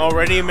because I'm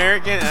already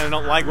American and I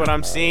don't like what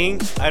I'm seeing,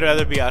 I'd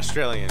rather be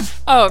Australian.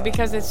 Oh,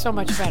 because it's so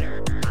much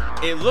better.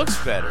 It looks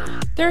better.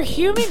 They're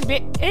human.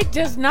 It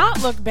does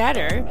not look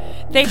better.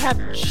 They have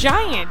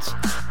giant,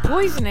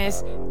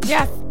 poisonous,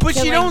 death. But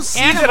you don't see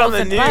that on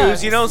the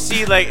news. You don't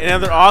see like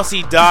another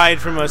Aussie died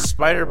from a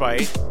spider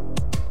bite.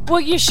 Well,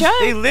 you should.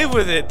 They live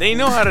with it. They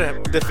know how to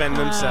defend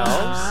themselves.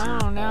 I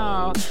don't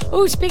know.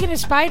 Oh, speaking of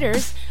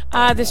spiders,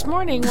 this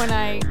morning when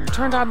I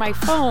turned on my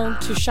phone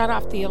to shut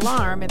off the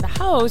alarm in the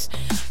house,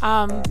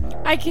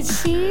 I could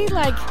see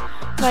like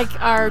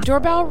our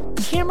doorbell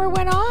camera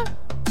went off,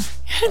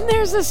 and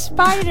there's a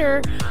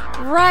spider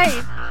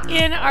right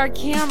in our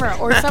camera,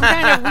 or some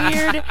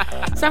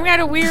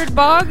kind of weird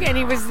bug, and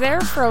he was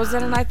there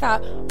frozen, and I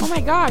thought, oh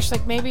my gosh,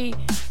 like maybe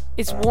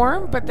it's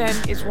warm, but then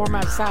it's warm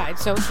outside,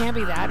 so it can't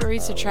be that, or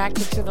he's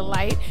attracted to the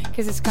light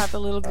because it's got the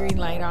little green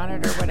light on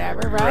it or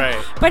whatever, right?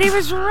 Right. But he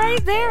was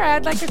right there. I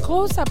had like a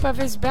close-up of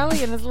his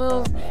belly and his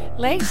little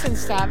legs and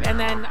stuff, and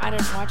then I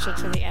didn't watch it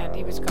to the end.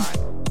 He was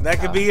gone. That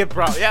could be a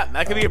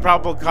that could be a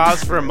probable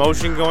cause for a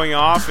motion going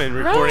off and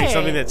recording Right.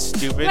 something that's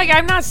stupid. Like,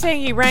 I'm not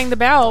saying he rang the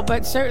bell,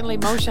 but certainly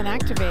motion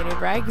activated,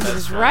 right? Because it That's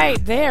was funny.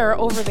 right there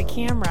over the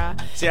camera.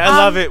 See, I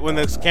love it when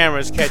those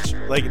cameras catch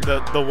like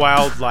the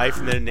wildlife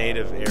in their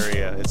native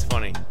area. It's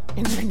funny.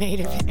 In their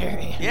native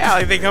area. Yeah,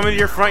 like they come into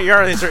your front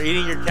yard and they start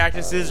eating your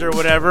cactuses or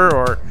whatever,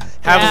 or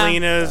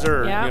javelinas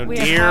or Yeah, we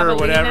have deer or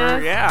whatever.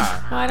 javelinas.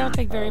 Yeah, Well, I don't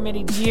think very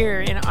many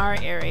deer in our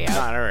area,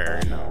 not our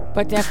area, no.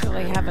 but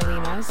definitely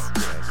javelinas.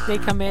 Yes. They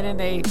come in and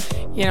they,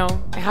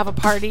 have a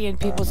party in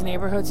people's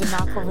neighborhoods and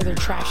knock over their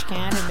trash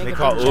can and make They a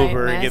call big giant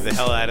Uber and mess. get the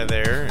hell out of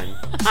there.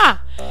 And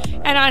Ha!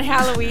 And on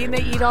Halloween,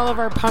 they eat all of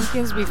our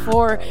pumpkins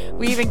before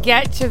we even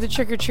get to the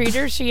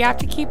trick-or-treaters, so you have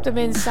to keep them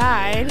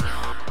inside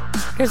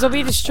because they'll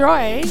be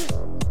destroyed.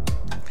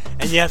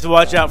 and you have to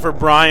watch out for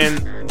Brian,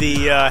 the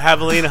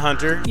javelina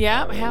hunter.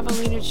 Yeah,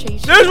 javelina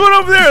chase. There's one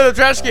over there, the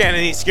trash can,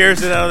 and he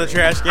scares it out of the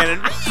trash can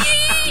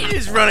and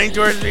he's running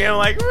towards me. I'm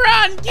like,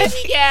 run,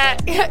 kitty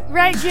cat.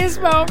 Right,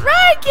 Gizmo.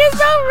 Right,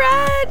 Gizmo,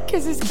 run!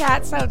 Because his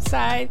cat's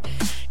outside.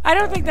 I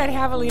don't think that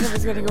javelina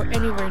was going to go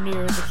anywhere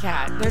near the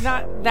cat. They're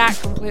not that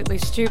completely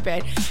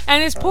stupid.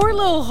 And his poor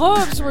little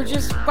hooves were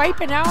just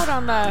wiping out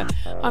on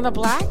the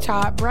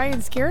blacktop.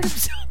 Brian scared him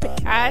so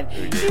bad.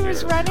 He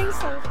was running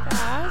so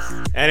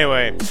fast.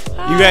 Anyway,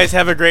 you guys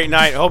have a great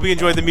night. Hope you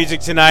enjoyed the music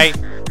tonight.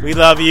 We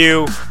love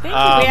you. Thank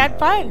you. We had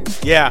fun.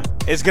 Yeah,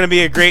 it's going to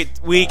be a great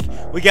week.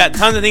 We got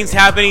tons of things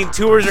happening.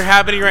 Tours are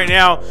happening right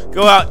now.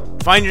 Go out,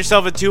 Find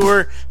yourself a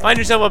tour, find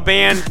yourself a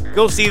band,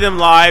 go see them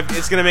live.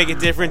 It's going to make a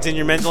difference in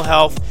your mental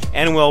health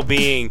and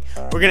well-being.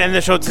 We're going to end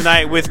the show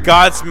tonight with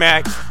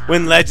Godsmack,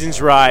 When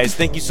Legends Rise.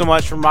 Thank you so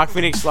much from Rock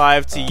Phoenix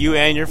Live to you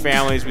and your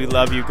families. We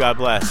love you. God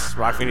bless.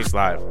 Rock Phoenix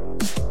Live.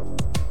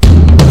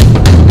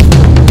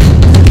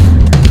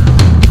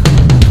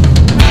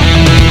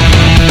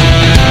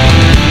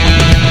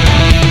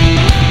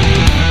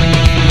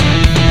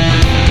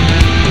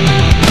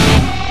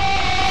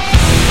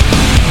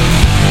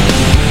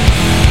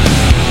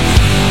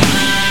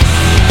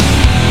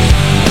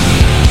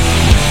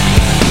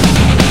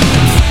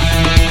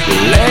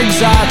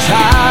 Legs are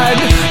tied,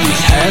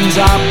 these hands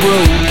are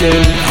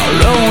broken.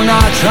 Alone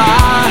I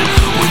try,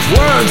 with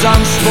words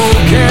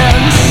unspoken.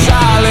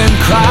 Silent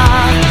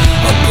cry,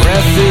 a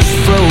breath is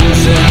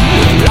frozen.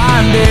 With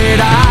blinded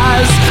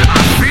eyes, I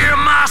fear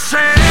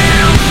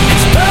myself.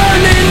 It's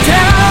burning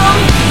down,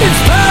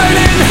 it's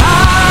burning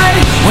high.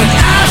 When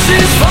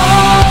ashes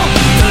fall,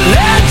 the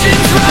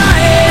legends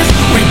rise.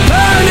 We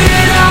burn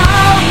it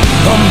out,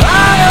 a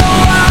mile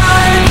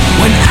wide.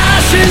 When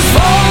ashes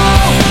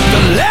fall,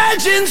 the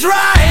legends rise.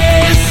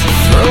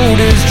 Throat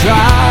is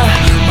dry,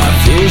 my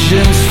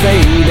vision's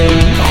fading.